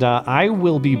 And I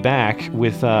will be back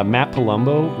with Matt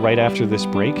Palumbo right after this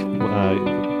break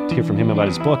to hear from him about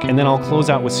his book. And then I'll close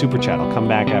out with Super Chat. I'll come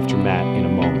back after Matt in a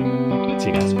moment. See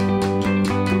you guys.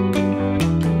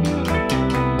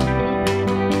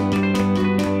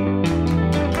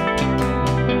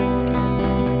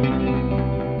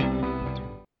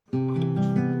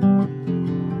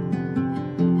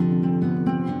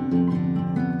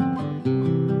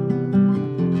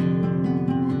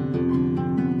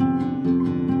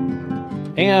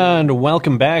 And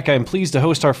welcome back. I'm pleased to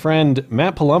host our friend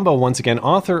Matt Palumbo once again,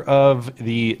 author of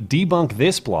the Debunk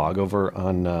This blog over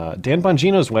on Dan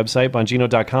Bongino's website,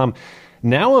 bongino.com,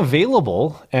 now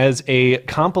available as a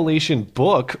compilation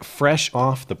book fresh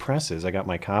off the presses. I got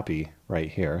my copy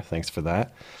right here. Thanks for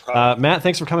that. Matt,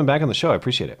 thanks for coming back on the show. I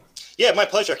appreciate it. Yeah, my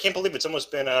pleasure. I can't believe it's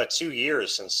almost been 2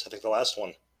 years since I think the last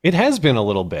one. It has been a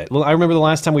little bit. Well, I remember the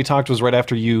last time we talked was right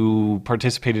after you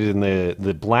participated in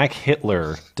the Black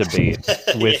Hitler debate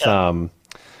with Gavin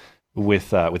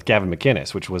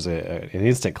McInnes, which was an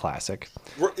instant classic.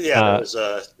 Yeah, that was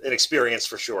an experience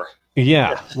for sure.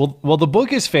 Yeah. Well, the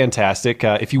book is fantastic.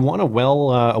 If you want a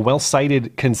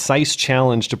well-cited, concise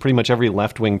challenge to pretty much every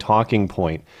left-wing talking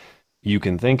point you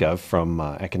can think of, from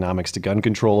economics to gun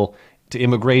control to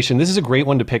immigration, this is a great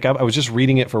one to pick up. I was just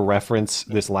reading it for reference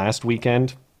this last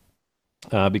weekend.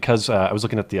 Because I was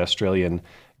looking at the Australian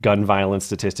gun violence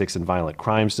statistics and violent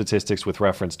crime statistics with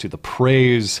reference to the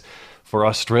praise for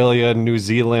Australia and New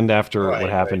Zealand after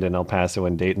what happened in El Paso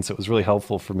and Dayton. So it was really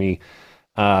helpful for me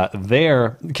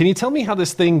there. Can you tell me how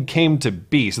this thing came to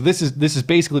be? So this has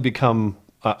basically become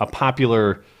a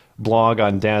popular blog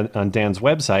on Dan's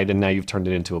website, and now you've turned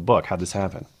it into a book. How'd this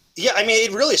happen? Yeah, I mean,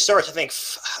 it really starts, I think,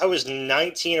 I was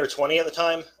 19 or 20 at the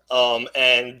time.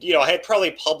 And, I had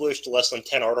probably published less than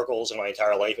 10 articles in my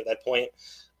entire life at that point.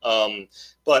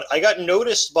 But I got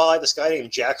noticed by this guy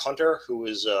named Jack Hunter, who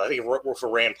was, I think he worked for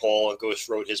Rand Paul and Ghost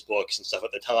wrote his books and stuff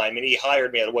at the time. And he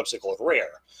hired me at a website called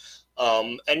Rare.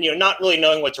 And, not really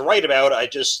knowing what to write about, I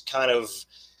just kind of,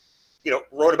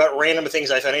 wrote about random things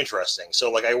I found interesting.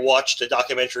 So, like, I watched a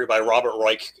documentary by Robert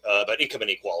Reich about income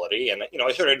inequality, and,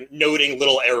 I started noting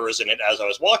little errors in it as I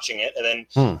was watching it. And then,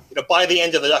 by the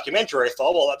end of the documentary, I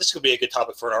thought, well, this could be a good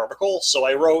topic for an article. So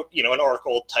I wrote, an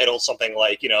article titled something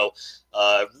like,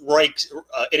 Reich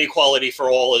inequality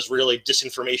for all is really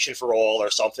disinformation for all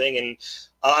or something. And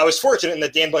I was fortunate in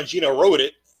that Dan Bongino read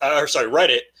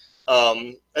it.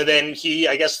 And then he,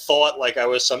 I guess, thought like I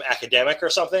was some academic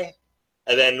or something.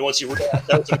 And then once he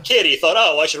realized I was a kid, he thought,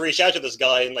 "Oh, I should reach out to this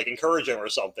guy and like encourage him or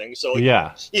something." So he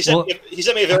sent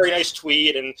me a very nice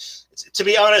tweet, and to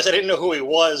be honest, I didn't know who he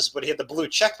was, but he had the blue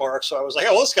check mark, so I was like,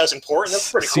 "Oh, well, this guy's important.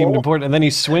 That's pretty cool." Seemed important, and then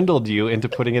he swindled you into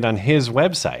putting it on his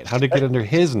website. How did it get under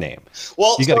his name?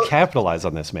 Well, you got to capitalize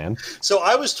on this, man. So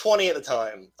I was 20 at the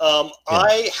time. So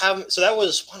that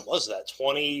was, when was that?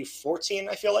 2014,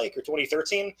 I feel like, or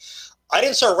 2013. I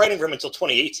didn't start writing for him until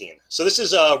 2018. So this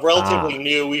is relatively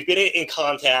new. We've been in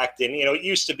contact, and, it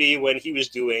used to be when he was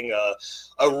doing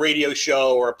a radio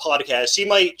show or a podcast, he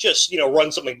might just, run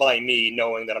something by me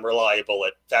knowing that I'm reliable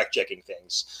at fact-checking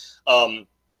things.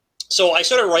 So I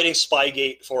started writing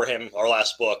Spygate for him, our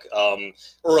last book,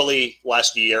 early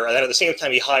last year. And then at the same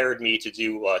time, he hired me to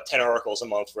do 10 articles a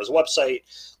month for his website,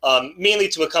 mainly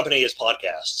to accompany his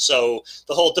podcast. So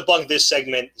the whole Debunk This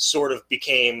segment sort of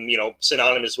became,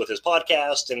 synonymous with his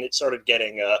podcast, and it started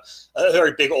getting a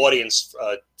very big audience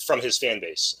from his fan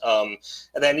base. And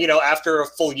then, after a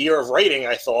full year of writing,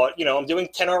 I thought, I'm doing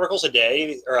 10 articles a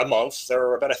day or a month.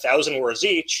 They're about 1,000 words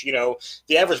each.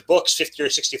 The average book's 50 or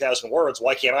 60,000 words.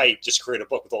 Why can't I just create a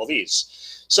book with all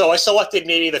these? So I selected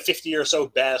maybe the 50 or so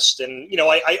best, and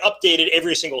I updated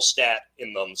every single stat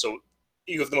in them, so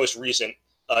you have the most recent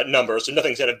numbers, so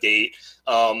nothing's out of date,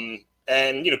 and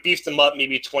beefed them up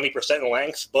maybe 20% in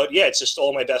length. But yeah, it's just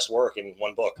all my best work in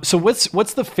one book. So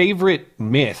what's the favorite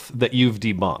myth that you've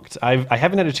debunked? I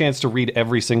haven't had a chance to read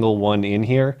every single one in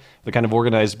here. They're kind of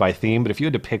organized by theme, but if you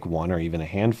had to pick one or even a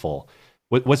handful,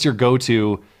 what's your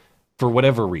go-to? For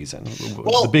whatever reason,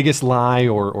 the biggest lie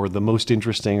or the most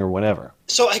interesting or whatever.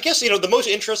 So I guess, the most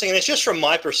interesting, and it's just from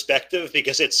my perspective,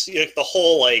 because it's the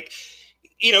whole,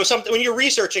 something, when you're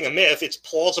researching a myth, it's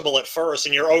plausible at first,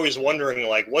 and you're always wondering,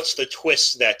 what's the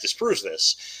twist that disproves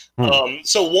this?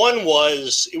 So one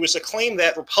was, it was a claim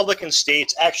that Republican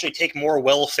states actually take more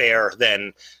welfare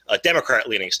than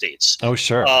Democrat-leaning states. Oh,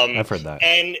 sure. I've heard that.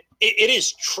 And it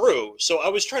is true. So I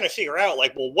was trying to figure out,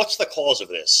 what's the cause of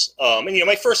this? And,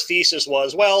 my first thesis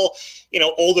was,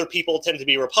 older people tend to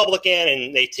be Republican,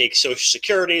 and they take Social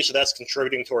Security, so that's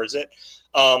contributing towards it.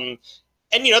 And,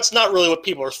 it's not really what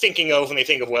people are thinking of when they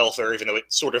think of welfare, even though it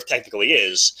sort of technically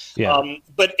is. Yeah.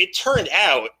 But it turned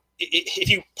out, if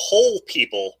you poll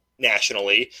people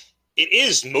nationally, it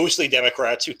is mostly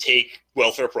Democrats who take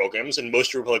welfare programs and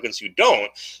most Republicans who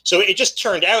don't. So it just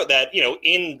turned out that,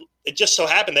 it just so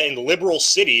happened that in liberal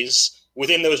cities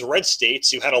within those red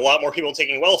states, you had a lot more people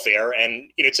taking welfare,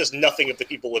 and it says nothing if the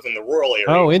people live in the rural area.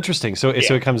 Oh, interesting. So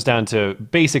it comes down to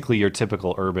basically your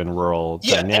typical urban-rural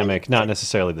dynamic, not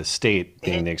necessarily the state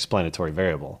being the explanatory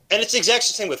variable. And it's the exact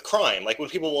same with crime. When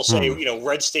people will say,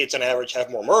 red states on average have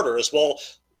more murders, well,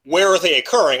 where are they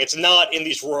occurring? It's not in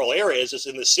these rural areas. It's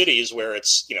in the cities where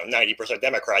it's 90%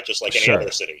 Democrat, just like any other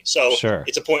city. So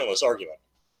it's a pointless argument.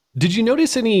 Did you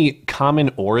notice any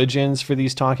common origins for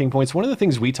these talking points? One of the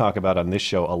things we talk about on this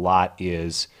show a lot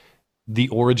is the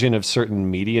origin of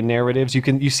certain media narratives.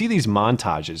 You see these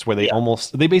montages where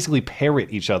they basically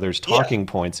parrot each other's talking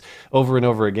points over and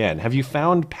over again. Have you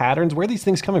found patterns? Where are these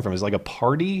things coming from? Is it like a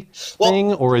party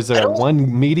thing, or is there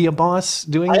one media boss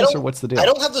doing this, or what's the deal? I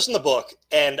don't have this in the book,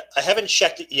 and I haven't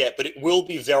checked it yet, but it will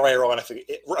be very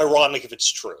ironic if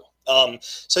it's true.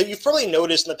 So you've probably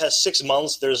noticed in the past 6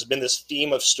 months, there's been this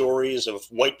theme of stories of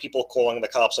white people calling the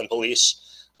cops on police.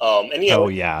 And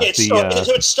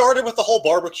it started with the whole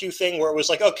barbecue thing, where it was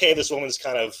like, okay, this woman's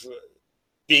kind of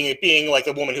being like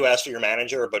the woman who asked for your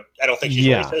manager, but I don't think she's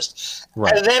racist.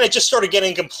 Right. And then it just started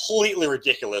getting completely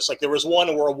ridiculous. There was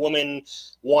one where a woman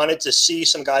wanted to see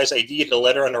some guy's ID at a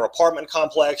letter in her apartment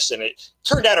complex, and it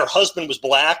turned out her husband was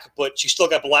black, but she still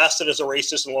got blasted as a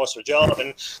racist and lost her job.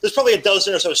 And there's probably a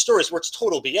dozen or so stories where it's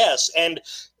total BS. And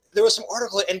there was some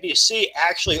article at NBC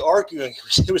actually arguing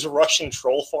it was Russian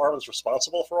troll farms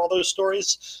responsible for all those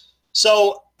stories.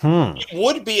 So it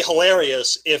would be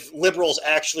hilarious if liberals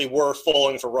actually were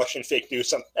falling for Russian fake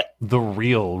news. The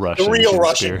real Russian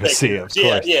conspiracy, of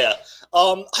course. Yeah.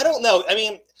 I don't know. I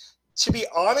mean, to be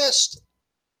honest,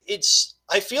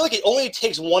 I feel like it only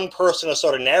takes one person to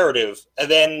start a narrative, and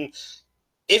then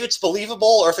if it's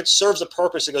believable or if it serves a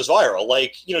purpose, it goes viral.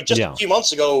 A few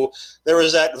months ago, there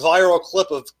was that viral clip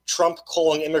of Trump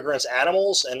calling immigrants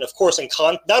animals. And of course,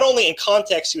 not only in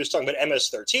context, he was talking about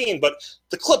MS-13, but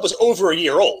the clip was over a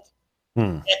year old.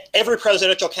 Every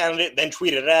presidential candidate then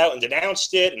tweeted it out and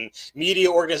denounced it, and media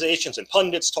organizations and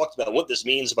pundits talked about what this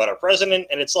means about our president.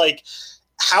 And it's like,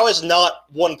 how has not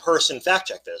one person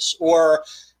fact-checked this? Or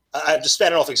I'm just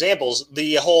spanning off examples,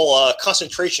 the whole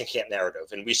concentration camp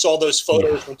narrative. And we saw those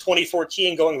photos from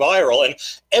 2014 going viral, and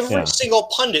every single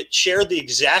pundit shared the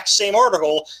exact same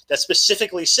article that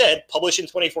specifically said published in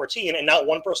 2014, and not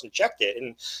one person checked it.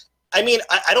 And I mean,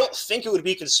 I don't think it would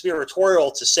be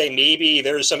conspiratorial to say maybe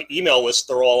there's some email list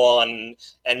they're all on,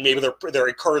 and maybe they're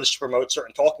encouraged to promote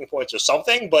certain talking points or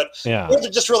something, but or they're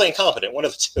just really incompetent, one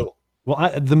of the two.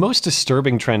 Well, the most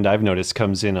disturbing trend I've noticed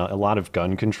comes in a lot of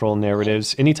gun control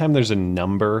narratives. Anytime there's a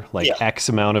number, X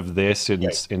amount of this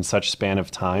in such span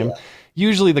of time,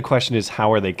 usually the question is,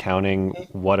 how are they counting?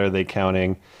 What are they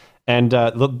counting? And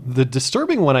the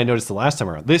disturbing one I noticed the last time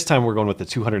around, this time we're going with the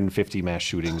 250 mass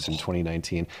shootings in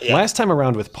 2019. Last time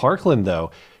around with Parkland,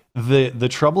 though, the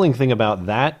troubling thing about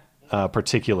that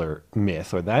particular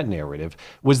myth or that narrative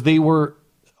was they were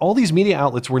all these media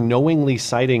outlets were knowingly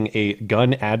citing a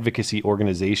gun advocacy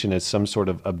organization as some sort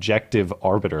of objective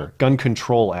arbiter, gun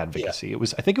control advocacy.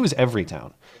 I think it was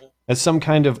Everytown, as some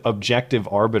kind of objective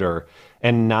arbiter,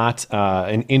 and not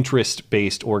an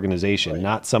interest-based organization,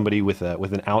 not somebody with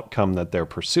an outcome that they're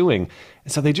pursuing.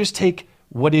 And so they just take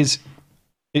what is.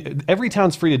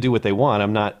 Everytown's free to do what they want.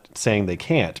 I'm not saying they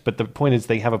can't, but the point is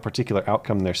they have a particular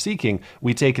outcome they're seeking.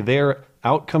 We take their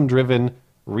outcome-driven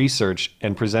research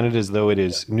and present it as though it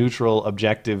is neutral,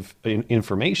 objective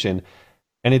information,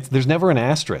 and there's never an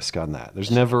asterisk on that.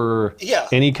 There's never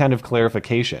any kind of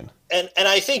clarification. And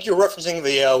I think you're referencing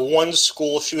the one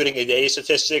school shooting a day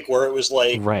statistic where it was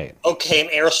like, okay, an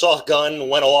airsoft gun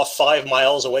went off 5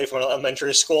 miles away from an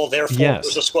elementary school, therefore it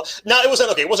was a school. No, it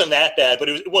wasn't okay. It wasn't that bad, but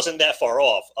it wasn't that far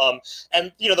off.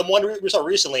 And the one we saw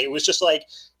recently, it was just like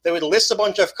they would list a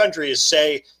bunch of countries,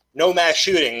 say no mass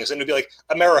shootings, and it'd be like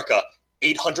America.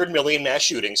 800 million mass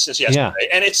shootings since yesterday.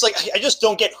 And it's like, I just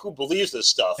don't get who believes this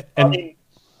stuff. And I mean,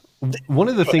 one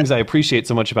of the things I appreciate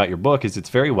so much about your book is it's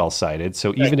very well cited.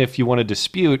 So even if you want to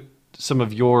dispute some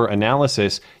of your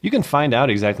analysis, you can find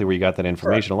out exactly where you got that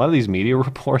information. A lot of these media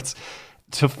reports,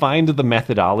 to find the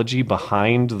methodology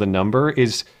behind the number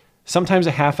is sometimes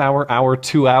a half-hour,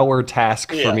 2-hour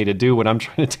task for me to do when I'm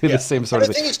trying to do the same sort of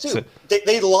thing. The thing is, too,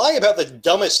 they lie about the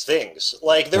dumbest things.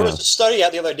 Like, there was a study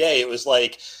out the other day. It was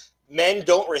like, men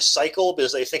don't recycle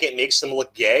because they think it makes them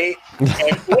look gay.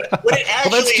 And what it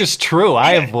actually, well, that's just true.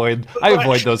 I avoid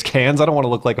those cans. I don't want to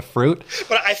look like a fruit.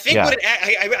 But I think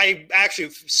I actually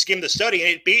skimmed the study,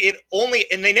 and it only,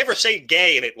 and they never say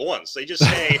gay in it once. They just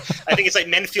say, I think it's like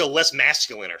men feel less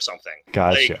masculine or something.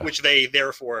 Gotcha. Which they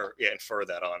therefore infer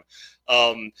that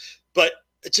on. But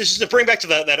just to bring back to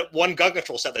that one gun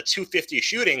control set, the 250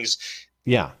 shootings.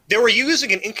 Yeah. They were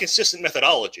using an inconsistent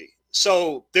methodology.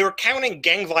 So they were counting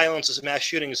gang violence as mass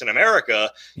shootings in America,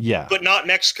 but not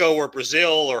Mexico or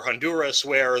Brazil or Honduras,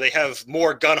 where they have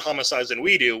more gun homicides than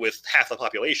we do with half the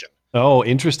population. Oh,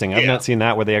 interesting. I've not seen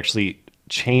that where they actually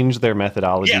change their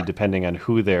methodology depending on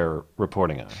who they're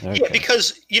reporting on. Okay. Yeah,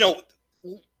 because,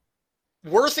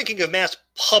 we're thinking of mass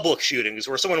public shootings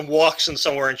where someone walks in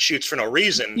somewhere and shoots for no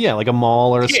reason. Yeah, like a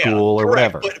mall or a school or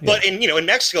whatever. But in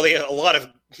Mexico, they have a lot of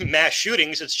mass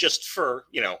shootings. It's just for,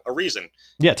 a reason.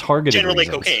 Yeah, targeted generally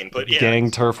reasons. Cocaine, but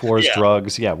gang, turf wars,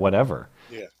 drugs, whatever.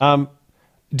 Yeah.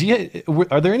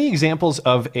 Are there any examples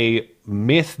of a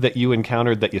myth that you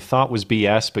encountered that you thought was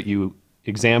BS, but you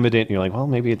examined it and you're like, well,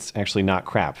 maybe it's actually not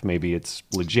crap. Maybe it's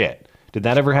legit. Did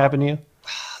that ever happen to you?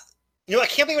 I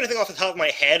can't think of anything off the top of my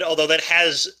head, although that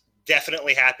has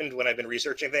definitely happened when I've been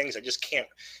researching things. I just can't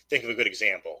think of a good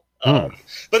example.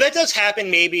 But that does happen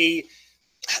maybe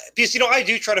because, I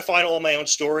do try to find all my own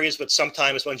stories, but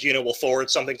sometimes when Gina will forward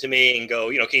something to me and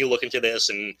go, can you look into this?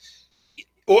 And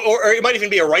or it might even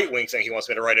be a right-wing thing he wants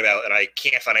me to write about, and I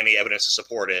can't find any evidence to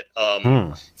support it.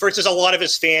 For instance, a lot of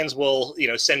his fans will,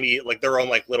 send me like their own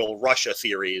like little Russia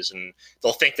theories, and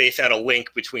they'll think they found a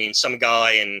link between some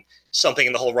guy and something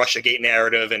in the whole Russiagate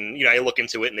narrative, and I look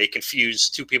into it and they confuse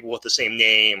two people with the same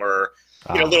name, or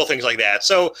little things like that.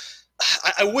 So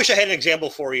I wish I had an example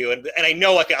for you, and I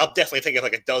know I'll definitely think of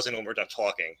like a dozen when we're done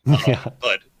talking.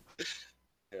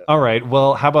 All right.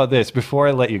 Well, how about this? Before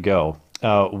I let you go,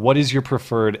 what is your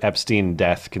preferred Epstein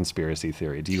death conspiracy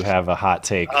theory? Do you have a hot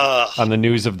take on the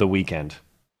news of the weekend?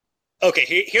 Okay,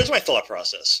 here's my thought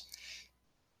process.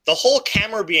 The whole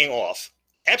camera being off,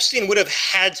 Epstein would have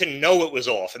had to know it was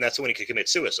off, and that's when he could commit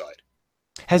suicide.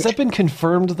 Has that been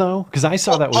confirmed, though? Because I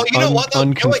saw that was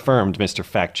unconfirmed, Mr.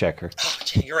 Fact Checker. Oh,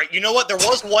 you're right. You know what? There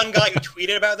was one guy who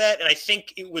tweeted about that, and I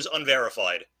think it was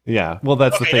unverified. Yeah, well,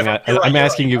 that's the thing. I'm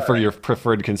asking you for your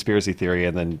preferred conspiracy theory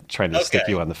and then trying to stick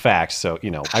you on the facts. So,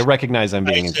 I recognize I'm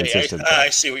being inconsistent. I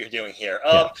see what you're doing here.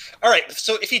 All right,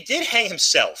 so if he did hang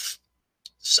himself,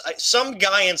 some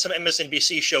guy in some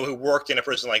MSNBC show who worked in a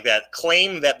prison like that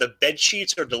claimed that the bed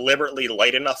sheets are deliberately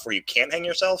light enough where you can't hang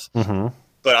yourself. Mm-hmm.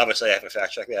 But obviously, I haven't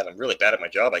fact checked that. I'm really bad at my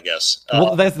job, I guess.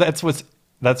 Well, that's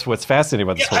what's fascinating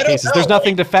about this whole case. Is there's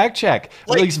nothing to fact check.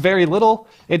 At least very little.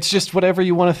 It's just whatever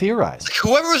you want to theorize.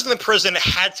 Whoever was in the prison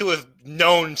had to have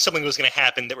known something was going to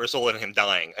happen that resulted in him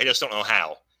dying. I just don't know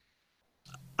how.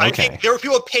 I think there were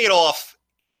people paid off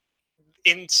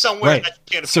in somewhere.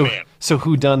 Right. So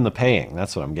who done the paying?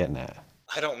 That's what I'm getting at.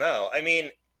 I don't know. I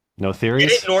mean, no theories.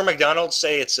 Didn't Norm Macdonald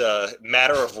say it's a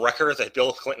matter of record that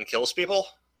Bill Clinton kills people?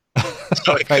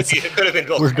 So it could have been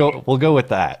Bill Clinton. We'll go with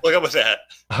that. We'll go with that.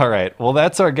 All right. Well,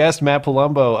 that's our guest, Matt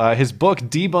Palumbo. His book,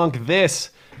 Debunk This,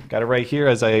 Got it right here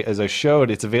as I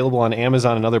showed. It's available on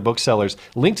Amazon and other booksellers.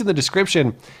 Linked in the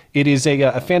description. It is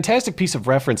a fantastic piece of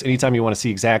reference anytime you want to see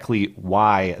exactly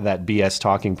why that BS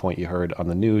talking point you heard on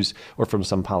the news or from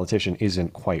some politician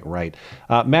isn't quite right.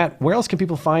 Matt, where else can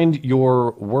people find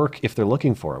your work if they're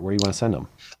looking for it? Where do you want to send them?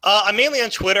 I'm mainly on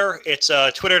Twitter. It's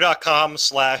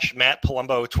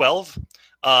twitter.com/MattPalumbo12.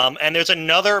 And there's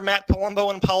another Matt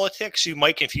Palumbo in politics you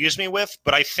might confuse me with,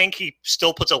 but I think he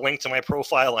still puts a link to my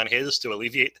profile on his to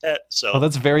alleviate that. So, oh,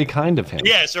 that's very kind of him.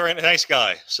 Yeah, it's a very nice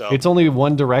guy. So it's only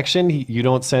one direction. You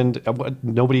don't send.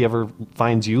 Nobody ever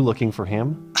finds you looking for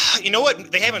him. You know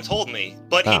what? They haven't told me,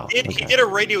 but he did a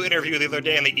radio interview the other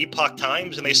day in the Epoch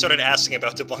Times, and they started asking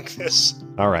about debunk this.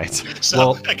 All right. So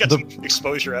well, I got some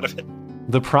exposure out of it.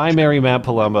 The primary Matt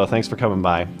Palumbo. Thanks for coming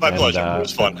by. My pleasure. It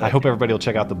was fun. I hope everybody will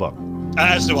check out the book.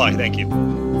 As do I. Thank you.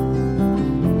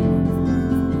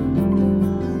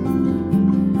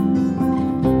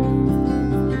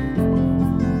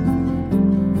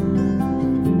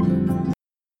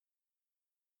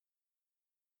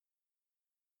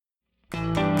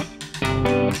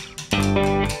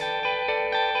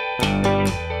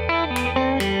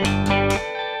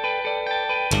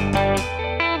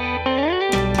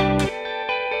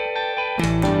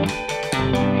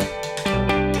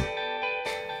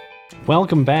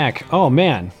 Welcome back. Oh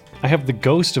man, I have the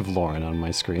ghost of Lauren on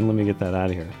my screen. Let me get that out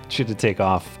of here. She had to take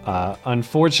off.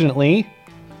 Unfortunately,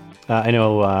 I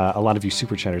know a lot of you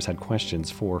super chatters had questions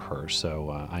for her,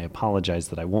 so I apologize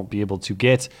that I won't be able to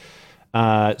get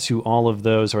to all of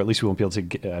those, or at least we won't be able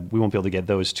to get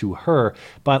those to her.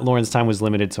 But Lauren's time was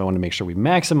limited, so I want to make sure we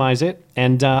maximize it.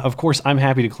 And of course, I'm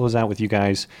happy to close out with you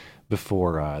guys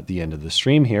before the end of the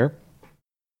stream here.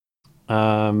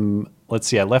 Let's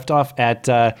see. I left off at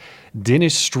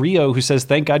Dennis Strio, who says,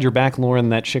 "Thank God you're back, Lauren.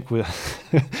 That chick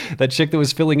that chick that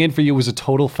was filling in for you was a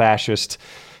total fascist.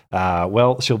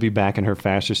 Well, she'll be back in her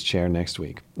fascist chair next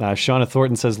week." Shauna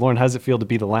Thornton says, "Lauren, how does it feel to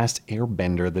be the last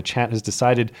airbender? The chat has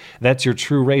decided that's your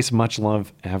true race. Much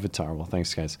love, Avatar." Well,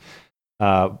 thanks, guys.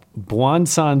 Buan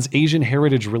San's Asian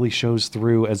heritage really shows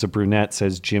through as a brunette,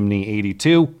 says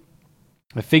Jimny82.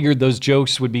 I figured those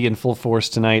jokes would be in full force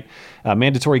tonight.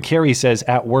 Mandatory Carrie says,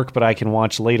 "At work, but I can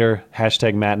watch later."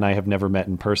 Hashtag Matt and I have never met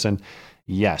in person.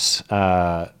 Yes,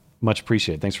 much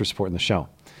appreciated. Thanks for supporting the show.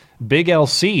 Big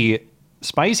LC,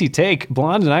 spicy take.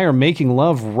 Blonde and I are making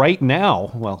love right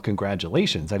now. Well,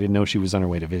 congratulations. I didn't know she was on her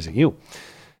way to visit you.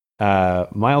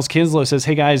 Miles Kinslow says,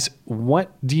 "Hey guys, what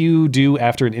do you do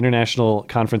after an international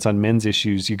conference on men's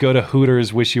issues? You go to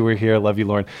Hooters, wish you were here. Love you,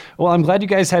 Lauren." Well, I'm glad you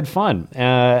guys had fun.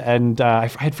 I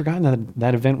had forgotten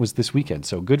that event was this weekend.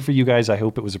 So good for you guys. I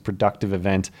hope it was a productive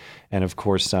event. And of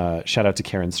course, shout out to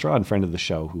Karen Strawn, friend of the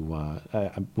show, who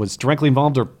was directly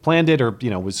involved or planned it or,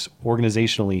 was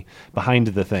organizationally behind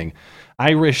the thing.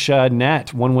 Irish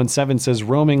Nat 117 says,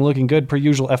 "Roaming looking good per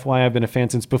usual. FYI, I've been a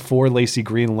fan since before Lacey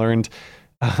Green learned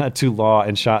to law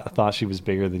and thought she was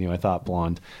bigger than you. I thought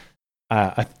blonde.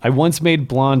 I once made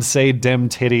blonde say dem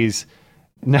titties.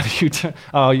 Now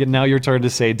now your turn to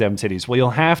say dem titties. Well,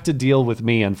 you'll have to deal with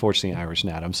me, unfortunately, Irish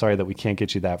Nat. I'm sorry that we can't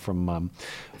get you that from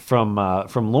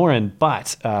Lauren,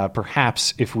 but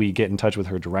perhaps if we get in touch with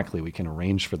her directly, we can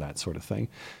arrange for that sort of thing.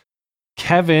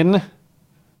 Kevin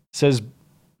says,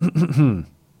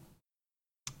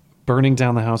 "Burning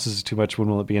down the houses is too much. When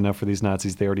will it be enough for these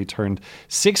Nazis? They already turned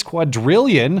 6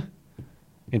 quadrillion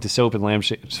into soap and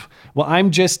lampshades." Well,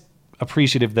 I'm just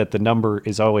appreciative that the number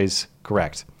is always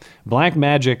correct. Black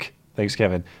Magic, thanks,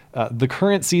 Kevin. "The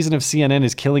current season of CNN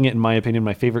is killing it, in my opinion.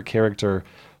 My favorite character,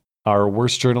 our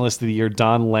worst journalist of the year,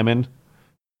 Don Lemon.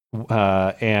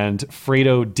 And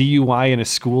Fredo, DUI in a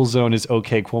school zone is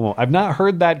okay, Cuomo." I've not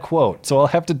heard that quote, so I'll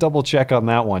have to double check on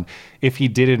that one if he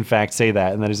did in fact say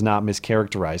that and that is not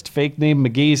mischaracterized. Fake name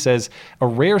McGee says, "A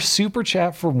rare super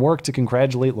chat from work to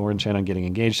congratulate Lauren Chen on getting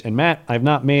engaged. And Matt and I have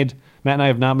not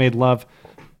made love,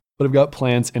 but I've got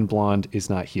plans and blonde is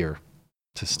not here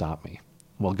to stop me."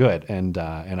 Well, good. And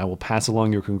I will pass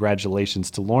along your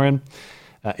congratulations to Lauren.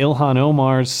 Ilhan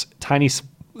Omar's Tiny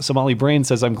Somali Brain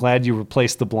says, "I'm glad you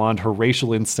replaced the blonde. Her racial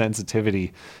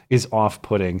insensitivity is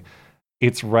off-putting.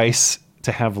 It's rice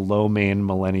to have low main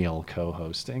millennial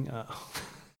co-hosting."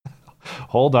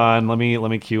 Hold on, let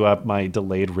me queue up my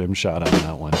delayed rim shot on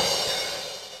that one.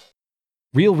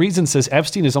 Real Reason says,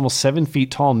 "Epstein is almost 7 feet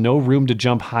tall. No room to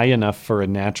jump high enough for a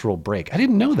natural break." I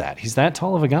didn't know that. He's that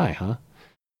tall of a guy, huh?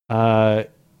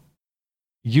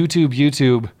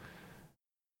 YouTube.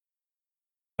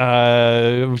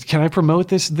 Can I promote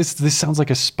this? This sounds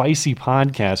like a spicy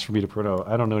podcast for me to promote.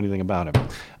 I don't know anything about it.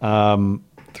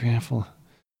 3.5.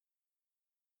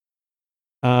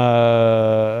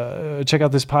 check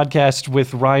out this podcast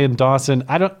with Ryan Dawson.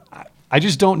 I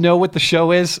just don't know what the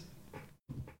show is.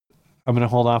 I'm going to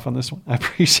hold off on this one. I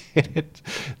appreciate it.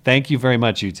 Thank you very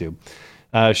much, YouTube.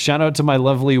 Shout out to my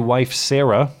lovely wife,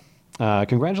 Sarah.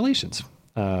 Congratulations.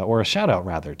 Or a shout out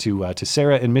rather to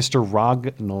Sarah and Mr.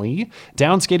 Rognley.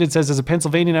 Downskated says, as a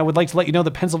Pennsylvanian, I would like to let you know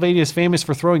that Pennsylvania is famous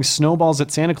for throwing snowballs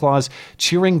at Santa Claus,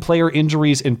 cheering player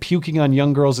injuries, and puking on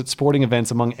young girls at sporting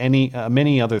events, among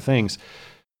many other things.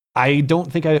 I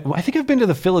think I've been to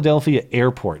the Philadelphia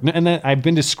airport, and then I've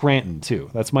been to Scranton too.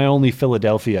 That's my only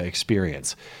Philadelphia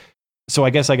experience. So I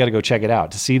guess I got to go check it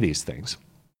out to see these things.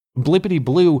 Blippity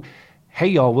Blue. Hey,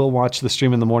 y'all, we'll watch the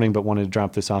stream in the morning, but wanted to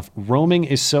drop this off. Roaming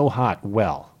is so hot.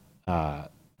 Well,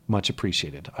 much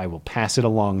appreciated. I will pass it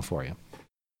along for you.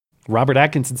 Robert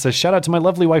Atkinson says, shout out to my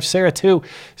lovely wife, Sarah, too.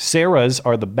 Sarahs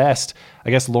are the best. I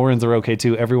guess Lauren's are okay,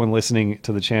 too. Everyone listening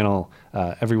to the channel,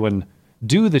 everyone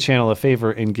do the channel a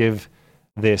favor and give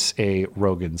this a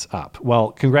Rogan's up.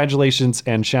 Well, congratulations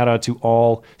and shout out to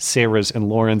all Sarahs and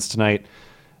Laurens tonight.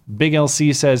 Big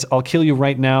LC says, I'll kill you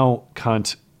right now,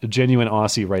 cunt. A genuine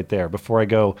Aussie right there. Before I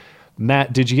go,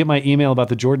 Matt, did you get my email about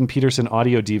the Jordan Peterson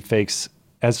audio deepfakes?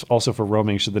 As also for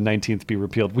roaming, should the 19th be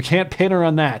repealed? We can't pin her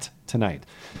on that tonight.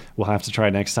 We'll have to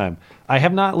try next time. I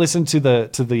have not listened to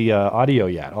the audio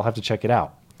yet. I'll have to check it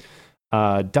out.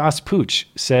 Das Pooch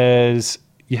says,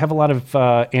 you have a lot of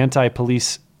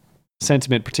anti-police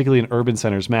sentiment, particularly in urban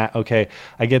centers. Matt, okay,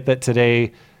 I get that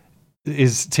today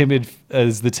is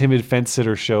the timid fence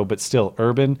sitter show, but still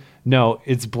urban. No,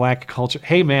 it's black culture.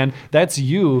 Hey man, that's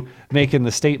you making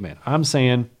the statement. I'm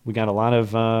saying we got a lot of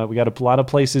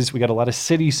places, we got a lot of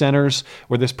city centers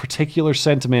where this particular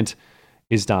sentiment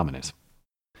is dominant.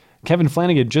 Kevin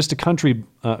Flanagan, just a country.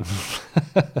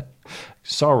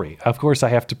 Sorry, of course I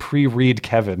have to pre-read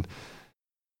Kevin.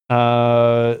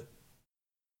 Okay,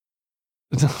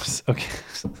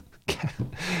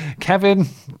 Kevin,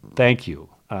 thank you.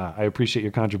 I appreciate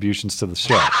your contributions to the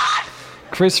show.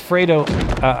 Chris Fredo,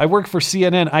 I work for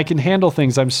CNN. I can handle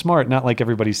things. I'm smart. Not like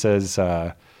everybody says,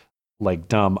 like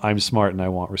dumb. I'm smart and I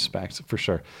want respect, for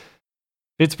sure.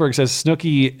 Pittsburgh says,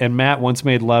 Snooki and Matt once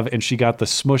made love and she got the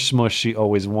smush smush she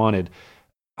always wanted.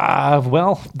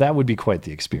 Well, that would be quite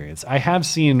the experience. I have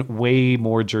seen way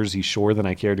more Jersey Shore than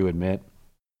I care to admit.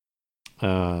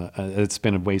 It's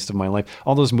been a waste of my life.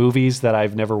 All those movies that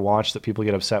I've never watched that people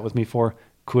get upset with me for,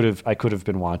 I could have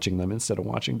been watching them instead of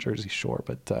watching Jersey Shore,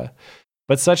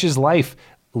 but such is life.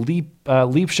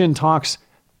 Leapshin talks.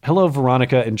 Hello,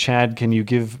 Veronica and Chad. Can you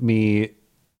give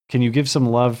some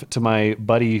love to my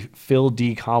buddy Phil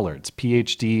D. Collards,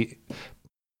 PhD?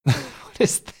 What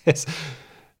is this?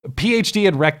 PhD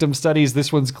in rectum studies.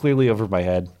 This one's clearly over my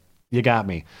head. You got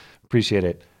me. Appreciate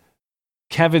it.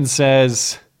 Kevin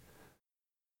says.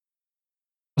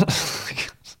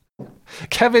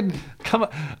 Kevin, come on.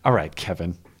 All right,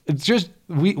 Kevin. It's just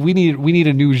we need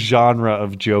a new genre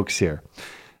of jokes here.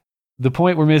 The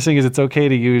point we're missing is it's okay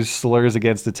to use slurs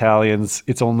against Italians.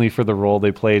 It's only for the role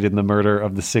they played in the murder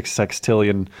of the 6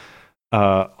 sextillion.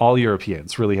 All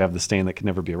Europeans really have the stain that can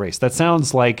never be erased. That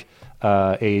sounds like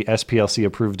a SPLC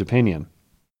approved opinion.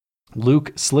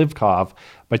 Luke Slivkov,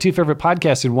 my 2 favorite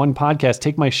podcasts in one podcast.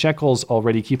 Take my shekels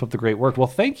already. Keep up the great work. Well,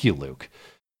 thank you, Luke.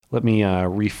 Let me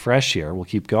refresh here. We'll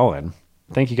keep going.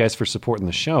 Thank you guys for supporting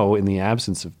the show in the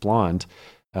absence of Blonde.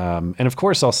 And of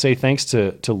course, I'll say thanks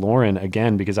to Lauren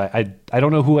again, because I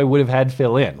don't know who I would have had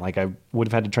fill in. Like, I would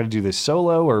have had to try to do this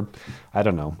solo, or I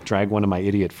don't know, drag one of my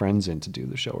idiot friends in to do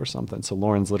the show or something. So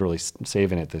Lauren's literally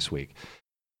saving it this week.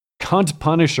 Cunt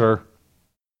Punisher,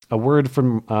 a word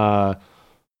from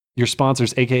your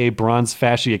sponsors, aka Bronze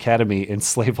Fasci Academy,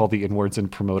 enslave all the inwards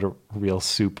and promote a real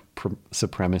soup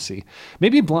supremacy.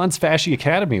 Maybe Bronze Fasci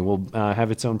Academy will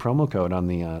have its own promo code on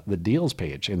the deals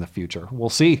page in the future. We'll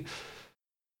see.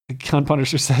 Con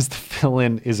Punisher says the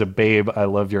fill-in is a babe. I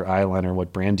love your eyeliner.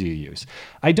 What brand do you use?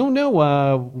 I don't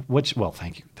know which. Well,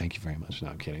 thank you very much. No,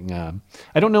 I'm kidding.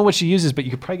 I don't know what she uses, but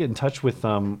you could probably get in touch with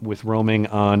Roaming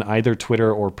on either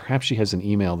Twitter, or perhaps she has an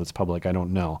email that's public. I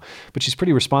don't know, but she's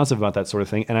pretty responsive about that sort of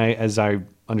thing. And as I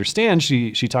understand,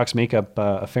 she talks makeup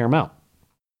a fair amount.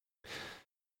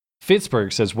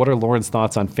 Pittsburgh says, what are Lauren's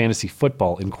thoughts on fantasy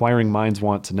football? Inquiring minds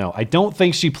want to know. I don't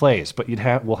think she plays, but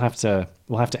we'll have to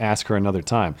ask her another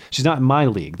time. She's not in my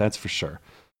league, that's for sure.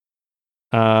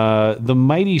 The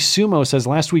Mighty Sumo says,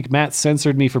 last week Matt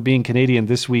censored me for being Canadian.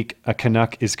 This week a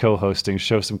Canuck is co-hosting.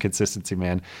 Show some consistency,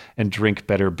 man, and drink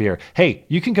better beer. Hey,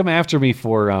 you can come after me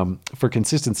for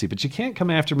consistency, but you can't come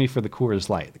after me for the Coors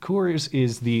Light. The Coors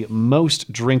is the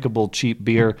most drinkable cheap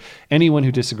beer. Anyone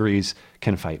who disagrees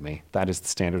can fight me. That is the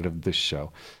standard of this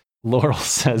show. Laurel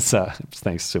says,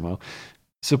 thanks, Sumo.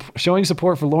 Showing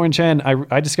support for Lauren Chen.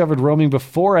 I discovered roaming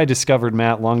before I discovered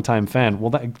Matt, longtime fan. Well,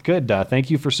 good.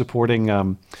 Thank you for supporting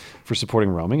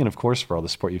roaming, and of course for all the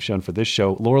support you've shown for this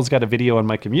show. Laurel's got a video on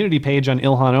my community page on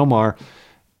Ilhan Omar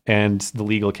and the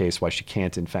legal case why she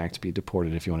can't in fact be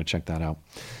deported. If you want to check that out.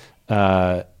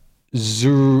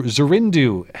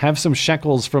 Zurindu, have some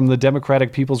shekels from the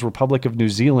Democratic People's Republic of New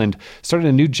Zealand. Started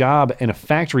a new job and a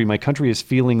factory. My country is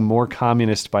feeling more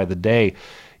communist by the day.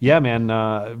 Yeah, man.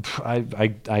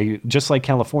 I just like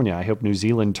California, I hope New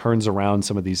Zealand turns around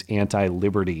some of these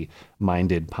anti-liberty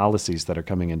minded policies that are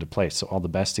coming into place. So all the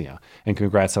best to you, and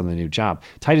congrats on the new job.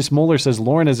 Titus Moeller says,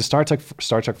 Lauren, as a Star Trek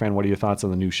fan, what are your thoughts on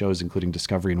the new shows, including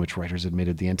Discovery, in which writers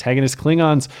admitted the antagonist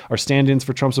Klingons are stand-ins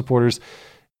for Trump supporters,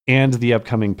 and the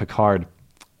upcoming Picard?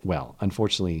 Well,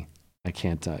 unfortunately, I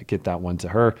can't get that one to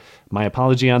her. My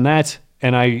apology on that,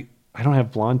 and I don't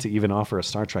have Blonde to even offer a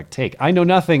Star Trek take. I know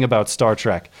nothing about Star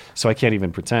Trek, so I can't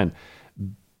even pretend.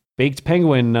 Baked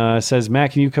Penguin says,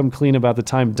 Matt, can you come clean about the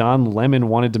time Don Lemon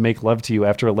wanted to make love to you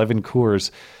after 11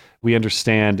 Coors? We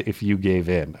understand if you gave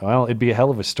in. Well, it'd be a hell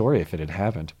of a story if it had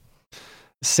happened.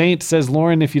 Saint says,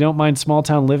 Lauren, if you don't mind small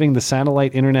town living, the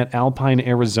satellite internet Alpine,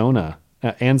 Arizona,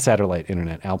 and satellite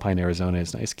internet Alpine, Arizona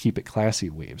is nice. Keep it classy,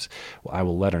 weebs. Well, I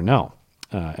will let her know.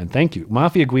 And thank you.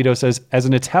 Mafia Guido says, as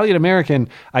an Italian American,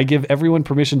 I give everyone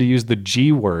permission to use the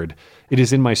G word. It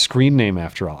is in my screen name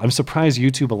after all. I'm surprised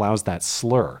YouTube allows that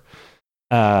slur.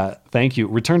 Thank you.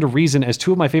 Return to Reason, as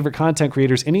two of my favorite content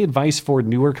creators, any advice for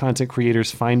newer content creators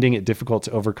finding it difficult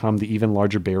to overcome the even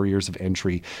larger barriers of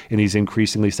entry in these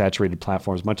increasingly saturated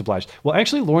platforms? Much obliged. Well,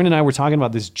 actually, Lauren and I were talking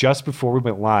about this just before we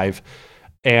went live,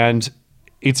 and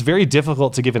it's very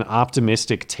difficult to give an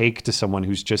optimistic take to someone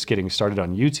who's just getting started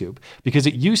on YouTube, because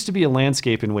it used to be a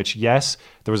landscape in which, yes,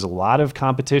 there was a lot of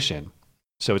competition.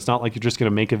 So it's not like you're just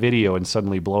going to make a video and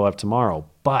suddenly blow up tomorrow,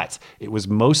 but it was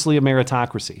mostly a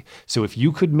meritocracy. So if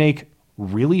you could make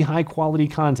really high quality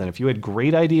content, if you had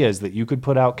great ideas that you could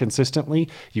put out consistently,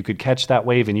 you could catch that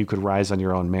wave and you could rise on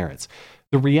your own merits.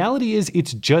 The reality is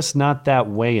it's just not that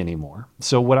way anymore.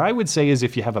 So what I would say is,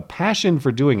 if you have a passion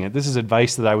for doing it, this is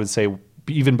advice that I would say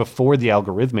even before the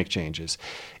algorithmic changes.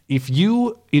 To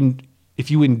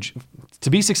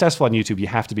be successful on YouTube, you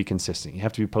have to be consistent. You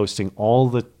have to be posting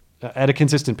at a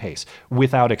consistent pace,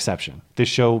 without exception. This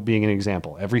show being an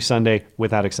example, every Sunday,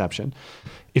 without exception.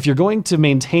 If you're going to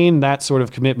maintain that sort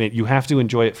of commitment, you have to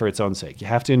enjoy it for its own sake. You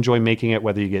have to enjoy making it,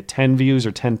 whether you get 10 views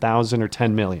or 10,000 or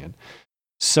 10 million.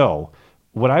 So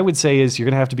what I would say is, you're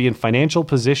going to have to be in financial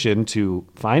position to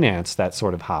finance that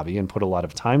sort of hobby and put a lot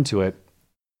of time to it.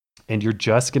 And you're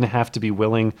just going to have to be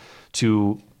willing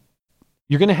to,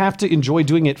 you're going to have to enjoy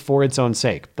doing it for its own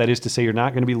sake. That is to say, you're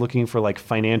not going to be looking for like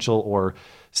financial or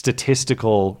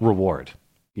statistical reward.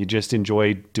 You just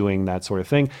enjoy doing that sort of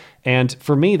thing. And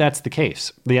for me, that's the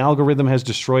case. The algorithm has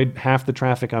destroyed half the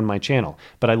traffic on my channel,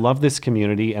 but I love this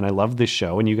community and I love this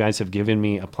show. And you guys have given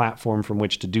me a platform from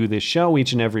which to do this show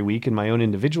each and every week and my own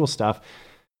individual stuff.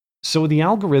 So the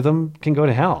algorithm can go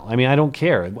to hell. I mean, I don't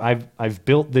care. I've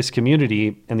built this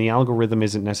community, and the algorithm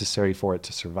isn't necessary for it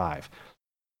to survive.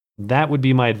 That would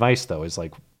be my advice, though, is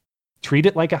like, treat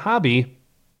it like a hobby,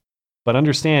 but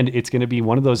understand it's going to be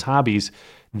one of those hobbies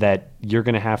that you're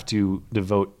going to have to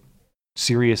devote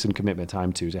serious and commitment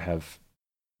time to have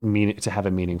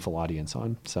a meaningful audience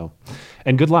on. So,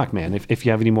 and good luck, man. If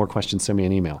you have any more questions, send me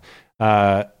an email.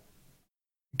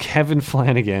 Kevin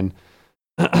Flanagan.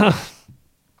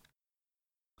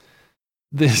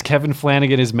 This Kevin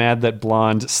Flanagan is mad that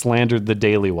Blonde slandered the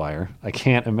Daily Wire. I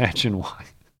can't imagine why.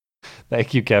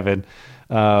 Thank you, Kevin.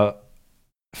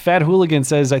 Fat Hooligan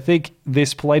says, I think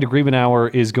this polite agreement hour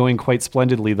is going quite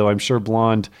splendidly, though I'm sure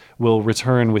Blonde will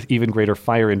return with even greater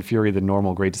fire and fury than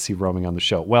normal. Great to see roaming on the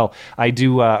show. Well, I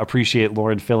do appreciate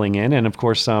Lauren filling in. And of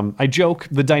course, I joke,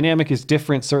 the dynamic is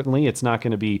different, certainly. It's not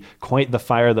going to be quite the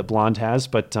fire that Blonde has,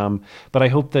 but I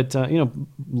hope that,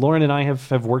 Lauren and I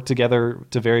have worked together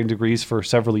to varying degrees for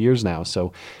several years now.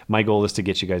 So my goal is to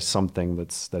get you guys something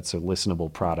that's a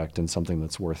listenable product and something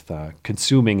that's worth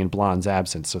consuming in Blonde's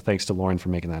absence. So thanks to Lauren for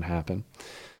making that happen.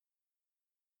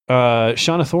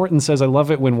 Shauna Thornton says, I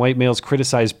love it when white males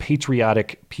criticize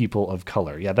patriotic people of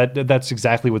color. Yeah, that's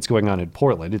exactly what's going on in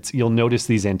Portland. You'll notice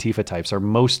these Antifa types are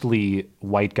mostly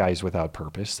white guys without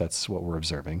purpose. That's what we're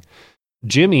observing.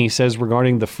 Jimmy says,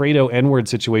 regarding the Fredo N-word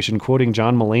situation, quoting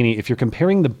John Mulaney, if you're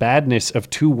comparing the badness of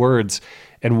two words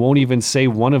and won't even say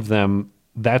one of them,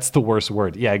 that's the worst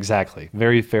word. Yeah, exactly.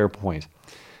 Very fair point.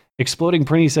 Exploding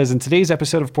Prinny says, in today's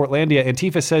episode of Portlandia,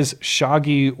 Antifa says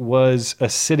Shaggy was a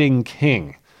sitting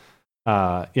king.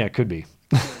 Yeah, it could be.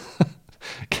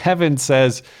 Kevin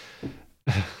says,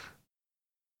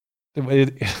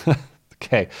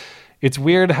 Okay. It's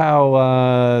weird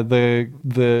how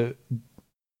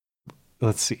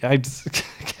let's see.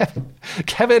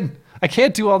 Kevin, I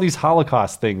can't do all these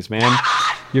Holocaust things, man.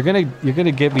 You're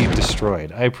gonna get me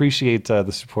destroyed. I appreciate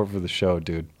the support for the show,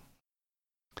 dude.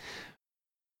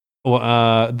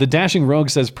 Well, the Dashing Rogue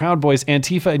says, Proud Boys,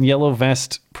 Antifa and Yellow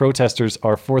Vest protesters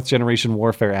are fourth-generation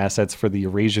warfare assets for the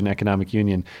Eurasian Economic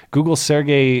Union. Google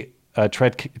Sergei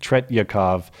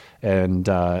Tretyakov and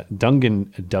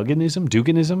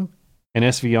Duganism and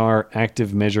SVR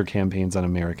active measure campaigns on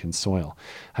American soil. I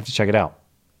have to check it out.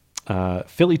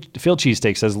 Phil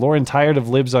Cheesesteak says, Lauren, tired of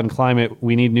libs on climate.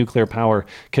 We need nuclear power.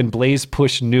 Can Blaze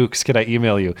push nukes? Can I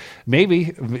email you?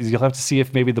 Maybe. You'll have to see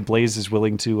if maybe the Blaze is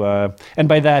willing to, and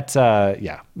by that,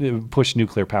 push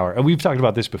nuclear power. And we've talked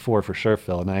about this before for sure,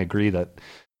 Phil, and I agree that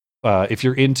if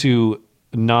you're into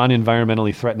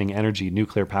non-environmentally threatening energy,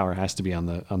 nuclear power has to be on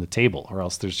the table, or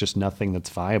else there's just nothing that's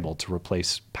viable to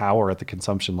replace power at the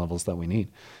consumption levels that we need.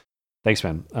 Thanks,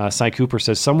 man. Cy Cooper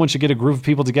says, someone should get a group of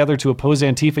people together to oppose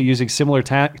Antifa using similar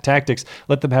tactics.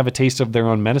 Let them have a taste of their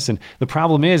own medicine. The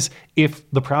problem is, if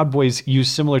the Proud Boys use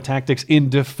similar tactics in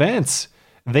defense,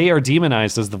 they are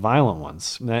demonized as the violent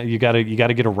ones. You gotta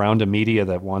get around a media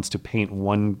that wants to paint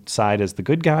one side as the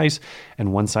good guys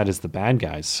and one side as the bad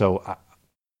guys. So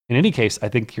in any case, I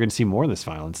think you're going to see more of this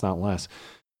violence, not less.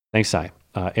 Thanks, Cy.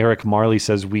 Eric Marley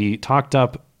says, we talked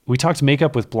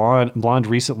makeup with Blonde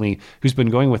recently, who's been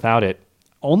going without it.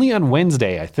 Only on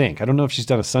Wednesday, I think. I don't know if she's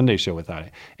done a Sunday show without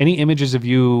it. Any images of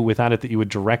you without it that you would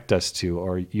direct us to,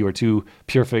 or you are too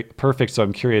perfect, so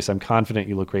I'm curious. I'm confident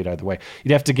you look great either way.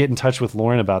 You'd have to get in touch with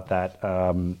Lauren about that.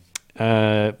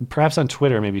 Perhaps on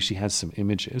Twitter, maybe she has some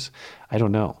images. I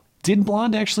don't know. Did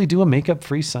Blonde actually do a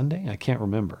makeup-free Sunday? I can't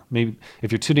remember. Maybe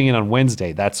if you're tuning in on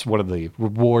Wednesday, that's one of the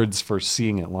rewards for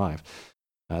seeing it live.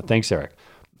 Thanks, Eric.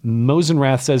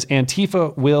 Mosenrath says,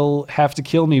 Antifa will have to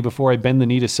kill me before I bend the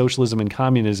knee to socialism and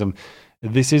communism.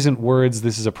 This isn't words.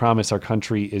 This is a promise. Our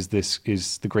country is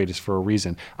the greatest for a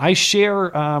reason. I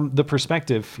share the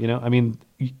perspective. I mean,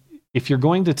 if you're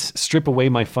going to strip away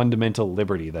my fundamental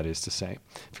liberty, that is to say,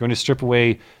 if you're going to strip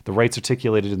away the rights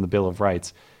articulated in the Bill of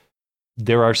Rights,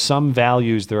 there are some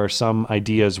values, there are some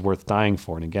ideas worth dying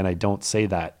for. And again, I don't say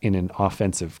that in an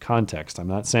offensive context. I'm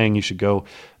not saying you should go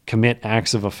commit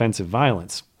acts of offensive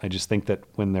violence. I just think that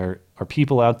when there are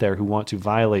people out there who want to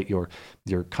violate your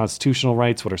constitutional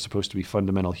rights, what are supposed to be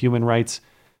fundamental human rights,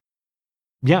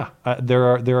 there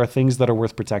are things that are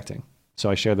worth protecting. So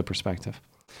I share the perspective.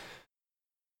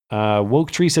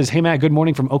 Woke Tree says, hey, Matt, good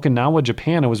morning from Okinawa,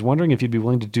 Japan. I was wondering if you'd be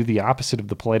willing to do the opposite of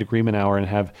the Polite Agreement Hour and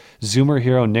have Zoomer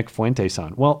hero Nick Fuentes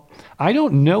on. Well, I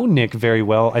don't know Nick very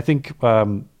well. I think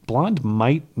Blonde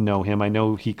might know him. I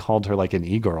know he called her like an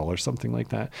e-girl or something like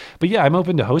that. But yeah, I'm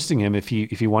open to hosting him if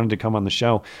he wanted to come on the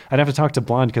show. I'd have to talk to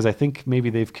Blonde because I think maybe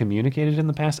they've communicated in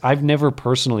the past. I've never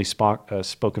personally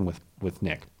spoken with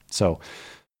Nick. So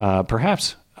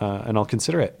perhaps... and I'll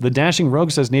consider it. The Dashing Rogue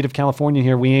says, Native California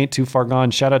here. We ain't too far gone.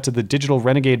 Shout out to the Digital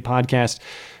Renegade podcast.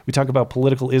 We talk about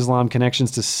political Islam, connections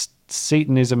to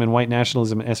Satanism and white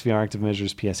nationalism, and SVR active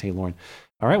measures. P.S. Hey, Lauren.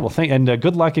 All right. Well,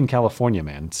 good luck in California,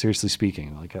 man. Seriously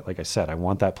speaking, like I said, I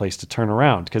want that place to turn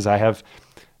around because I have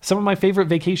some of my favorite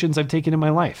vacations I've taken in my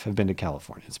life have been to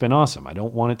California. It's been awesome. I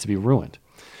don't want it to be ruined.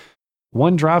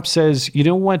 One Drop says, you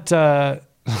know what?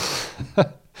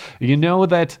 You know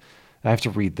that I have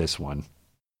to read this one.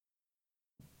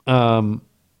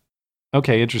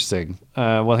 Okay, interesting.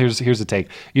 Well, here's a take.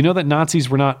 You know that Nazis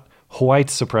were not white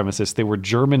supremacists. They were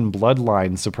German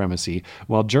bloodline supremacy.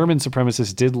 While German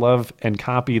supremacists did love and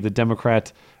copy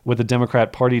what the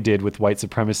Democrat Party did with white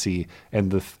supremacy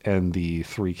and the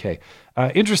 3K.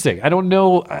 Interesting. I don't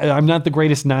know. I'm not the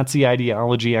greatest Nazi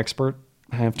ideology expert.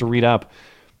 I have to read up.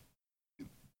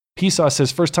 Peasaw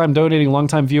says, first time donating, long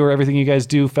time viewer, everything you guys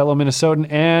do, fellow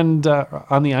Minnesotan, and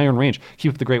on the Iron Range.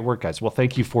 Keep up the great work, guys. Well,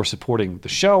 thank you for supporting the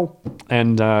show,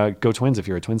 and go Twins if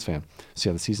you're a Twins fan. See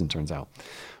how the season turns out.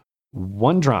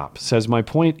 One Drop says, my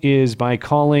point is by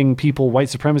calling people white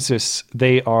supremacists,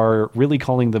 they are really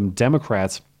calling them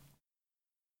Democrats.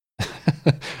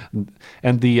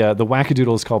 And the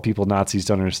wackadoodles call people Nazis,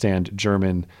 don't understand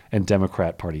German and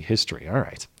Democrat Party history. All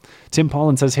right. Tim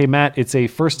Paulin says, hey, Matt, it's a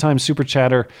first-time super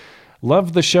chatter.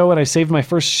 Loved the show, and I saved my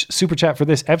first super chat for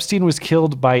this. Epstein was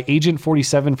killed by Agent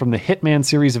 47 from the Hitman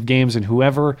series of games, and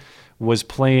whoever was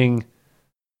playing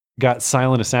got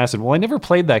Silent Assassin. Well, I never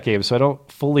played that game, so I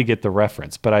don't fully get the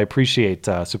reference, but I appreciate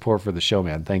support for the show,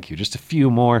 man. Thank you. Just a few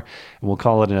more, and we'll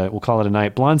call it a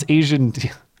night. Blonde's Asian...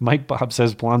 Mike Bob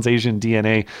says Blonde's Asian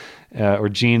DNA or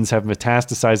genes have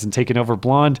metastasized and taken over.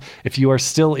 Blonde, if you are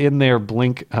still in there,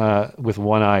 blink with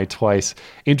one eye twice.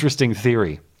 Interesting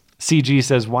theory. CG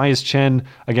says, why is Chen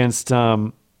against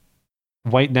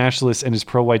white nationalists and is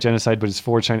pro-white genocide, but is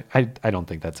for China? I don't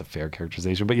think that's a fair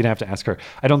characterization, but you'd have to ask her.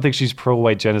 I don't think she's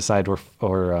pro-white genocide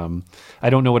or I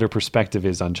don't know what her perspective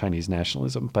is on Chinese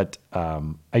nationalism, but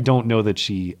I don't know that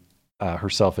she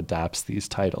herself adopts these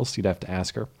titles. You'd have to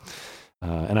ask her.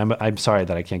 And I'm sorry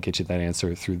that I can't get you that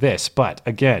answer through this, but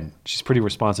again, she's pretty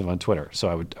responsive on Twitter, so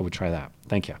I would try that.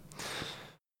 Thank you.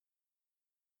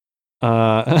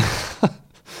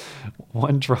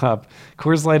 One drop.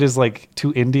 Coors Light is like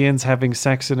two Indians having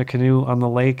sex in a canoe on the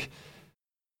lake,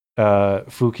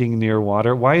 fooking near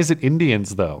water. Why is it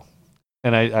Indians though?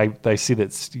 And I see that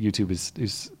YouTube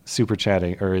is super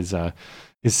chatting or is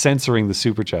censoring the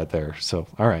super chat there. So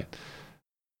all right.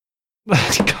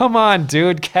 Come on,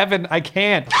 dude. Kevin, I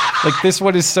can't. Like, this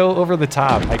one is so over the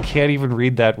top. I can't even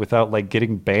read that without, like,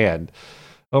 getting banned.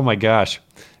 Oh, my gosh.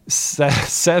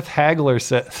 Seth Hagler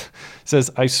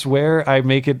says, I swear I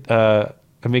make it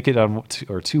on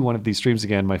to one of these streams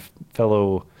again. My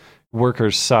fellow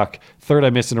workers suck. Third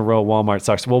I missed in a row. Walmart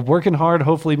sucks. Well, working hard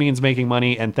hopefully means making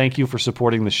money, and thank you for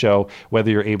supporting the show, whether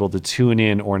you're able to tune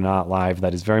in or not live.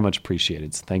 That is very much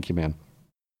appreciated. So thank you, man.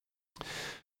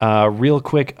 Real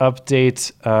quick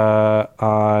update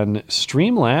on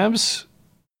Streamlabs.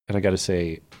 And I got to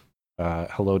say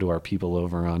hello to our people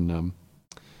over on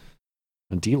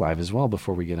DLive as well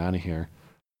before we get out of here.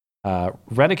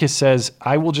 Redicus says,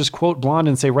 I will just quote Blonde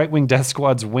and say right-wing death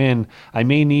squads win. I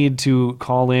may need to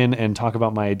call in and talk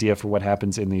about my idea for what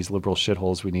happens in these liberal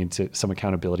shitholes. We need some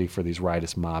accountability for these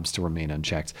riotous mobs to remain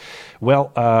unchecked.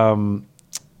 Well,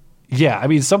 yeah, I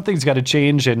mean, something's got to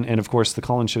change, and of course, the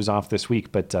call-in show's off this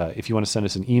week, but if you want to send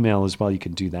us an email as well, you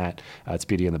can do that. It's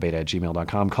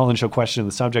bdandthebeta@gmail.com. Call-in show question in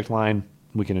the subject line.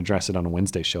 We can address it on a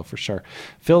Wednesday show for sure.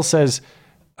 Phil says,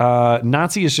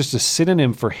 Nazi is just a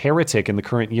synonym for heretic in the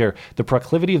current year. The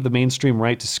proclivity of the mainstream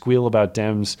right to squeal about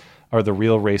Dems are the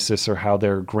real racists, or how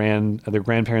their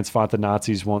grandparents fought the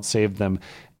Nazis won't save them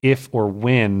if or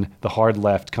when the hard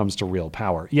left comes to real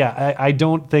power. Yeah, I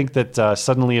don't think that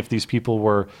suddenly if these people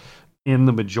were in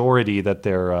the majority that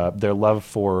their love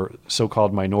for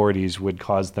so-called minorities would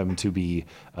cause them to be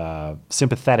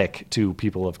sympathetic to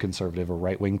people of conservative or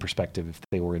right-wing perspective if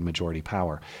they were in majority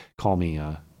power. Call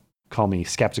me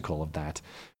skeptical of that.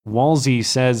 Walsey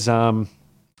says,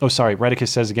 Redicus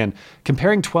says again,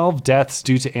 comparing 12 deaths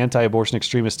due to anti-abortion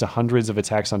extremists to hundreds of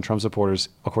attacks on Trump supporters,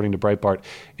 according to Breitbart,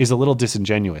 is a little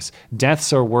disingenuous.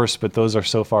 Deaths are worse, but those are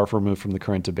so far removed from the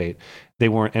current debate. They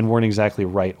weren't exactly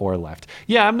right or left.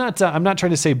 Yeah, I'm not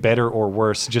trying to say better or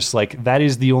worse. Just like that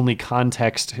is the only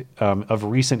context of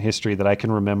recent history that I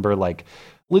can remember, like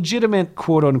legitimate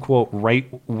quote unquote right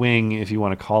wing, if you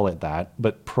want to call it that,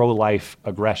 but pro-life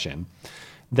aggression.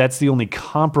 That's the only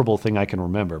comparable thing I can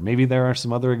remember. Maybe there are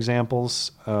some other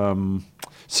examples.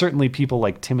 Certainly people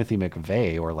like Timothy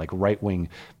McVeigh or like right-wing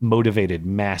motivated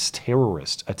mass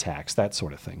terrorist attacks, that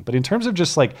sort of thing. But in terms of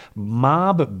just like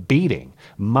mob beating,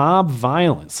 mob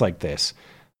violence like this,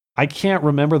 I can't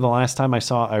remember the last time I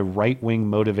saw a right-wing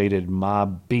motivated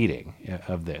mob beating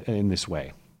in this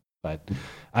way. But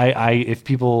if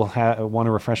people want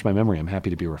to refresh my memory, I'm happy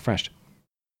to be refreshed.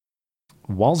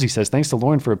 Walsey says, thanks to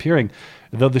Lauren for appearing,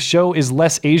 though the show is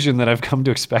less Asian than I've come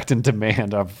to expect and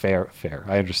demand. Fair.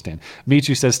 I understand.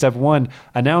 Michu says, step 1,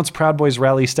 announce Proud Boys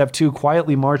rally. Step 2,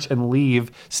 quietly march and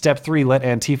leave. Step 3, let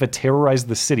Antifa terrorize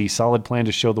the city. Solid plan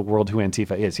to show the world who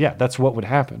Antifa is. Yeah, that's what would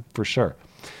happen, for sure.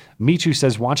 Michu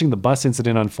says, watching the bus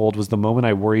incident unfold was the moment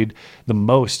I worried the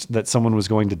most that someone was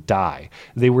going to die.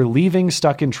 They were leaving,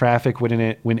 stuck in traffic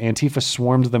when Antifa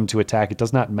swarmed them to attack. It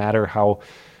does not matter how...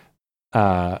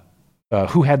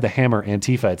 who had the hammer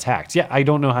Antifa attacked. Yeah, I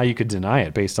don't know how you could deny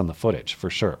it based on the footage, for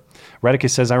sure. Redicus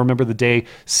says, I remember the day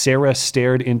Sarah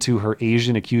stared into her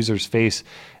Asian accuser's face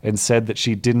and said that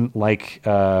she didn't like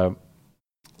her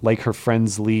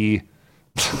friends Lee...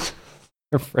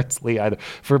 her friends Lee either,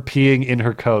 for peeing in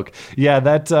her Coke. Yeah,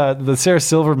 that the Sarah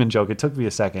Silverman joke, it took me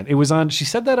a second. It was on, she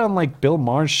said that on like Bill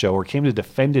Maher's show, or came to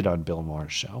defend it on Bill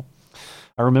Maher's show.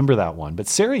 I remember that one. But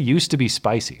Sarah used to be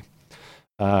spicy.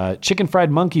 Chicken Fried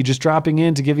Monkey just dropping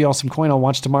in to give you all some coin. I'll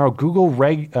watch tomorrow. Google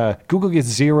gets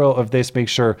 0 of this. Make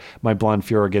sure my blonde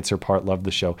Führer gets her part. Love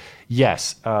the show.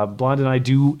 Yes, Blonde and I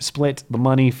do split the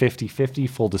money 50-50,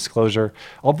 full disclosure.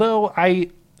 Although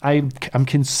I'm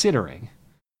considering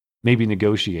maybe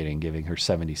negotiating, giving her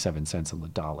 77 cents on the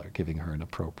dollar, giving her an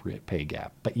appropriate pay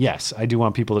gap. But yes, I do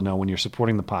want people to know when you're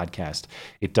supporting the podcast,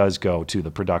 it does go to the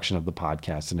production of the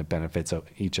podcast and it benefits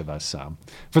each of us.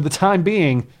 For the time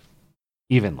being,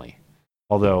 evenly.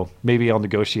 Although maybe I'll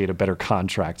negotiate a better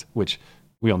contract, which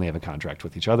we only have a contract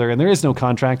with each other, and there is no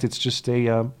contract. It's just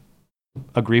a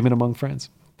agreement among friends.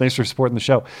 Thanks for supporting the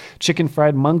show. Chicken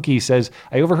Fried Monkey says,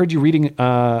 I overheard you reading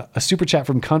a super chat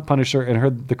from Cunt Punisher and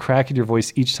heard the crack in your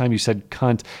voice each time you said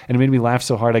cunt, and it made me laugh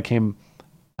so hard I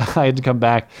had to come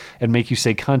back and make you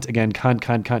say cunt again.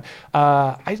 Cunt.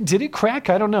 Did it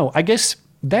crack? I don't know. I guess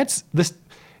that's this.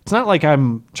 It's not like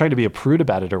I'm trying to be a prude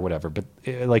about it or whatever, but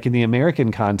like in the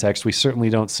American context, we certainly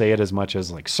don't say it as much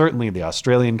as like certainly the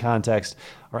Australian context,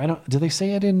 or do they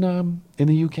say it in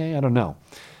the UK? I don't know,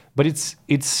 but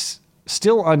it's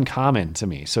still uncommon to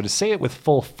me. So to say it with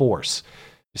full force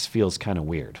just feels kind of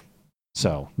weird.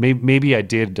 So maybe I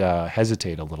did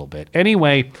hesitate a little bit.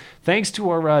 Anyway, thanks to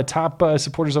our top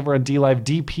supporters over on DLive,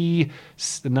 DP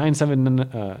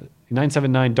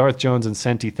 979, Darth Jones, and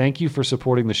Senti. Thank you for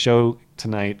supporting the show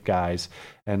tonight, guys.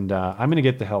 And I'm going to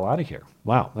get the hell out of here.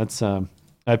 Wow, that's I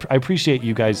appreciate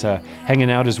you guys hanging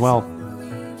out as well.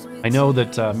 I know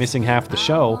that missing half the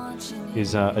show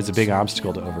is a big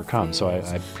obstacle to overcome. So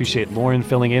I appreciate Lauren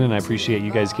filling in, and I appreciate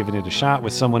you guys giving it a shot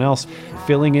with someone else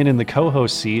filling in the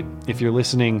co-host seat. If you're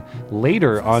listening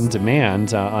later on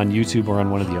demand on YouTube or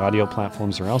on one of the audio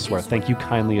platforms or elsewhere, thank you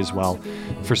kindly as well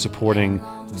for supporting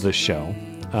the show.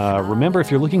 Remember,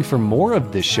 if you're looking for more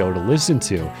of this show to listen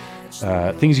to,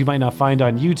 things you might not find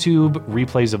on YouTube,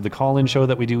 replays of the call-in show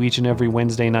that we do each and every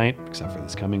Wednesday night, except for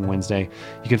this coming Wednesday,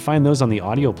 you can find those on the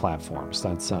audio platforms.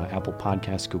 That's Apple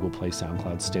Podcasts, Google Play,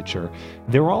 SoundCloud, Stitcher.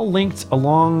 They're all linked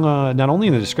along, not only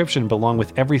in the description, but along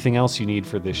with everything else you need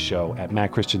for this show at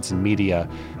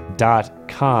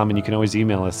mattchristiansenmedia.com. And you can always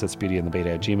email us at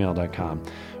beautyandthebeta@gmail.com.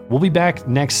 We'll be back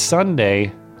next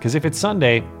Sunday, because if it's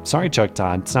Sunday, sorry, Chuck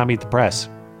Todd, it's not Meet the Press.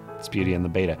 It's Beauty and the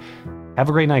Beta. Have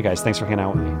a great night, guys. Thanks for hanging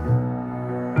out with me.